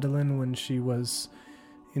Sister Madeline when she was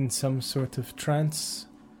in some sort of trance.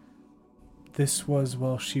 This was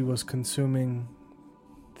while she was consuming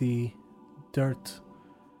the dirt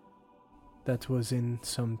that was in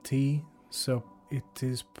some tea, so it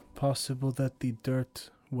is possible that the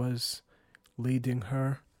dirt was leading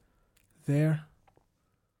her there.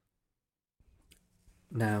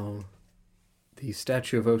 Now, the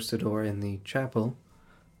statue of Ostador in the chapel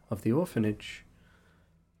of the orphanage,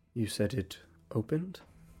 you said it opened,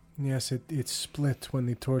 Yes, it split when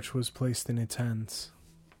the torch was placed in its hands.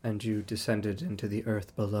 and you descended into the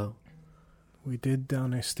earth below. We did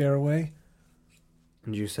down a stairway.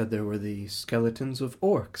 And you said there were the skeletons of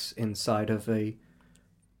orcs inside of a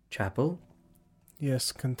chapel.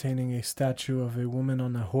 Yes, containing a statue of a woman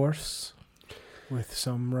on a horse with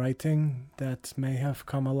some writing that may have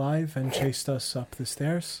come alive and chased us up the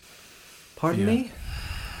stairs. Pardon Yeah. me?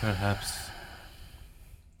 Perhaps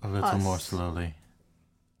a little more Us. slowly.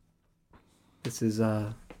 This is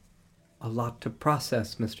a lot to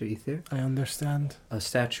process, Mr. Ether. I understand. A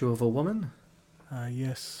statue of a woman?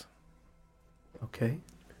 Yes. Okay.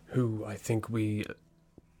 Who I think we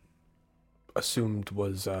assumed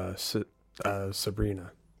was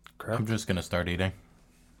Sabrina, correct? I'm just gonna start eating.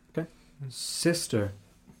 Sister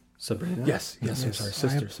Sabrina? Yes, I'm sorry, I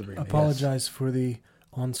Sister Sabrina. apologize for the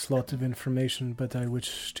onslaught of information, but I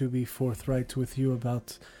wish to be forthright with you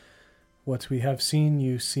about what we have seen.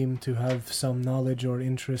 You seem to have some knowledge or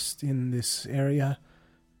interest in this area.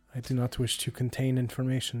 I do not wish to contain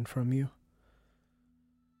information from you.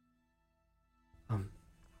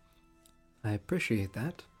 I appreciate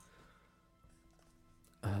that.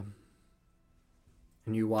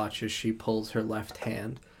 And you watch as she pulls her left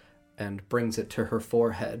hand and brings it to her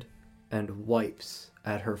forehead and wipes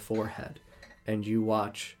at her forehead. And you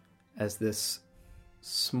watch as this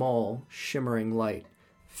small, shimmering light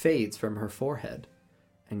fades from her forehead.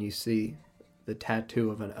 And you see the tattoo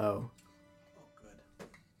of an O.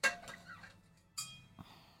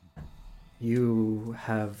 You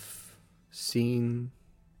have seen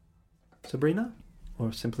Sabrina?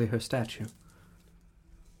 Or simply her statue?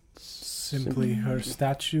 Simply her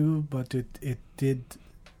statue, but it did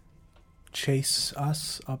chase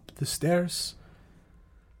us up the stairs.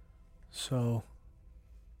 So,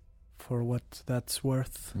 for what that's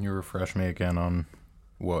worth. Can you refresh me again on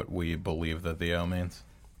what we believe that the O means?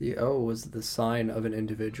 The O was the sign of an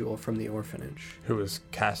individual from the orphanage Who was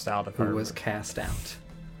cast out of who her. was cast out.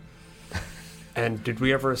 And did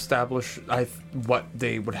we ever establish what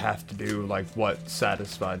they would have to do, like what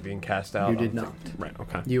satisfied being cast out? You did not. Right,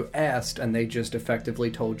 okay. You asked, and they just effectively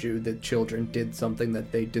told you that children did something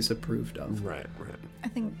that they disapproved of. Right. I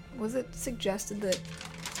think, was it suggested that,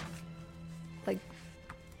 like,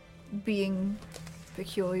 being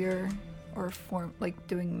peculiar or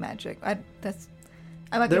doing magic? I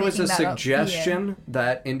might be There was a making that up. suggestion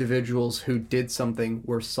that individuals who did something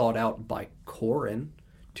were sought out by Corin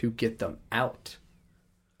to get them out.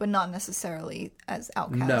 But not necessarily as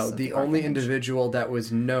outcasts. No, of the only orphanage. individual that was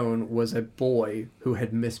known was a boy who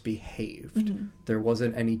had misbehaved. Mm-hmm. There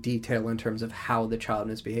wasn't any detail in terms of how the child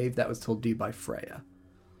misbehaved. That was told to you by Freya.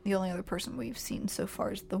 The only other person we've seen so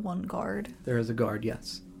far is the one guard. There is a guard,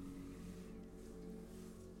 yes.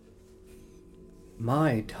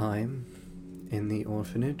 My time in the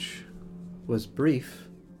orphanage was brief,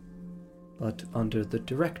 but under the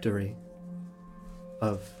directory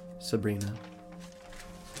of Sabrina.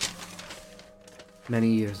 Many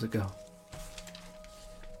years ago.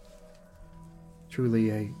 Truly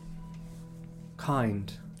a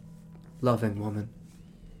kind, loving woman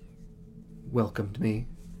welcomed me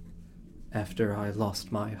after I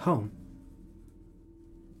lost my home.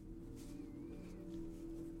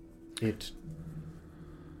 It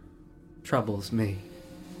troubles me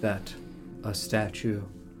that a statue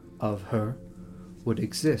of her would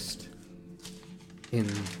exist in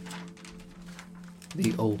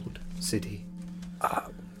the old city.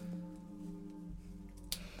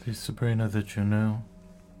 The Sabrina that you knew,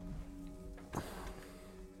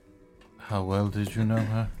 how well did you know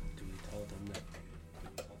her?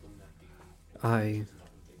 I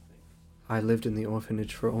lived in the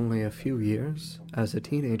orphanage for only a few years as a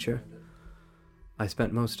teenager. I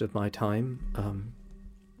spent most of my time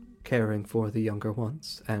caring for the younger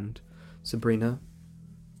ones, and Sabrina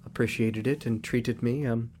appreciated it and treated me,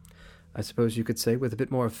 I suppose you could say, with a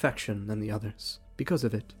bit more affection than the others, because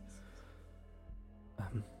of it.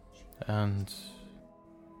 And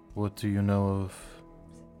what do you know of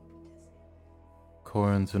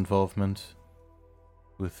Corin's involvement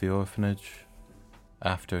with the orphanage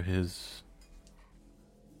after his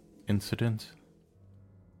incident?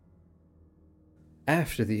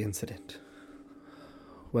 After the incident?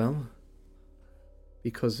 Well,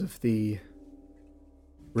 because of the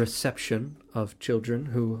reception of children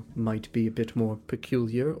who might be a bit more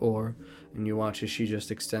peculiar, and you watch as she just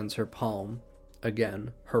extends her palm,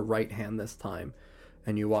 again, her right hand this time,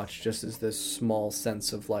 and you watch just as this small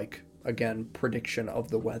sense of, again, prediction of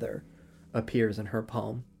the weather appears in her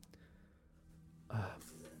palm.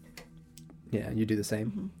 Yeah, you do the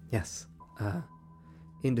same? Mm-hmm. Yes.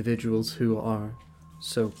 Individuals who are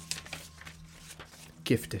so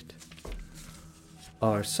gifted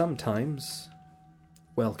are sometimes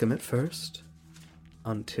welcome at first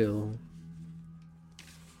until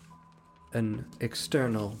an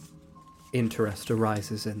external interest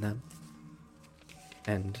arises in them.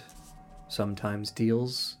 And sometimes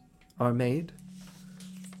deals are made,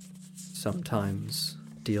 sometimes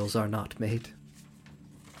deals are not made.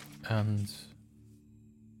 And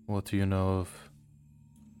what do you know of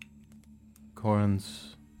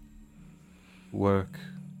Corin's work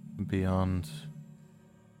beyond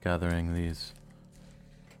gathering these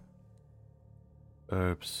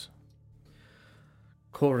herbs?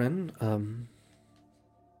 Corin,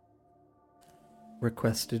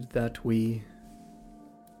 requested that we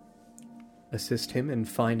assist him in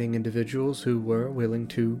finding individuals who were willing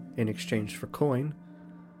to, in exchange for coin,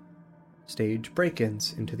 stage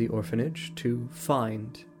break-ins into the orphanage to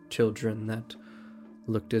find children that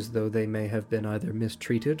looked as though they may have been either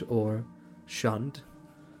mistreated or shunned,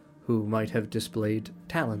 who might have displayed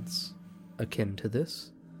talents akin to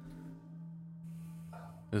this.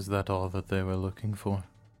 Is that all that they were looking for?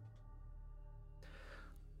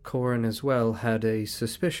 Corin as well had a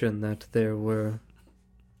suspicion that there were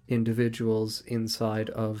individuals inside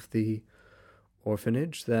of the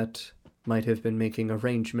orphanage that might have been making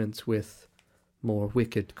arrangements with more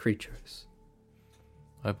wicked creatures.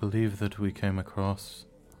 I believe that we came across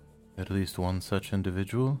at least one such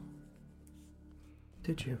individual.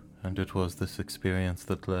 Did you? And it was this experience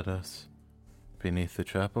that led us beneath the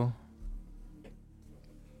chapel.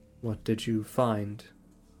 What did you find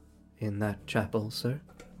in that chapel, sir?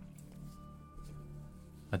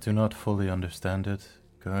 I do not fully understand it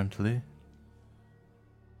currently.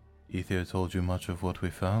 Ether told you much of what we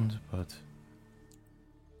found, but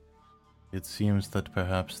it seems that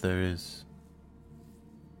perhaps there is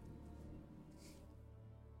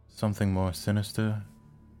something more sinister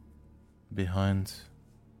behind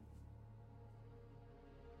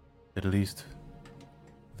at least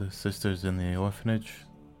the sisters in the orphanage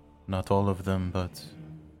not all of them, but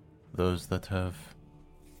those that have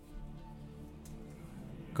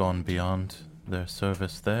gone beyond their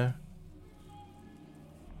service there.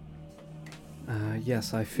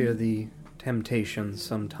 Yes, I fear the temptations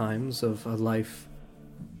sometimes of a life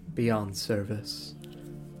beyond service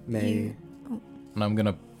may... And I'm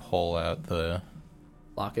gonna pull out the...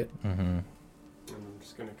 Locket. Mm-hmm. I'm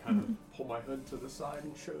just gonna kind of pull my hood to the side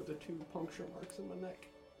and show the 2 puncture marks in my neck.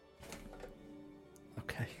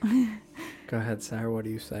 Okay. Go ahead, Sarah. What are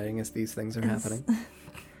you saying as these things are happening?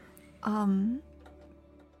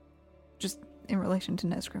 Just in relation to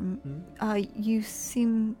Nesgrim, you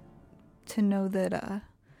seem to know that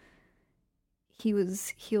he was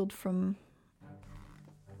healed from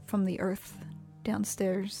the earth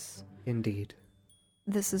downstairs. Indeed.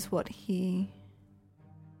 This is what he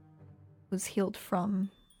was healed from.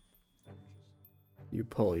 You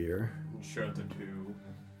pull your... And show the 2.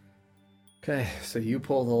 Okay, so you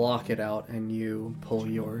pull the locket out and you pull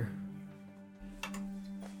your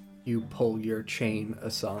chain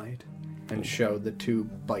aside and show the 2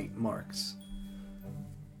 bite marks.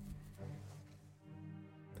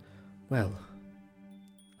 Well,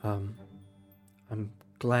 I'm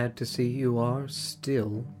glad to see you are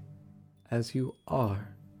still as you are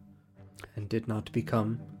and did not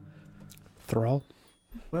become... Thrall?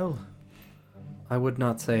 Well, I would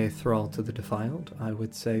not say thrall to the defiled. I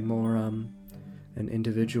would say more, an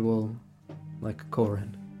individual like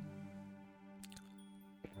Corin.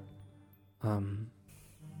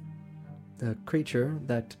 The creature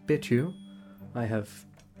that bit you, I have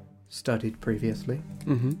studied previously.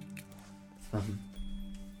 Mm-hmm.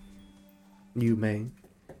 You may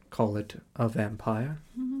call it a vampire,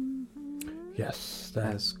 Yes,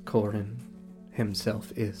 as Corin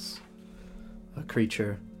himself is. A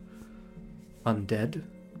creature undead,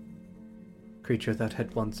 creature that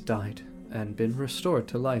had once died and been restored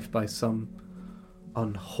to life by some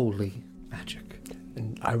unholy magic.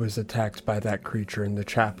 And I was attacked by that creature in the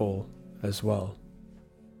chapel as well.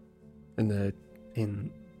 In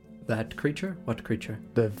that creature? What creature?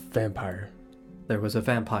 The vampire. There was a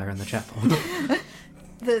vampire in the chapel.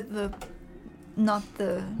 Not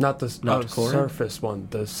Not Corin? surface one,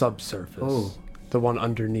 the subsurface. Oh. The one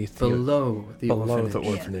underneath Below the orphanage. the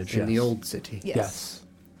orphanage, In the yes. old city. Yes.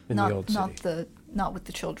 In not, the old city. Not with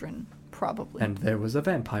the children, probably. And there was a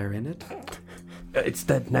vampire in it. It's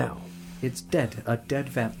dead now. It's dead. A dead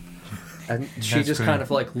vamp. And she That's just great. kind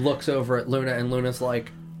of like looks over at Luna, and Luna's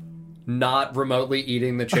like not remotely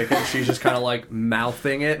eating the chicken. She's just kind of like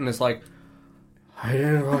mouthing it, and it's like, I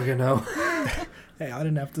didn't fucking know. Hey, I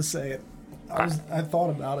didn't have to say it. I thought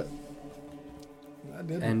about it. I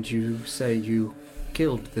didn't. And you say you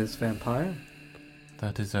killed this vampire?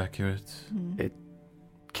 That is accurate.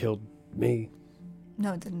 Killed me.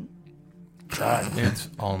 No, it didn't. It's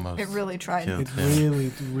almost It really tried. killed It him.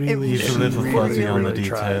 really He's a little really, fuzzy on the really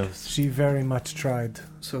tried. details. She very much tried.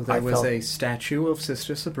 So there I was felt- a statue of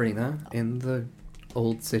Sister Sabrina in the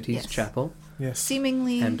old city's Yes. chapel, Yes.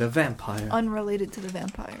 Seemingly and a vampire. unrelated to the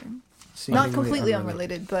vampire. Seemingly Not completely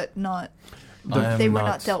unrelated. unrelated, but not. I am They were not-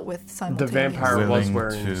 not dealt with The simultaneously. vampire was Willing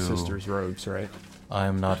wearing to- sister's robes, right? I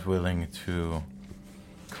am not willing to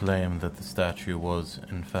claim that the statue was,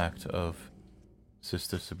 in fact, of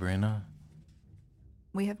Sister Sabrina.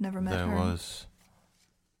 We have never met There her. was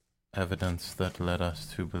evidence that led us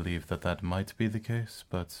to believe that that might be the case,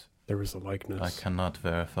 but There was a likeness. I cannot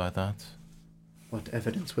verify that. What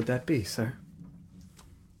evidence would that be, sir?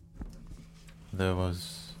 There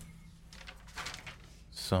was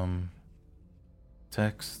some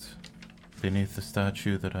text beneath the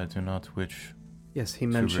statue that I do not wish. Yes, he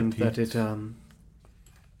mentioned that repeat. it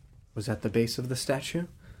was at the base of the statue.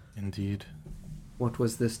 Indeed, What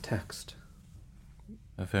was this text?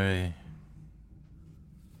 a very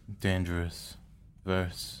dangerous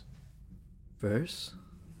verse. Verse?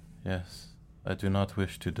 Yes, I do not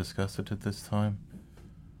wish to discuss it at this time.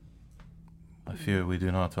 I fear we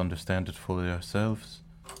do not understand it fully ourselves.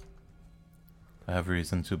 I have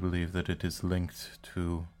reason to believe that it is linked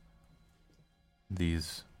to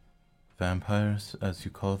these vampires, as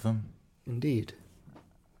you call them. Indeed.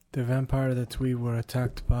 The vampire that we were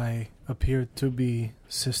attacked by appeared to be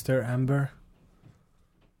Sister Amber.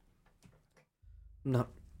 Not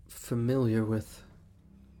familiar with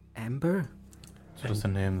Amber? It was a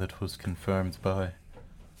name that was confirmed by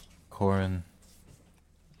Corin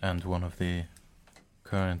and one of the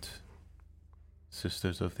current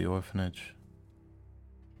sisters of the orphanage.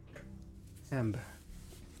 Amber.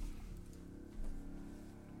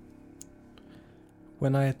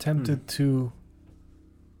 When I attempted to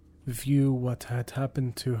view what had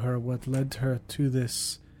happened to her, what led her to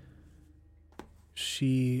this,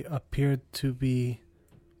 she appeared to be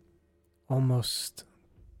almost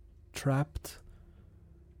trapped.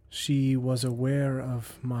 She was aware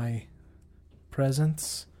of my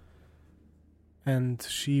presence, and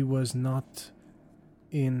she was not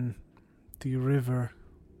in the river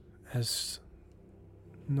as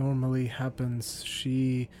normally happens.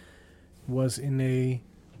 She was in a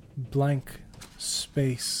blank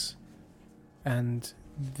space, and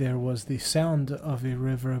there was the sound of a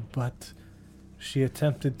river, but she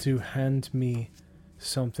attempted to hand me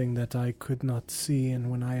something that I could not see, and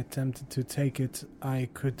when I attempted to take it, I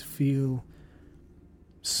could feel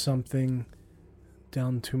something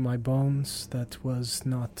down to my bones that was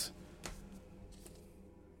not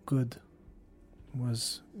good,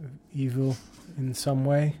 was evil in some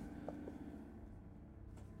way.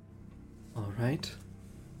 All right.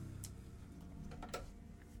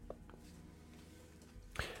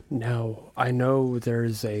 Now, I know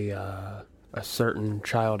there's a certain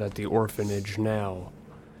child at the orphanage now.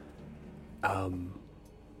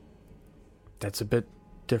 That's a bit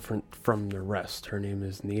different from the rest. Her name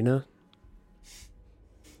is Nina.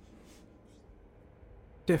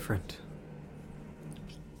 Different.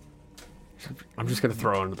 I'm just going to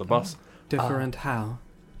throw her under the bus. Different how?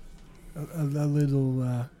 A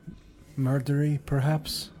little murdery,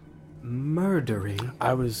 perhaps? Murdery?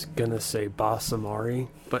 I was going to say Basamari,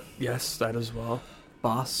 but yes, that as well.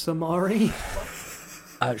 Basamari?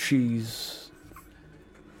 She's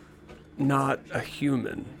not a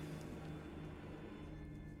human.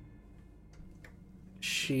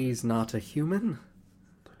 She's not a human?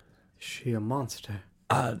 Is she a monster?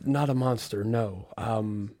 Not a monster, no.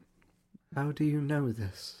 How do you know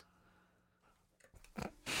this?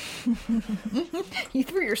 You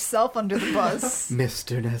threw yourself under the bus.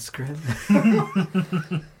 Mr. Nesgrim?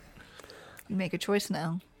 You make a choice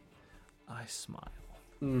now. I smile.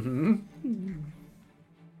 Mm-hmm.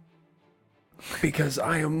 Because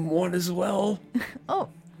I am one as well. Oh,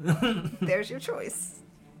 there's your choice.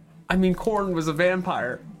 I mean, Korn was a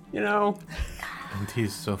vampire, you know? And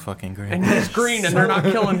he's so fucking great. And he's green and they're not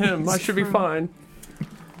killing him. I should be fine.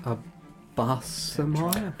 A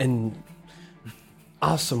Basamar? And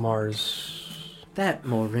Asamar's That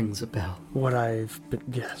more rings a bell. what I've been...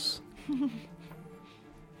 Yes.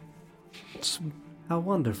 How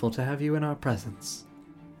wonderful to have you in our presence,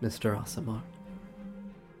 Mr. Asamar.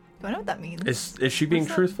 Do I know what that means? Is she being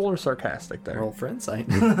truthful or sarcastic there? Roll for insight.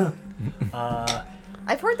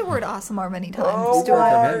 I've heard the word Asamar many times. Oh, do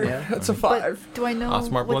I? From him, yeah. That's a 5. But do I know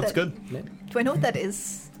Osmar what blood's that, good Do I know what that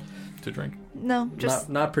is? to drink. No, just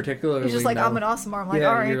Not particularly. he's just like, no. I'm an Asamar. I'm like, Yeah,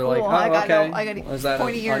 all right, you're cool. like, oh, I got okay. no, I got Was that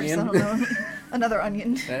pointy an ears. I onion? don't know. Another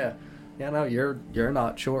onion. Yeah. Yeah, no, you're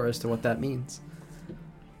not sure as to what that means.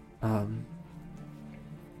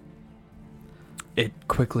 It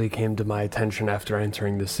quickly came to my attention after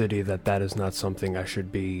entering the city that is not something I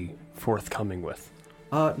should be forthcoming with.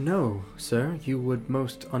 No, sir. You would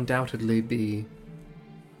most undoubtedly be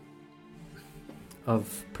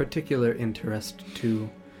of particular interest to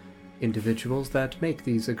individuals that make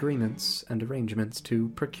these agreements and arrangements to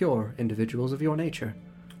procure individuals of your nature.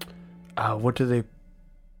 What do they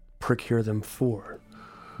procure them for?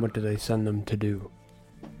 What do they send them to do?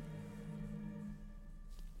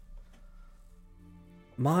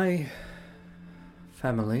 My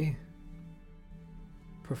family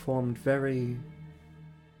performed very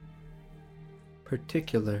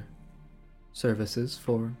particular services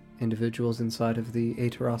for individuals inside of the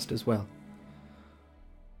Aeterost as well.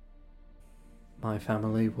 My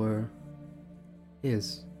family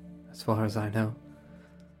is, as far as I know.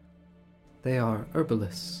 They are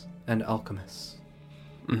herbalists and alchemists.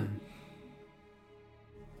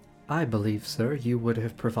 I believe, sir, you would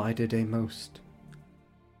have provided a most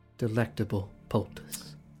delectable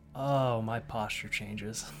poultice. Oh, my posture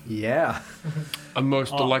changes. Yeah. A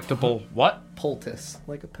most delectable what? Poultice.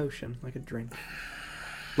 Like a potion, like a drink.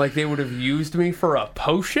 Like they would have used me for a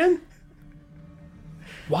potion?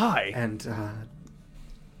 Why? And,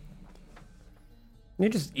 You're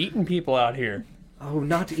just eating people out here. oh,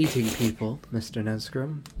 not eating people, Mr.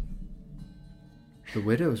 Nesgrim. The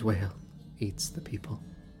widow's wail eats the people.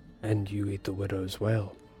 And you eat the widow's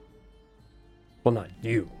whale. Well, not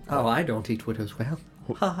you. Oh, I don't eat widow's wail.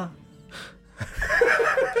 Haha.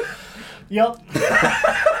 Yup.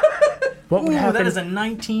 What would Ooh, happen? that is a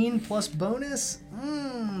 19 plus bonus.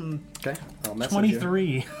 Okay, I'll message 23.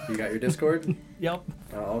 you. You got your Discord? Yep.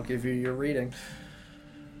 I'll give you your reading.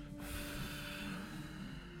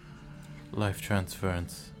 Life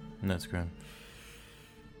transference, Nesgrim.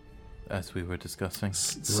 As we were discussing.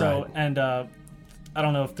 So, Right. and I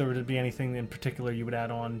don't know if there would be anything in particular you would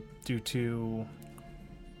add on due to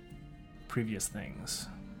previous things.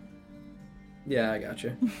 Yeah, I got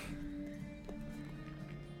you.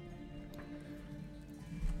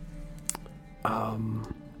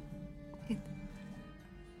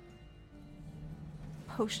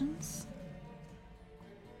 Potions?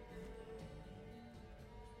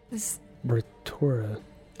 Is Ritora,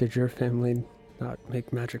 did your family not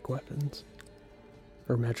make magic weapons?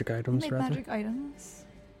 Or magic items, make rather? magic items?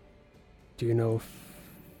 Do you know if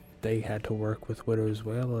they had to work with Widow's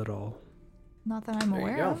Wail at all? Not that I'm There you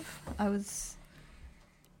aware go. of. I was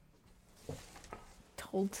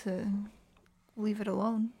told to leave it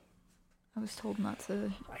alone. I was told not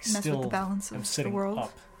to I mess with still the balance am of the sitting world.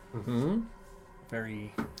 up, Mm-hmm.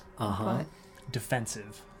 very Uh-huh. But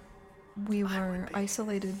defensive. we were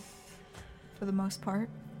isolated for the most part.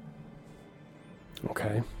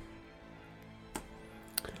 Okay.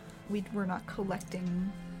 We were not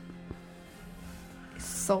collecting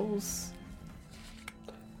souls.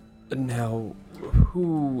 Now,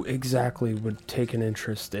 who exactly would take an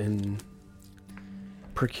interest in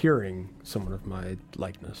procuring someone of my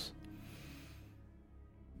likeness?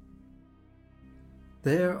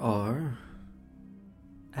 There are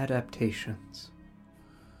adaptations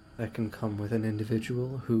that can come with an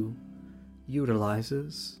individual who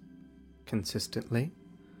utilizes consistently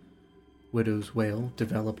Widow's Wail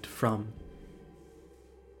developed from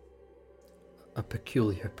a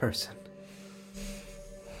peculiar person.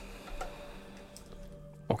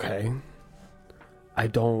 Okay. I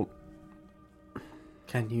don't...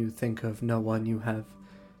 Can you think of no one you have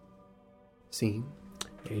seen?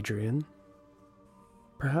 Adrian?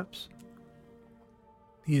 Perhaps?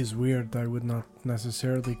 He is weird. I would not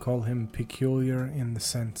necessarily call him peculiar in the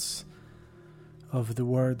sense of the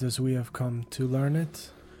word as we have come to learn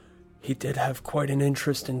it. He did have quite an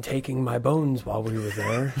interest in taking my bones while we were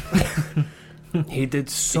there. He did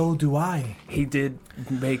So do I. He did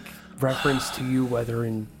make reference to you, whether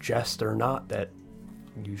in jest or not, that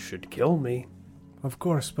you should kill me. Of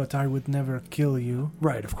course, but I would never kill you.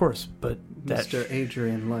 Right, of course, but that... Mr.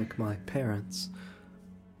 Adrian, like my parents,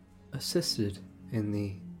 assisted in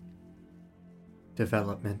the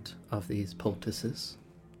development of these poultices.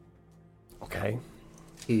 Okay.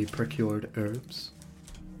 He procured herbs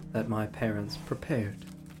that my parents prepared.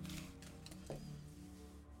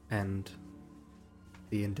 And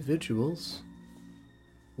the individuals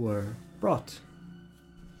were brought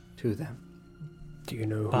to them. Do you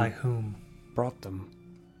know By who whom? brought them?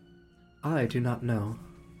 I do not know.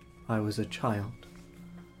 I was a child.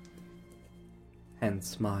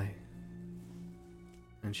 Hence my...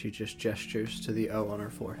 And she just gestures to the O on her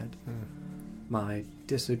forehead. My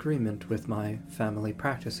disagreement with my family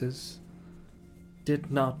practices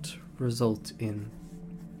did not result in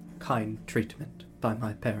kind treatment by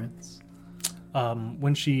my parents.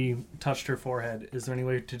 When she touched her forehead, is there any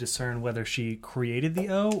way to discern whether she created the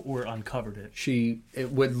O or uncovered it?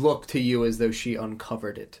 It would look to you as though she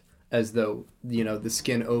uncovered it, as though, the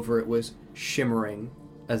skin over it was shimmering,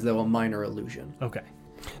 as though a minor illusion. Okay.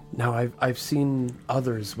 Now, I've seen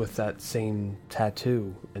others with that same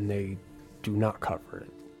tattoo, and they do not cover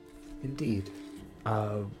it. Indeed.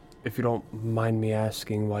 If you don't mind me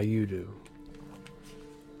asking why you do.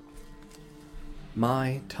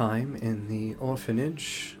 My time in the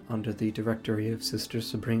orphanage under the directory of Sister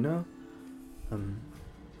Sabrina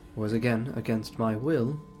was again against my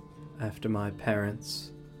will after my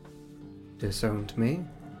parents disowned me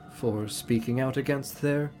for speaking out against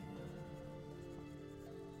their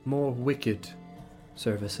more wicked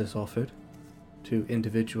services offered to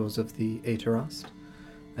individuals of the Aeterast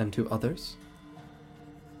and to others.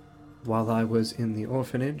 While I was in the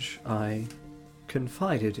orphanage, I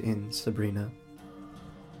confided in Sabrina,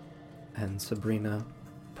 and Sabrina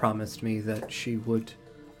promised me that she would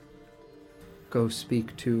go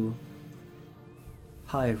speak to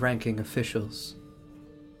high-ranking officials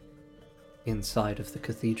inside of the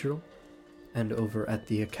cathedral and over at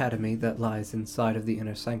the academy that lies inside of the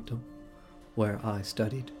inner sanctum where I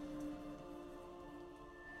studied.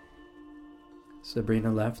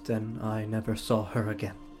 Sabrina left and I never saw her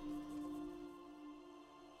again.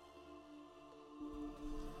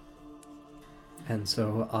 And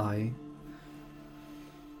so I,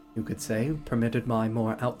 you could say, permitted my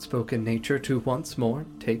more outspoken nature to once more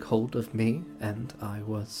take hold of me, and I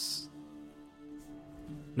was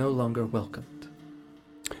no longer welcomed.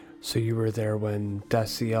 So you were there when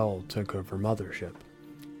Daciel took over Mothership.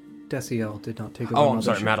 Daciel did not take over. Oh, I'm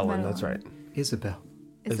sorry, Mothership. Madeline, that's right. Isabel.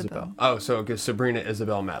 Isabel. Oh, so okay, Sabrina,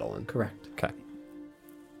 Isabel, Madeline. Correct. Okay.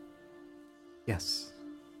 Yes.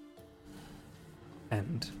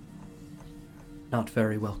 And not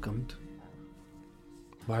very welcomed.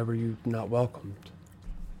 Why were you not welcomed?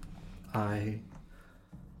 I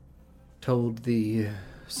told the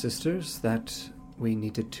sisters that we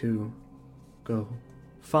needed to go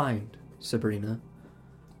find Sabrina.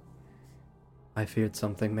 I feared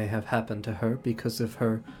something may have happened to her because of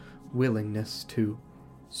her willingness to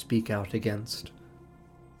speak out against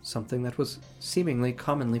something that was seemingly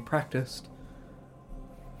commonly practiced.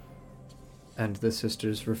 And the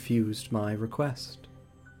sisters refused my request.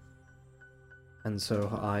 And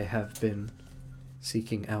so I have been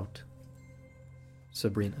seeking out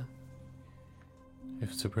Sabrina.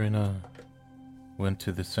 If Sabrina went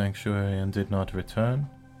to the sanctuary and did not return,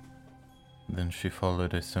 then she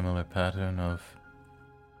followed a similar pattern of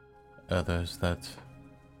others that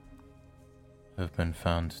have been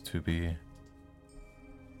found to be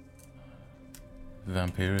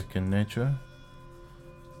vampiric in nature.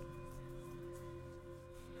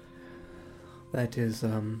 That is,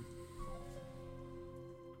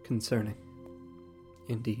 concerning.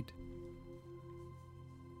 Indeed.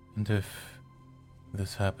 And if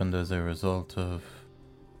this happened as a result of...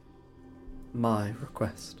 My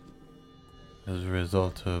request. as a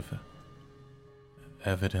result of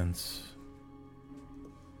evidence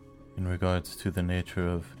in regards to the nature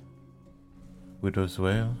of Widow's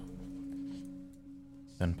Wail,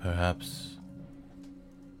 then perhaps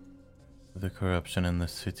the corruption in the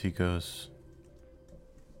city goes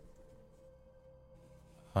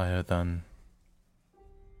higher than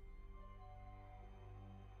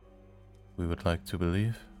we would like to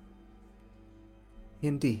believe.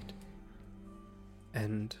 Indeed.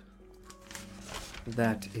 And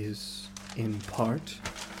that is, in part,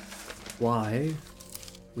 why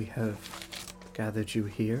we have gathered you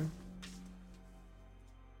here.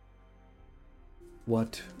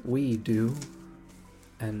 What we do,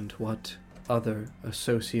 and what other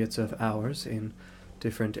associates of ours in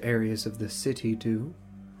different areas of the city do,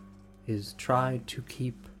 is try to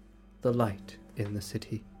keep the light in the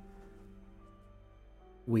city.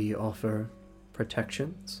 We offer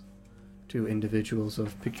protections to individuals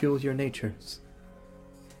of peculiar natures.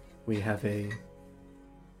 We have a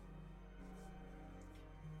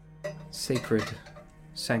sacred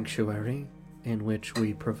sanctuary in which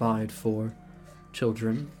we provide for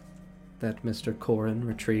children that Mr. Corin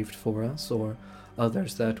retrieved for us, or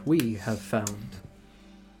others that we have found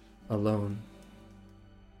alone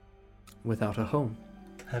without a home.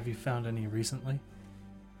 Have you found any recently?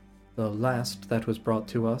 The last that was brought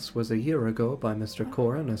to us was a year ago by Mr.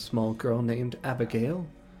 Corin, a small girl named Abigail.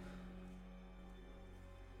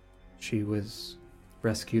 She was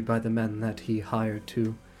rescued by the men that he hired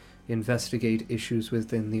to investigate issues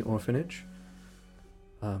within the orphanage.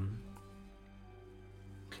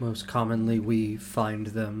 Most commonly, we find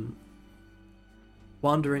them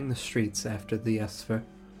wandering the streets after the Esper.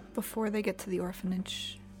 Before they get to the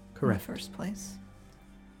orphanage. Correct. In the first place.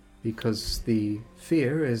 Because the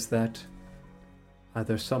fear is that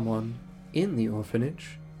either someone in the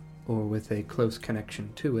orphanage, or with a close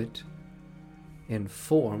connection to it,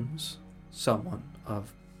 informs someone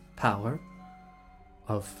of power,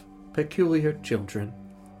 of peculiar children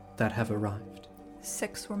that have arrived.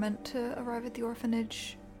 6 were meant to arrive at the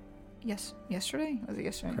orphanage. Yesterday? Was it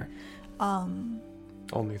yesterday? Correct.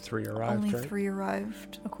 Only 3 arrived, Only right? 3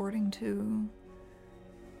 arrived, according to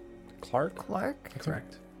Clark? Clark.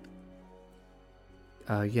 Correct.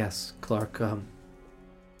 Yes, Clark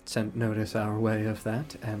sent notice our way of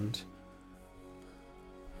that, and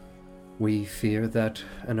we fear that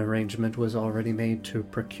an arrangement was already made to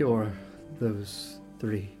procure those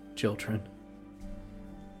 3 children.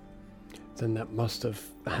 Then that must have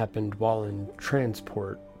happened while in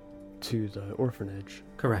transport to the orphanage.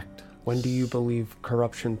 Correct. When do you believe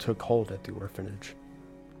corruption took hold at the orphanage?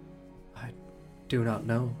 Do not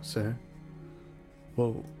know, sir.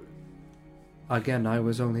 Well, Again, I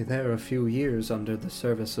was only there a few years under the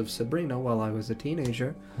service of Sabrina while I was a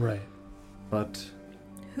teenager, right. but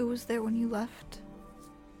Who was there when you left?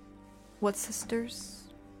 What sisters?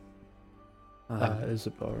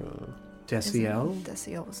 Isabel, Desiel,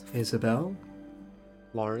 Desiel was. Isabel.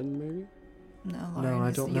 Lauren, maybe? No, No, Lauren I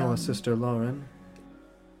is don't the know a young. sister Lauren.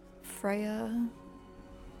 Freya.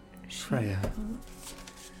 Freya.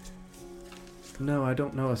 No, I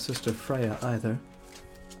don't know a sister Freya either.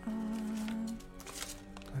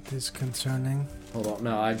 That is concerning. Hold on,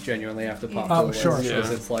 no, I genuinely have to pop Oh, to the sure, list because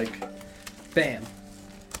sure. it's like, bam.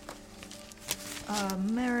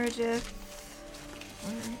 Meredith.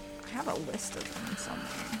 I have a list of them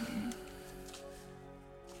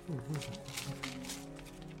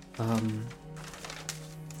somewhere.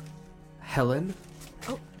 Helen.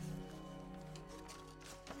 Oh.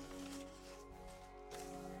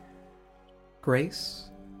 Grace.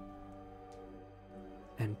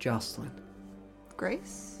 and Jocelyn.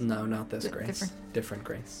 Grace? No, not this Grace. Different. Different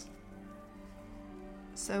Grace.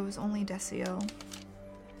 So it was only Decio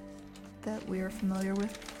that we are familiar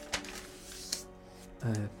with.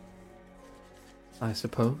 I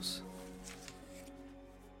suppose.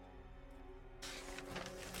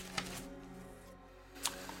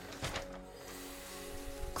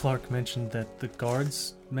 Clark mentioned that the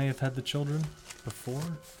guards may have had the children before.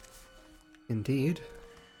 Indeed.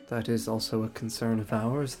 That is also a concern of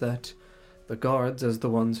ours, that the guards, as the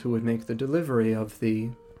ones who would make the delivery of the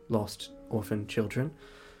lost orphan children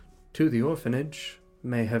to the orphanage,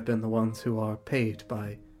 may have been the ones who are paid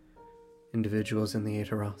by individuals in the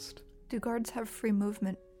Aeterost. Do guards have free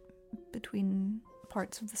movement between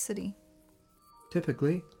parts of the city?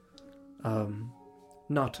 Typically,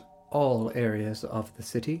 not all areas of the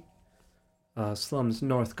city. Slums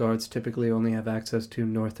North guards typically only have access to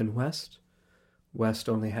north and west. West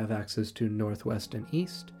only have access to northwest and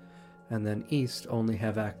east. And then east only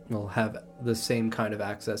have the same kind of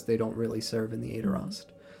access. They don't really serve in the Aeterost.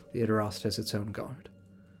 The Aeterost has its own guard.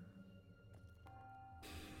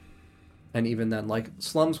 And even then, like,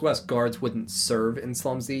 Slums West guards wouldn't serve in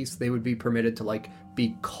Slums East. They would be permitted to, like,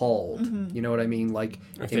 be called. You know what I mean? Like,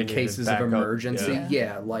 in cases of emergency.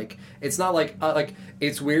 Yeah, like, it's not like,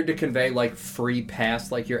 it's weird to convey, like, free pass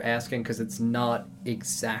like you're asking, because it's not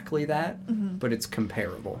exactly that, but it's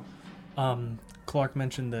comparable. Clark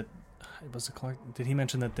mentioned that, was it Clark? Did he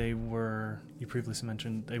mention that you previously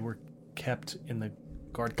mentioned they were kept in the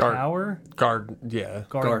guard tower?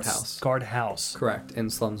 Guardhouse. Guardhouse. Correct, in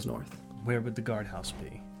Slums North. Where would the guardhouse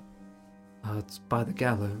be? It's by the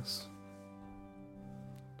gallows.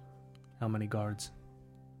 How many guards?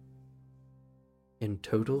 In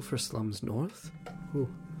total for Slums North? Ooh.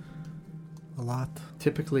 A lot.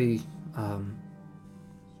 Typically,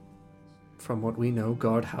 from what we know,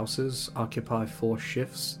 guardhouses occupy 4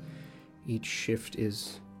 shifts. Each shift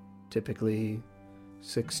is typically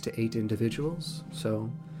 6 to 8 individuals,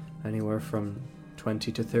 so anywhere from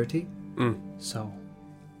 20 to 30. So,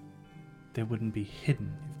 they wouldn't be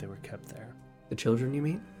hidden if they were kept there. The children, you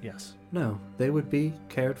mean? Yes. No, they would be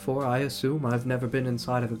cared for, I assume. I've never been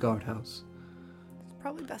inside of a guardhouse. It's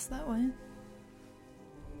probably best that way.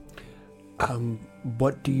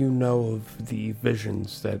 What do you know of the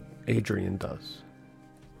visions that Adrian does?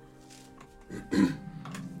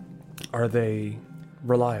 Are they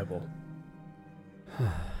reliable?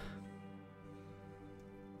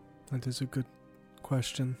 That is a good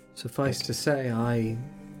question. Suffice to say, I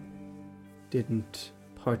didn't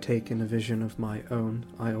partake in a vision of my own.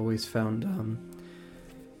 I always found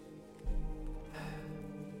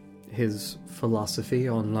his philosophy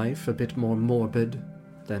on life a bit more morbid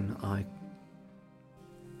than I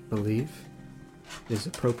believe is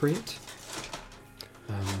appropriate.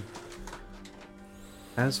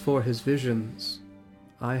 As for his visions,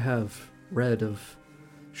 I have read of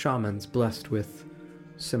shamans blessed with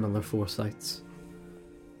similar foresights,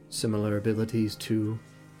 similar abilities to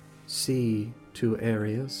see to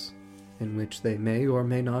areas in which they may or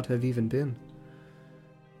may not have even been.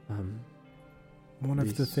 One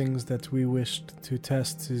of the things that we wished to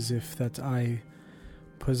test is if that I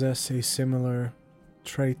possess a similar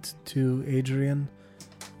trait to Adrian.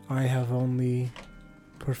 I have only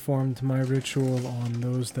performed my ritual on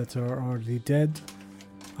those that are already dead.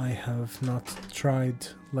 I have not tried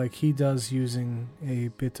like he does, using a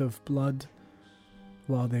bit of blood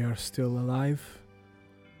while they are still alive.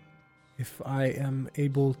 If I am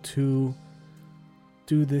able to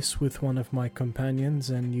do this with one of my companions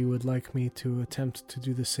and you would like me to attempt to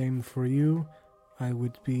do the same for you, I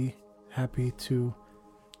would be happy to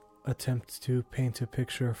attempt to paint a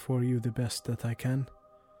picture for you the best that I can.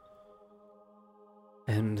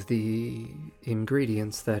 And the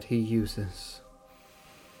ingredients that he uses?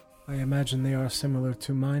 I imagine they are similar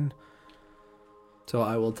to mine. So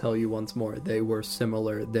I will tell you once more, they were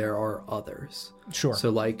similar. There are others. Sure. So,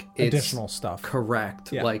 like, it's additional stuff.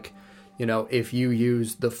 Correct. Yeah. Like, you know, if you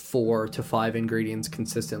use the 4 to 5 ingredients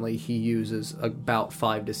consistently, he uses about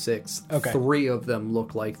 5 to 6. Okay. 3 of them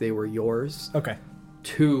look like they were yours. Okay.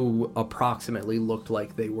 2 approximately looked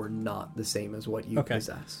like they were not the same as what you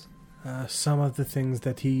possess. Some of the things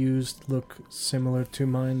that he used look similar to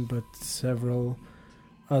mine, but several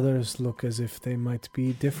others look as if they might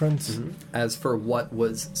be different. Mm-hmm. As for what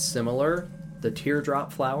was similar, the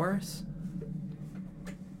teardrop flowers,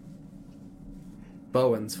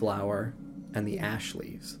 Bowen's flower, and the ash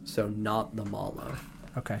leaves, so not the mallow.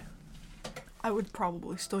 Okay. I would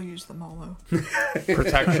probably still use the mallow.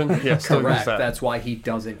 Protection? Yeah, still Correct. use that. That's why he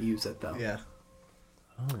doesn't use it, though. Yeah.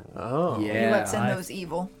 Oh. Yeah. He lets in those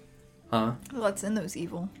evil. Huh? Let's in those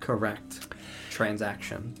evil. Correct.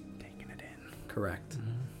 Transaction. Taking it in. Correct.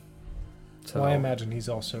 Mm-hmm. So Well, I imagine he's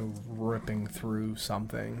also ripping through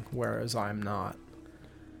something, whereas I'm not.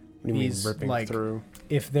 What do you He's, mean ripping like, through?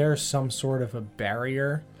 If there's some sort of a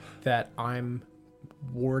barrier that I'm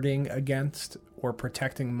warding against or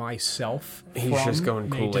protecting myself He's from, just going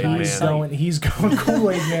May Kool-Aid die. Man. he's going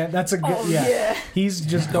Kool-Aid Man. That's a good, Oh, yeah. yeah. He's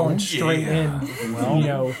just going straight in, you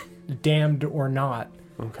know, damned or not.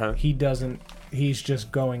 Okay. He's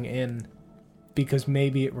just going in because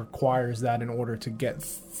maybe it requires that in order to get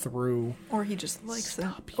through. Or he just likes it.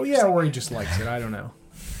 Oh yeah, or he just likes it. I don't know.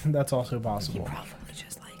 That's also possible. Probably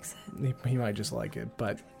just likes it. He might just like it,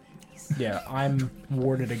 but yeah, I'm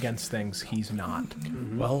warded against things he's not.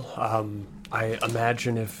 Well, I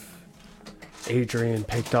imagine if Adrian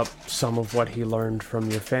picked up some of what he learned from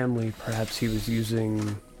your family, perhaps he was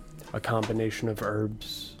using a combination of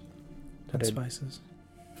herbs And spices.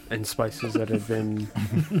 and spices that had been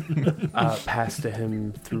passed to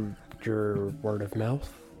him through your word of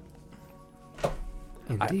mouth.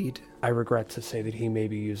 indeed. I regret to say that he may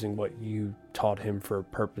be using what you taught him for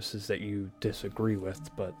purposes that you disagree with,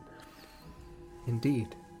 but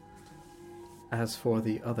Indeed. As for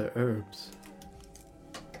the other herbs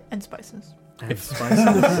And spices. and If-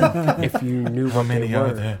 spices, if you knew How what they many are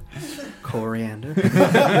were, there? coriander.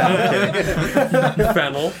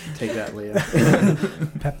 fennel, Take that, Leah.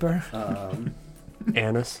 Pepper.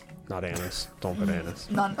 anise, not anise. Don't put anise.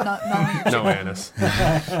 Not No anise.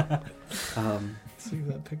 See if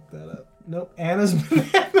that picked that up. Nope. Anna's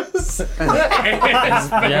bananas.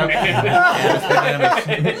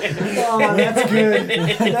 Oh, that's good.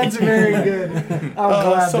 That's very good. I'm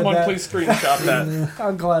glad Someone that please screenshot that.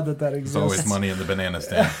 I'm glad that There's exists. always money in the banana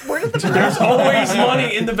stand. Where did the There's always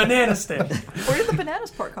money in the banana stand. where did the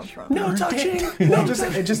bananas part come from? No touching. No, just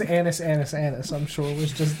anise. I'm sure it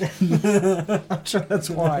was just. I'm sure that's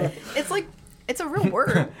why. It's a real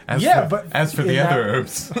word. As for the in other that-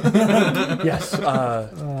 herbs, Yes.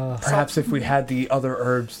 Perhaps if we had the other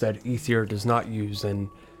herbs that Ether does not use and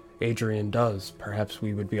Adrian does, perhaps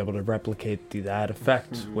we would be able to replicate that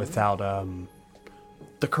effect without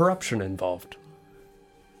the corruption involved.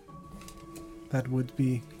 That would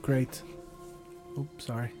be great. Oops,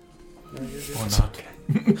 sorry. or not.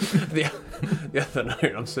 The other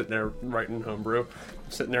night, I'm sitting there writing homebrew. I'm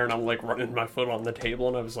sitting there and I'm like running my foot on the table,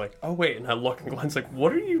 and I was like, oh wait, and I look and Glenn's like,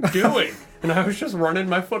 what are you doing? And I was just running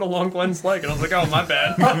my foot along Glenn's leg, and I was like, oh, my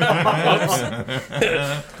bad.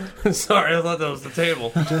 Oops. Sorry, I thought that was the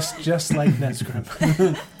table. Just like Nesgrim.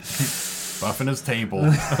 Buffing his table.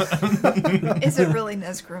 Is it really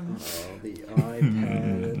Nesgrim? Oh, the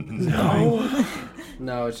iPad. No.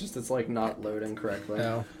 No, it's like not loading correctly.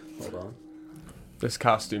 No. Hold on. This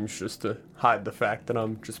costume's just to hide the fact that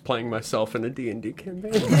I'm just playing myself in a D&D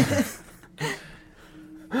campaign.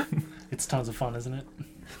 It's tons of fun, isn't it?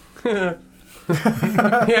 Yeah.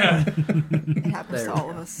 It happens There to we all go.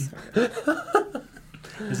 of us.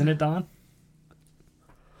 Isn't it, Don?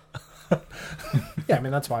 Yeah, I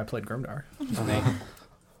mean that's why I played Grimdar.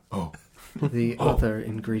 The other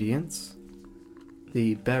ingredients: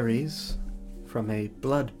 the berries from a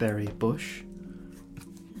bloodberry bush.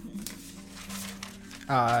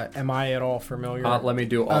 Am I at all familiar? Let me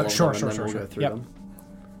do all of sure, them and sure, then sure, we'll go through Yep.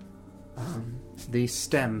 them. The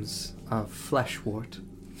stems of fleshwort.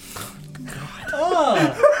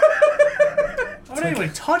 I wouldn't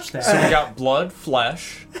even touch that. So we got blood,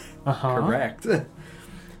 flesh. Correct.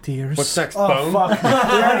 Tears. What's next, Oh, bone? fuck. We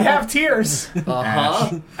already have tears.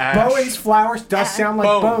 Uh-huh. Ash. Bones, flowers does Ash. sound like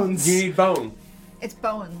Bone. bones. You need bone. It's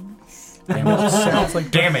bones. sounds like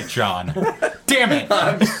Damn it, John. Damn it.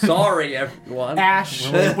 I'm sorry, everyone. ash.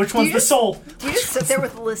 Which one's You the just- soul? You just sit there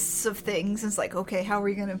with lists of things. And it's like, okay, how are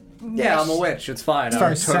we gonna? Yeah, I'm a mesh- witch. It's fine.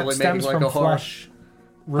 Sorry, I'm totally stems making like from a horror. flesh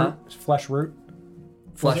root. Flesh root.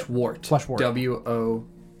 Fleshwort. Fleshwort.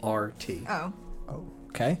 W-O-R-T. Oh,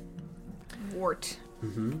 Okay. wart.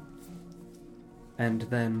 And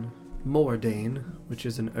then Mordane, which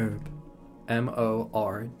is an herb.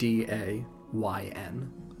 M-O-R-D-A-Y-N.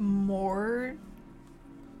 More?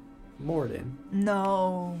 Mordane.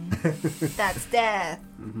 No, that's death.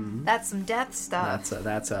 That's some death stuff.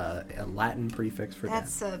 That's a Latin prefix for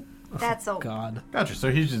death. That's a God. Gotcha. So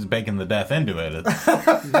he's just baking the death into it.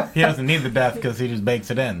 He doesn't need the death because he just bakes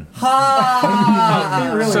it in.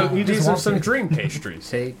 So he just these are wants some it. dream pastries.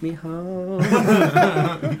 Take me home.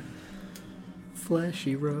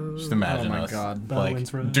 Fleshy rose. Just imagine Oh my us God. like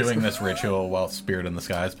Baldwin's Rose. doing this ritual while Spirit in the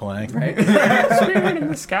Sky is playing. Right? Spirit in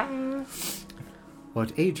the sky.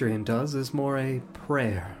 What Adrian does is more a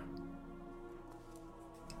prayer.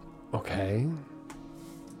 Okay.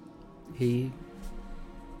 He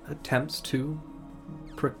attempts to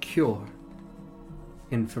procure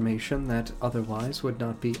information that otherwise would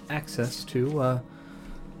not be access to an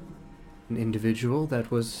individual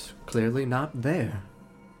that was clearly not there.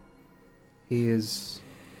 He is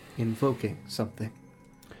invoking something,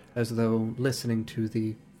 as though listening to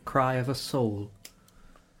the cry of a soul.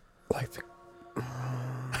 Like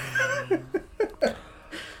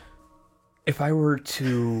if I were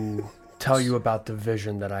to tell you about the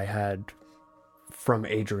vision that I had from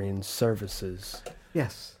Adrian's services,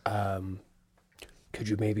 Yes, could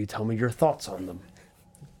you maybe tell me your thoughts on them?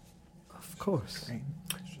 of course.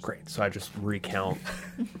 Great. So I just recount.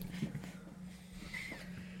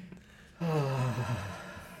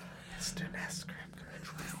 Mr. Nesgrim, I'm gonna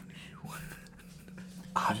drown you.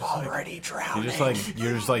 I'm already drowning.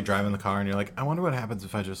 You're just like driving the car, and you're like, I wonder what happens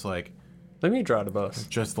if I just like Let me drive the bus.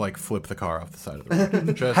 flip the car off the side of the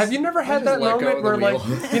road. Just, Have you never had just that let go moment of the where, like,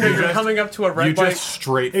 wheel. you're coming up to a red you light? just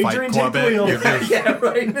straight Adrian, fight club take the it. wheel. You're just, Yeah,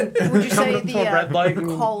 right. Would you say up to a red light and-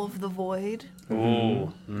 call of the void?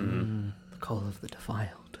 Ooh. The call of the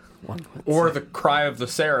defiled. One would Or say. the cry of the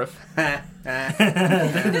seraph. They're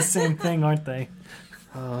the same thing, aren't they?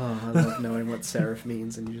 Oh, I love knowing what seraph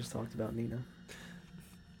means, and you just talked about Nina.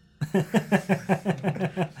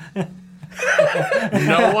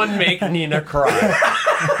 No one make Nina cry.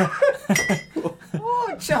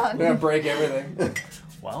 Oh, John. I'm gonna break everything.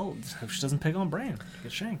 Well, if she doesn't pick on Bran,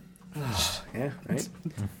 get shanked. Yeah, right.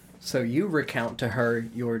 So you recount to her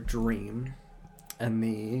your dream and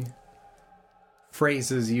the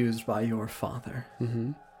phrases used by your father,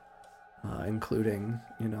 including,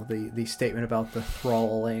 the statement about the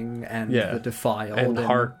thralling and Yeah. the defiled And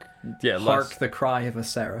hark. Yeah, hark the cry of a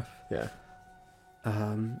seraph. Yeah.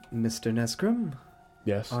 Mr. Nesgrim,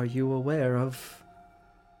 Yes. are you aware of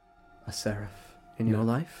a seraph in your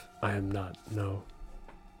life? I am not. No.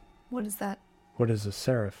 What is that? What is a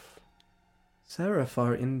seraph? Seraph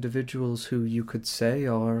are individuals who you could say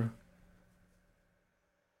are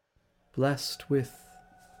blessed with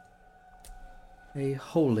a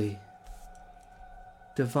holy,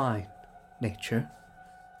 divine nature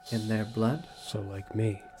in their blood. So, like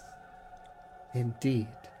me. Indeed,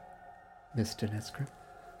 Mr. Nesgrim.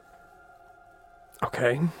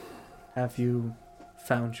 Okay. Have you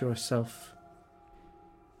found yourself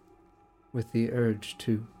with the urge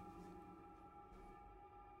to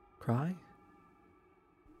cry?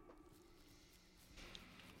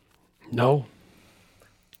 No.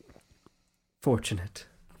 Fortunate.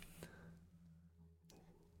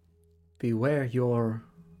 Beware your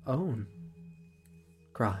own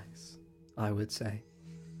cries, I would say.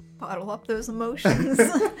 Bottle up those emotions.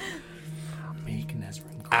 Make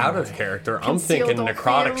Nesrin Out of character, I'm Concealed thinking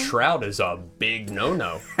necrotic film. shroud is a big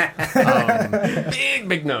no-no.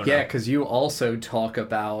 Big no-no. Yeah, because you also talk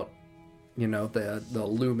about, the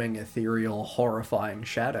looming, ethereal, horrifying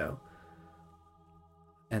shadow.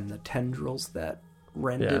 And the tendrils that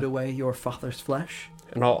rended Yeah. away your father's flesh.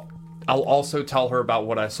 And I'll also tell her about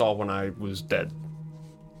what I saw when I was dead.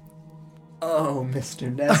 Oh,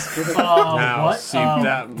 Mr. Nestor. Oh, Now, what? see,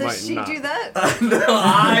 that might Does she not. do that? No,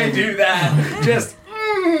 I do that. Just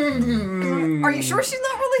Are you sure she's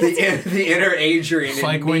not really? the inner Adrian. it's in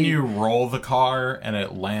like when me. you roll the car and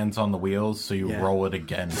it lands on the wheels, so you Yeah. roll it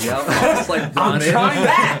again. Yep, it's like I'm trying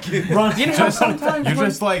back. Run. You're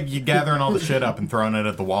just like you gathering all the shit up and throwing it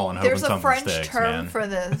at the wall and hoping There's a something French sticks, term man. for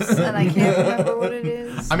this, and I can't remember what it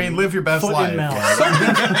is. I mean, live your best Foot life. in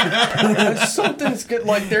mouth. Something's good.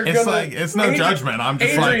 Like they're It's gonna. like it's no judgment. I'm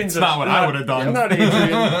just like Adrian's it's not what I would have done. Not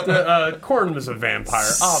Adrian. Corn was a vampire.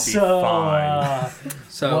 I'll be fine.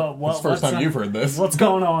 So, What's heard this. What's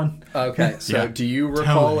going on? okay, so Yeah. do you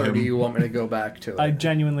recall or him. do you want me to go back to it? I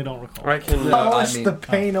genuinely don't recall. I can. No, I Polish mean- the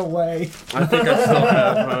pain away. I think I still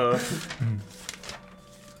have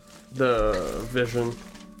the vision.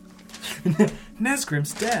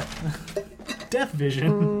 Nesgrim's death. Death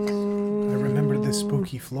vision. I remember this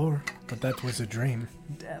spooky floor, but that was a dream.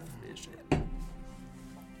 Death vision.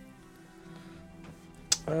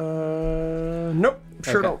 Nope.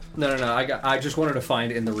 Sure Okay. don't. No. I just wanted to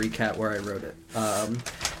find in the recap where I wrote it.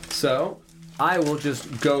 So I will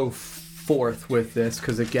just go forth with this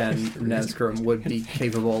because again, Nesgrim would be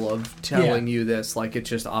capable of telling you this. Like it's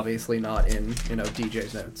just obviously not in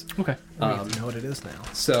DJ's notes. Okay. We know what it is now.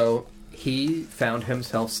 So he found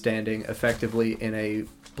himself standing effectively in a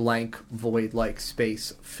blank, void-like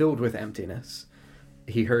space filled with emptiness.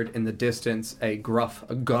 He heard in the distance a gruff,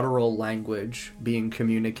 guttural language being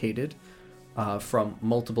communicated from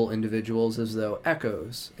multiple individuals as though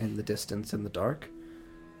echoes in the distance in the dark.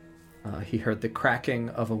 He heard the cracking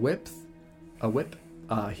of a whip.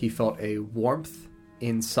 He felt a warmth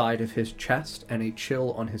inside of his chest and a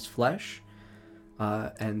chill on his flesh.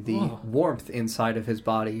 And the warmth inside of his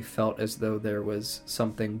body felt as though there was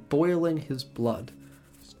something boiling his blood,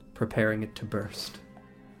 preparing it to burst.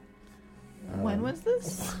 When was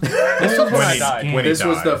this? This was when I died. When he This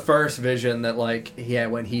was died. the first vision that, like,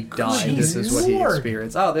 when he died, this is what he Lord.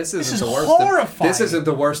 experienced. Oh, this isn't is the worst. horrifying. This isn't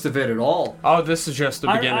the worst of it at all. Oh, this is just the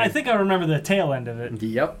beginning. I think I remember the tail end of it.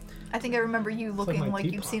 Yep. I think I remember you looking my like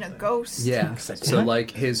teapot. you've seen a ghost. Yeah. So,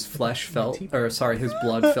 like, his flesh felt, or sorry, his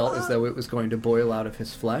blood felt as though it was going to boil out of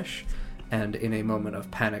his flesh. And in a moment of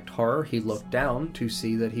panicked horror, he looked down to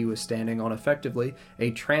see that he was standing on effectively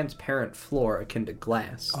a transparent floor akin to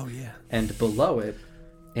glass. Oh, yeah. And below it,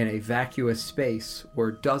 in a vacuous space,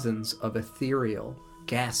 were dozens of ethereal,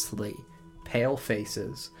 ghastly, pale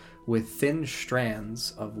faces with thin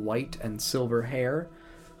strands of white and silver hair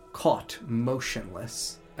caught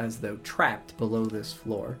motionless as though trapped below this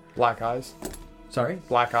floor. Black eyes. Sorry?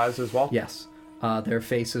 Black eyes as well. Yes. Their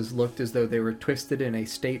faces looked as though they were twisted in a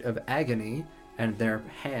state of agony, and their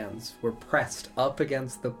hands were pressed up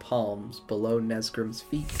against the palms below Nesgrim's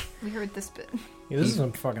feet. We heard this bit. Yeah, this is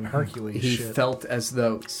some fucking Hercules He shit. felt as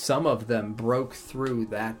though some of them broke through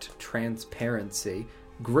that transparency,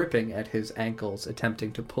 gripping at his ankles,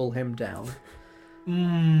 attempting to pull him down.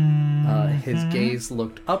 His gaze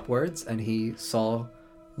looked upwards, and he saw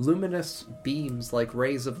luminous beams like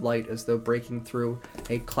rays of light as though breaking through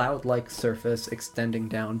a cloud-like surface extending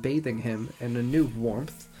down, bathing him in a new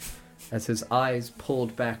warmth. As his eyes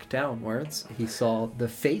pulled back downwards, he saw the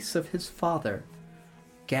face of his father,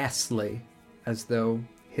 ghastly, as though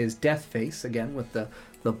his death face, again with the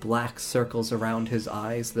black circles around his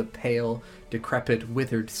eyes, the pale, decrepit,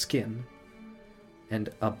 withered skin, and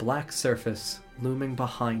a black surface looming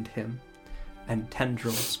behind him, and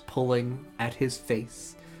tendrils pulling at his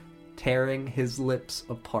face, tearing his lips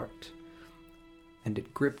apart. And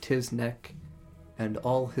it gripped his neck, and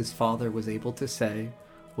all his father was able to say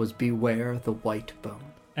was, "Beware the white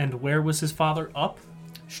bone." And where was his father? Up?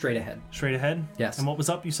 Straight ahead. Straight ahead? Yes. And what was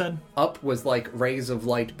up, you said? Up was like rays of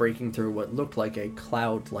light breaking through what looked like a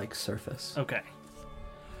cloud-like surface. Okay.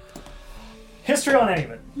 History on any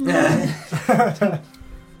of it.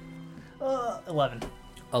 11.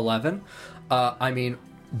 11. I mean,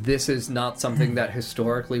 this is not something that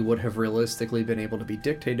historically would have realistically been able to be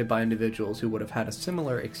dictated by individuals who would have had a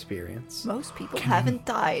similar experience. Most people haven't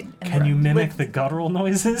died. And Can you mimic lived- the guttural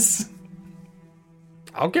noises?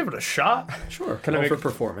 I'll give it a shot. Sure. Can I Roll make- for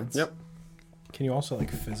performance? Yep. Can you also,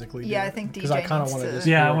 like, physically do Yeah, it? I think Because I DJ kind of needs want to to- just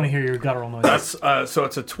Yeah, I hear want to it. hear your guttural noises. That's so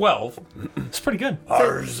it's a 12. It's pretty good. Paul,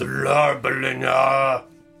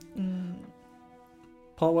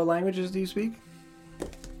 what languages do you speak?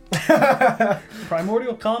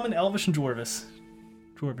 Primordial, Common, Elvish, and Dwarvish.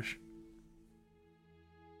 Dwarvish.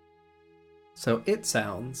 So it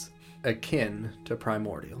sounds akin to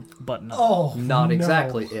primordial. But no. Oh, Not no.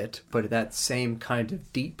 exactly it, but that same kind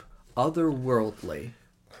of deep, otherworldly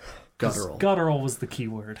guttural. Guttural was the key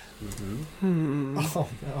word. Oh,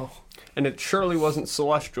 no. And it surely wasn't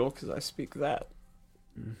celestial because I speak that.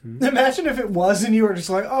 Imagine if it was and you were just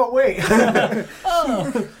like, oh, wait.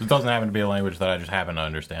 It doesn't happen to be a language that I just happen to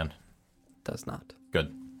understand. Does not.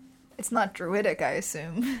 Good. It's not druidic, I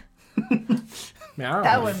assume. Man, I don't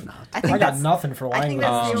That know. one. I think I got that's, nothing for I think language.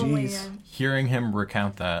 that's the only. Jeez. Hearing him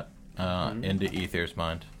recount that into Ether's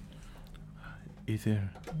mind. Ether,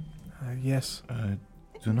 Yes.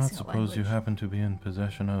 do not Missing a suppose you language. happen to be in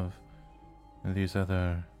possession of these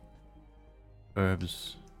other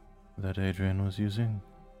herbs that Adrian was using?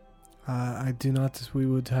 I do not. We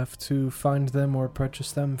would have to find them or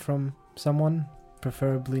purchase them from someone,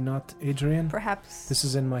 preferably not Adrian. Perhaps. This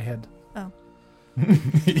is in my head.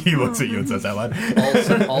 He looks at you and says that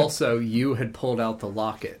loud. Also, you had pulled out the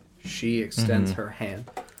locket. She extends her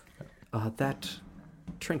hand. That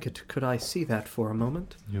trinket, could I see that for a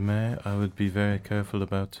moment? You may. I would be very careful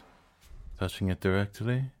about touching it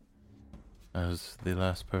directly, as the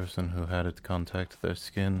last person who had it contact their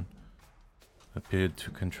skin appeared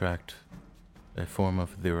to contract a form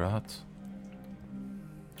of the rot.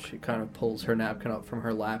 She kind of pulls her napkin up from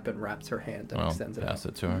her lap and wraps her hand and Well, extends it pass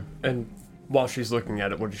out. it to her. And while she's looking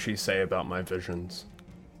at it, what does she say about my visions?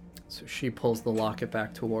 So she pulls the locket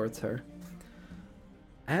back towards her.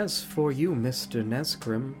 As for you, Mr.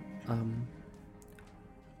 Nesgrim,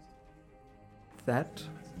 that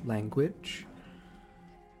language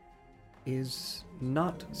is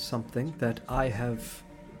not something that I have,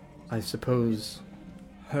 I suppose,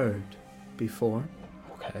 heard before,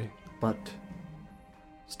 Okay. but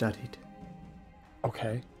studied.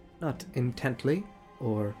 Okay. Not intently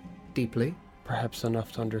or deeply. Perhaps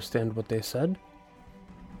enough to understand what they said?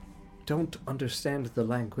 don't understand the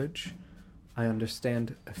language. I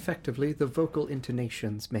understand effectively the vocal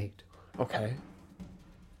intonations made. Okay.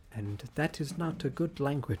 And that is not a good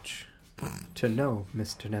language to know,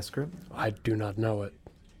 Mr. Nesgrim. I do not know it.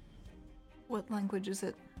 What language is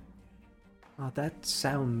it? That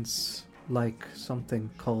sounds like something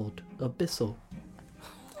called abyssal.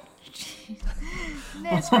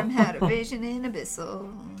 Nesgrim had a vision in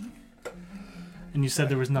Abyssal. And you said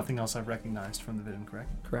there was nothing else I recognized from the vision, correct?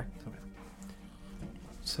 Correct. Okay.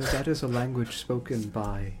 So that is a language spoken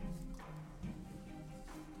by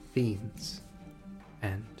fiends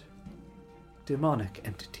and demonic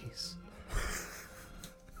entities.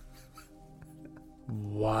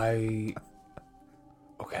 Why?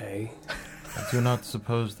 Okay. I do not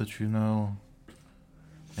suppose that you know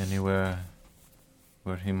anywhere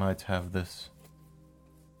where he might have this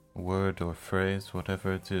word or phrase,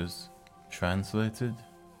 whatever it is, translated?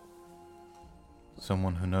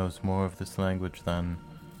 Someone who knows more of this language than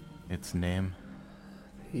its name?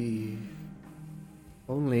 The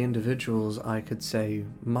only individuals I could say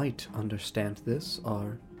might understand this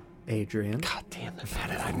are Adrian. God damn it, how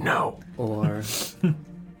did I know? Or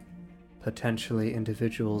potentially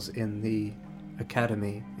individuals in the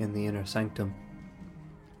academy in the inner sanctum.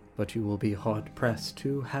 But you will be hard-pressed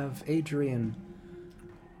to have Adrian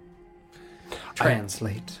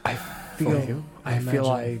translate I for you. I feel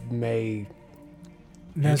I may...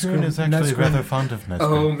 Adrian is actually rather fond of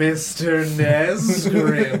Nesgrim. Mr.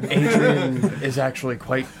 Nesgrim! Adrian is actually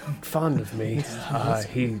quite fond of me.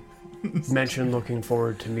 He mentioned looking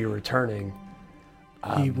forward to me returning.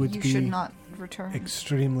 He would You be should not return.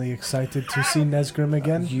 extremely excited to see Nesgrim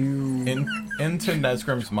again. Into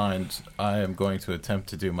Nesgrim's mind, I am going to attempt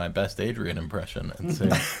to do my best Adrian impression and say,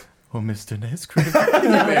 Oh, Mr. Nesgrim.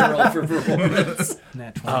 Roll for performance.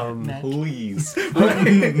 Natural. please.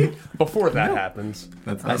 Before that happens,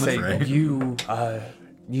 That's I not say right. you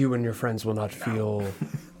and your friends will not feel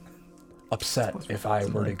upset if I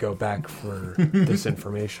were to go back for this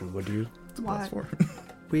information, would you? Why?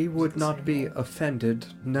 We would not be offended,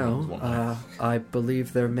 no. I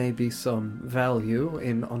believe there may be some value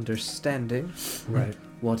in understanding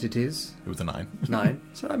what it is. It was a 9. 9.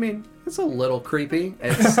 So, I mean, it's a little creepy.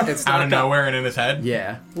 It's Out not of nowhere and in his head?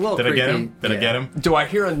 Yeah. A little Did I creepy. get him? Did I get him? Do I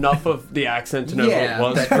hear enough of the accent to know Yeah, who it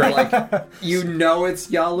was? that you're like, you know it's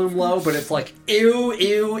Yalumlo, but it's like, ew,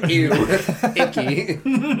 ew, ew. Icky.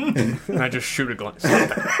 And I just shoot a glance.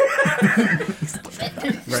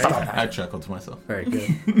 I chuckled to myself. Very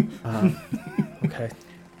good. Okay.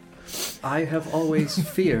 I have always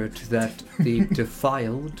feared that the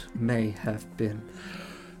defiled may have been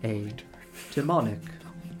a demonic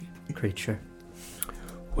creature,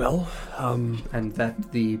 Well, and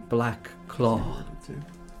that the Black Claw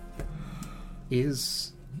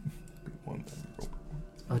is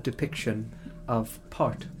a depiction of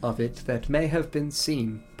part of it that may have been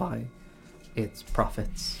seen by its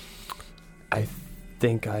prophets. I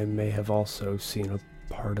think I may have also seen a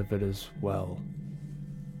part of it as well.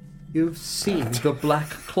 You've seen the Black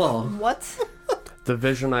Claw. What? The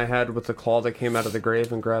vision I had with the claw that came out of the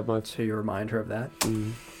grave and grabbed my... So you remind her of that.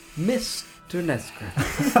 Mr. Nesgrim.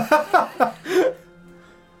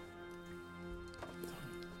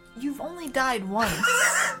 You've only died once.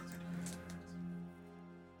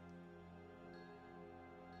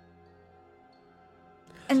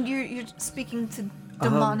 And you're speaking to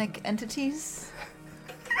demonic entities?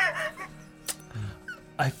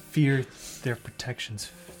 I fear their protections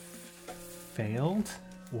failed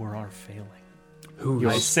or are failing.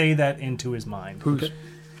 I say that into his mind. Who's...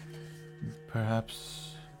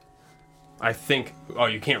 Perhaps, I think... Oh,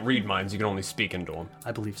 you can't read minds, you can only speak into them.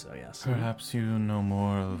 I believe so, yes. perhaps you know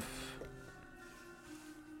more of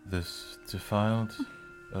this defiled?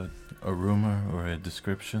 A rumor or a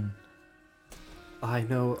description? I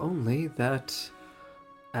know only that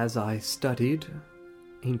as I studied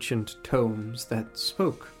ancient tomes that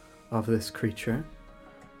spoke of this creature,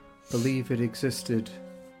 believe it existed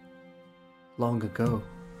long ago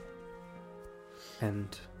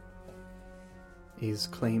and is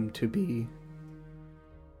claimed to be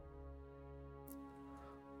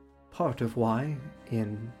part of why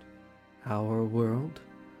in our world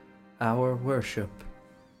our worship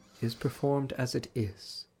is performed as it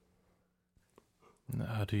is.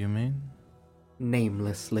 How do you mean?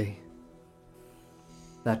 Namelessly.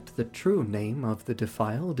 That the true name of the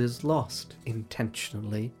defiled is lost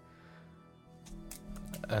intentionally.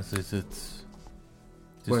 As is its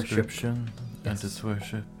Worship. description and Yes. its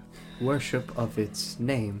worship? Worship of its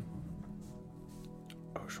name.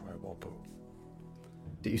 Oh, sure, I won't boo.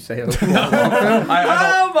 Do you say oh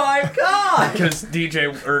my god! on! Because DJ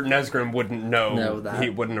or Nesgrim wouldn't know that. He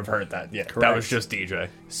wouldn't have heard that. Yeah, that Correct. was just DJ.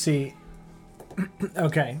 See,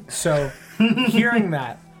 okay, so hearing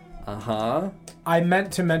that, I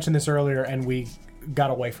meant to mention this earlier, and we got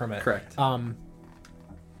away from it. Correct.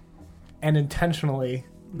 And intentionally,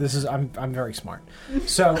 I'm very smart.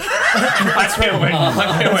 So I can't wait.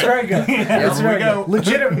 it's very good. It's very good.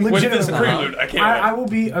 Legitimately. With this prelude, I can't wait. I will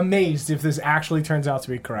be amazed if this actually turns out to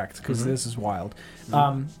be correct, because this is wild.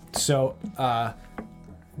 So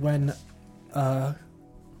when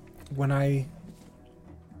I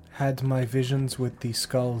had my visions with the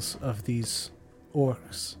skulls of these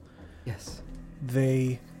orcs, Yes.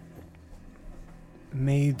 they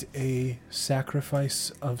made a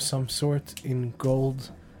sacrifice of some sort in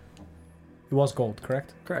gold. It was gold,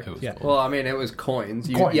 correct? Correct. It was Yeah. gold. Well, I mean, it was coins.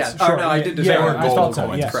 Coins, Yeah. sure, Oh, no, I yeah, did yeah, say They were I gold thought so,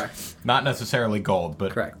 coins. yes. Correct. Not necessarily gold,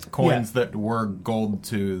 but Correct. coins that were gold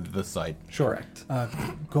to the site. Sure.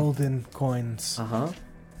 Correct. Golden coins.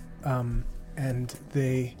 And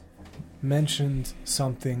they mentioned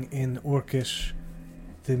something in Orcish,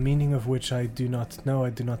 the meaning of which I do not know. I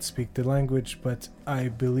do not speak the language, but I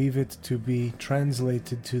believe it to be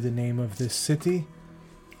translated to the name of this city.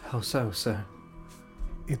 How so, sir?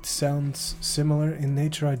 It sounds similar in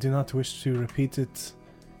nature. I do not wish to repeat it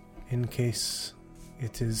in case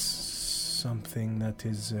it is something that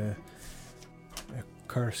is a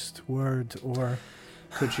cursed word, or...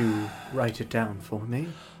 Could you write it down for me?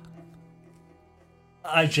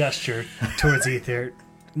 I gesture towards Ether.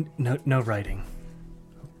 No writing.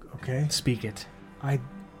 Okay. Speak it. I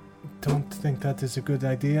don't think that is a good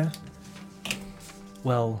idea.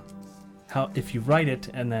 Well, if you write it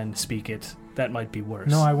and then speak it, that might be worse.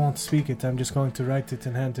 No, I won't speak it. I'm just going to write it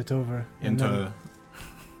and hand it over. And then-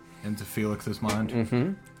 Into Felix's mind.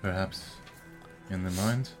 Mm-hmm. Perhaps in the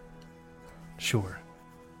mind? Sure.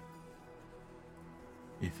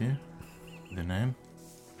 Ether? The name?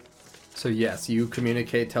 So yes, you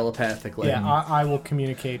communicate telepathically. yeah, I will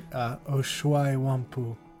communicate Oshuai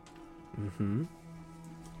Wampu. Mm-hmm.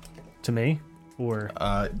 To me? Or...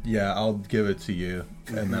 Yeah, I'll give it to you,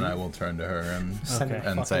 and then I will turn to her Send Okay.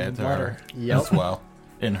 a and say it to fucking her letter. Yep. as well,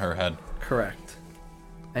 in her head. Correct.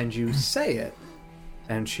 And you say it,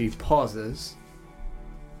 and she pauses.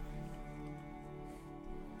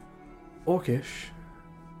 Orcish,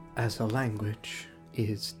 as a language,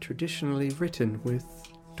 is traditionally written with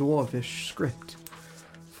dwarvish script,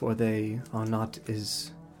 for they are not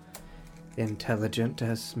as intelligent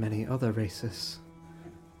as many other races.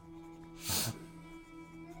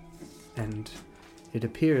 And it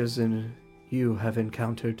appears you have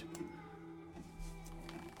encountered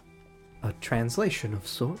a translation of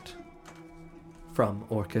sort from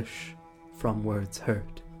Orcish, from words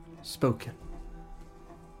heard, spoken.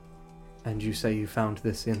 And you say you found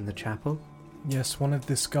this in the chapel? Yes, one of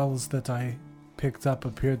the skulls that I picked up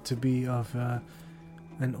appeared to be of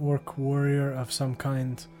an orc warrior of some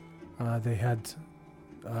kind. They had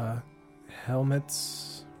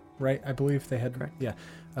helmets, right? I believe they had. Correct. Yeah,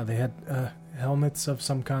 they had helmets of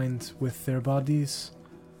some kind with their bodies.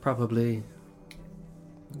 Probably,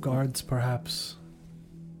 Guards, perhaps.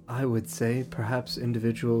 I would say, perhaps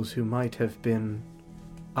individuals who might have been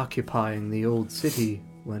occupying the old city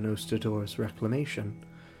when Ostador's reclamation,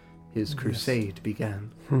 his Yes. crusade,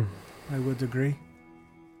 began. I would agree.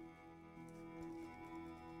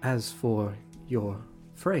 As for your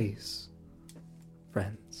phrase,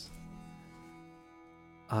 friends,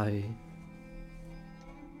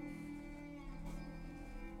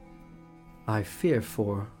 I fear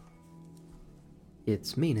for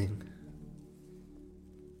its meaning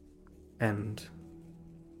and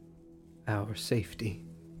our safety.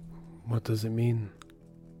 What does it mean?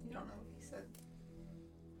 You don't know what he said.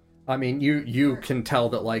 I mean, you can tell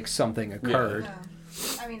that, like, something occurred.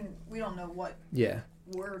 I mean, we don't know what Yeah,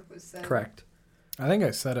 word was said. correct. I think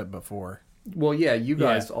I said it before. Well, yeah, you Yeah.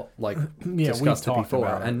 guys, like, Yeah, discussed we've it talked before.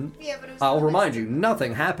 about it. And Yeah, but it was I'll not remind you, listed.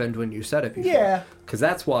 nothing happened when you said it before. Yeah. Because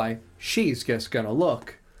that's why she's just gonna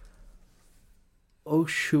look.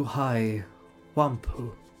 Oshuhai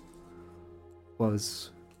Wampu was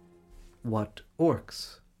what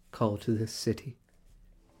orcs call to this city.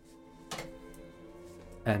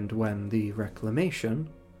 And when the reclamation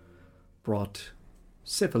brought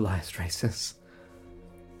civilized races,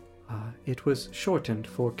 it was shortened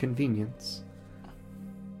for convenience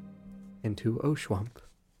into Oshwamp.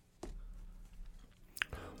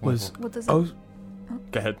 Was What does it... oh,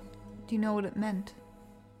 go ahead. Do you know what it meant?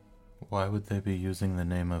 Why would they be using the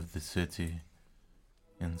name of the city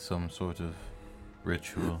in some sort of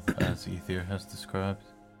ritual, as Ether has described?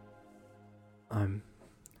 I'm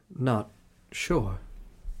not sure.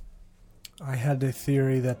 I had a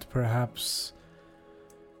theory that perhaps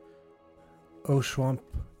Oshwamp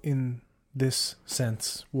in this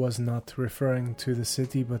sense was not referring to the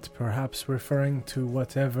city, but perhaps referring to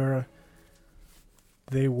whatever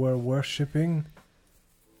they were worshipping.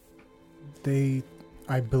 They,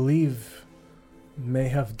 I believe, may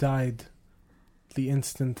have died the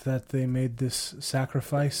instant that they made this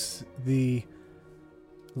sacrifice. The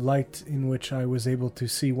light in which I was able to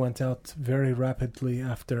see went out very rapidly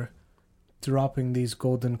after dropping these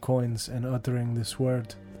golden coins and uttering this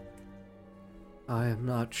word. I am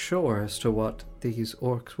not sure as to what these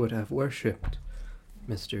orcs would have worshipped,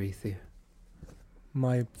 Mr. Ethier.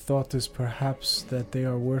 My thought is perhaps that they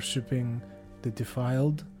are worshipping the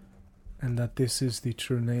defiled, and that this is the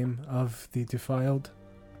true name of the defiled.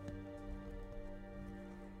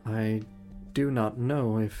 I do not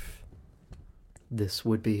know if this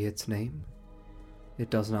would be its name. It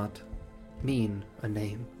does not mean a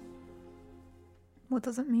name. What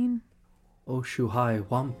does it mean? Oshuhai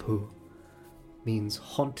Wampu means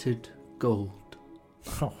haunted gold.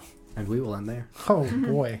 Oh, And we will end there. oh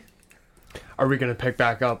boy. Are we going to pick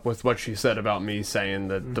back up with what she said about me saying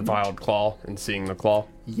the defiled claw and seeing the claw?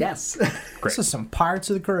 Yes. This is some Pirates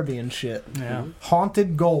of the Caribbean shit. Yeah.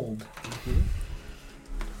 Haunted gold.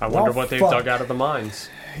 I wonder Well, what they've fuck. dug out of the mines.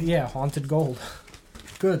 Yeah, haunted gold.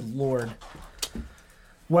 Good lord.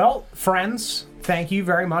 Well, friends, thank you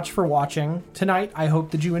very much for watching tonight. I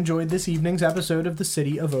hope that you enjoyed this evening's episode of the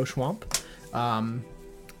City of Oshwamp.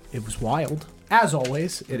 It was wild. As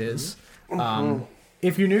always, it is.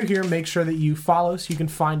 If you're new here, make sure that you follow so you can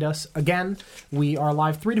find us. Again, we are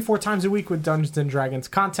live 3 to 4 times a week with Dungeons & Dragons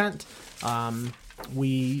content.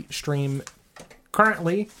 We stream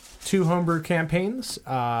currently 2 homebrew campaigns,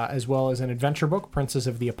 as well as an adventure book, Princes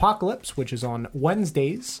of the Apocalypse, which is on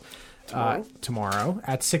Wednesdays tomorrow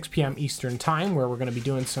at 6 p.m. Eastern Time, where we're going to be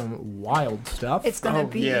doing some wild stuff. It's gonna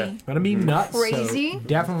be yeah. Going to be nuts. crazy. So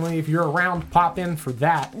definitely, if you're around, pop in for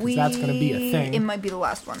that, because that's going to be a thing. It might be the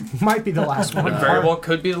last one. Might be the last one. It very well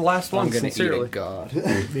could be the last one, I'm going to eat sincerely. a god.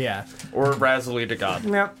 Yeah. Or Razily to God.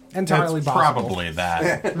 Yep. Entirely It's possible. probably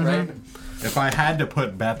that. Right? If I had to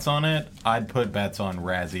put bets on it, I'd put bets on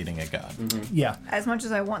Raz eating a god. Yeah. As much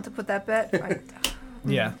as I want to put that bet,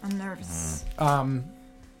 Yeah. I'm nervous.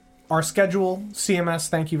 Our schedule, CMS,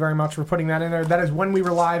 thank you very much for putting that in there. That is when we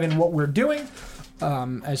were live and what we're doing,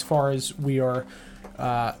 as far as we are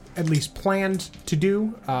at least planned to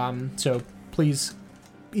do. So please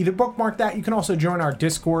either bookmark that. You can also join our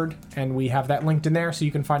Discord, and we have that linked in there so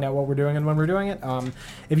you can find out what we're doing and when we're doing it.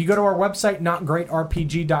 If you go to our website,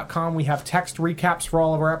 notgreatrpg.com, we have text recaps for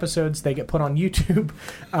all of our episodes. They get put on YouTube.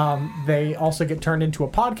 They also get turned into a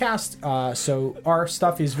podcast. So our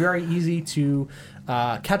stuff is very easy to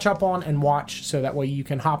catch up on and watch, so that way you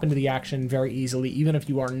can hop into the action very easily, even if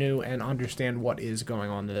you are new, and understand what is going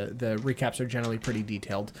on. The recaps are generally pretty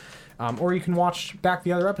detailed. Or you can watch back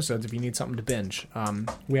the other episodes if you need something to binge.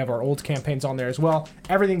 We have our old campaigns on there as well.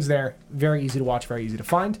 Everything's there. Very easy to watch, very easy to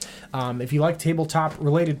find. If you like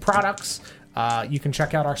tabletop-related products, you can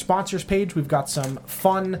check out our sponsors page. We've got some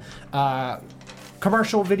fun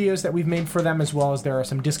commercial videos that we've made for them, as well as there are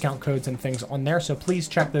some discount codes and things on there. So please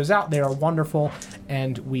check those out. They are wonderful,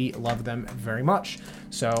 and we love them very much.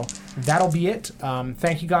 So that'll be it.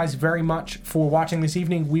 Thank you guys very much for watching this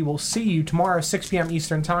evening. We will see you tomorrow, 6 p.m.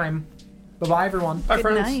 Eastern Time. Bye-bye, everyone. Bye, Good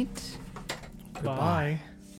friends. night. Bye.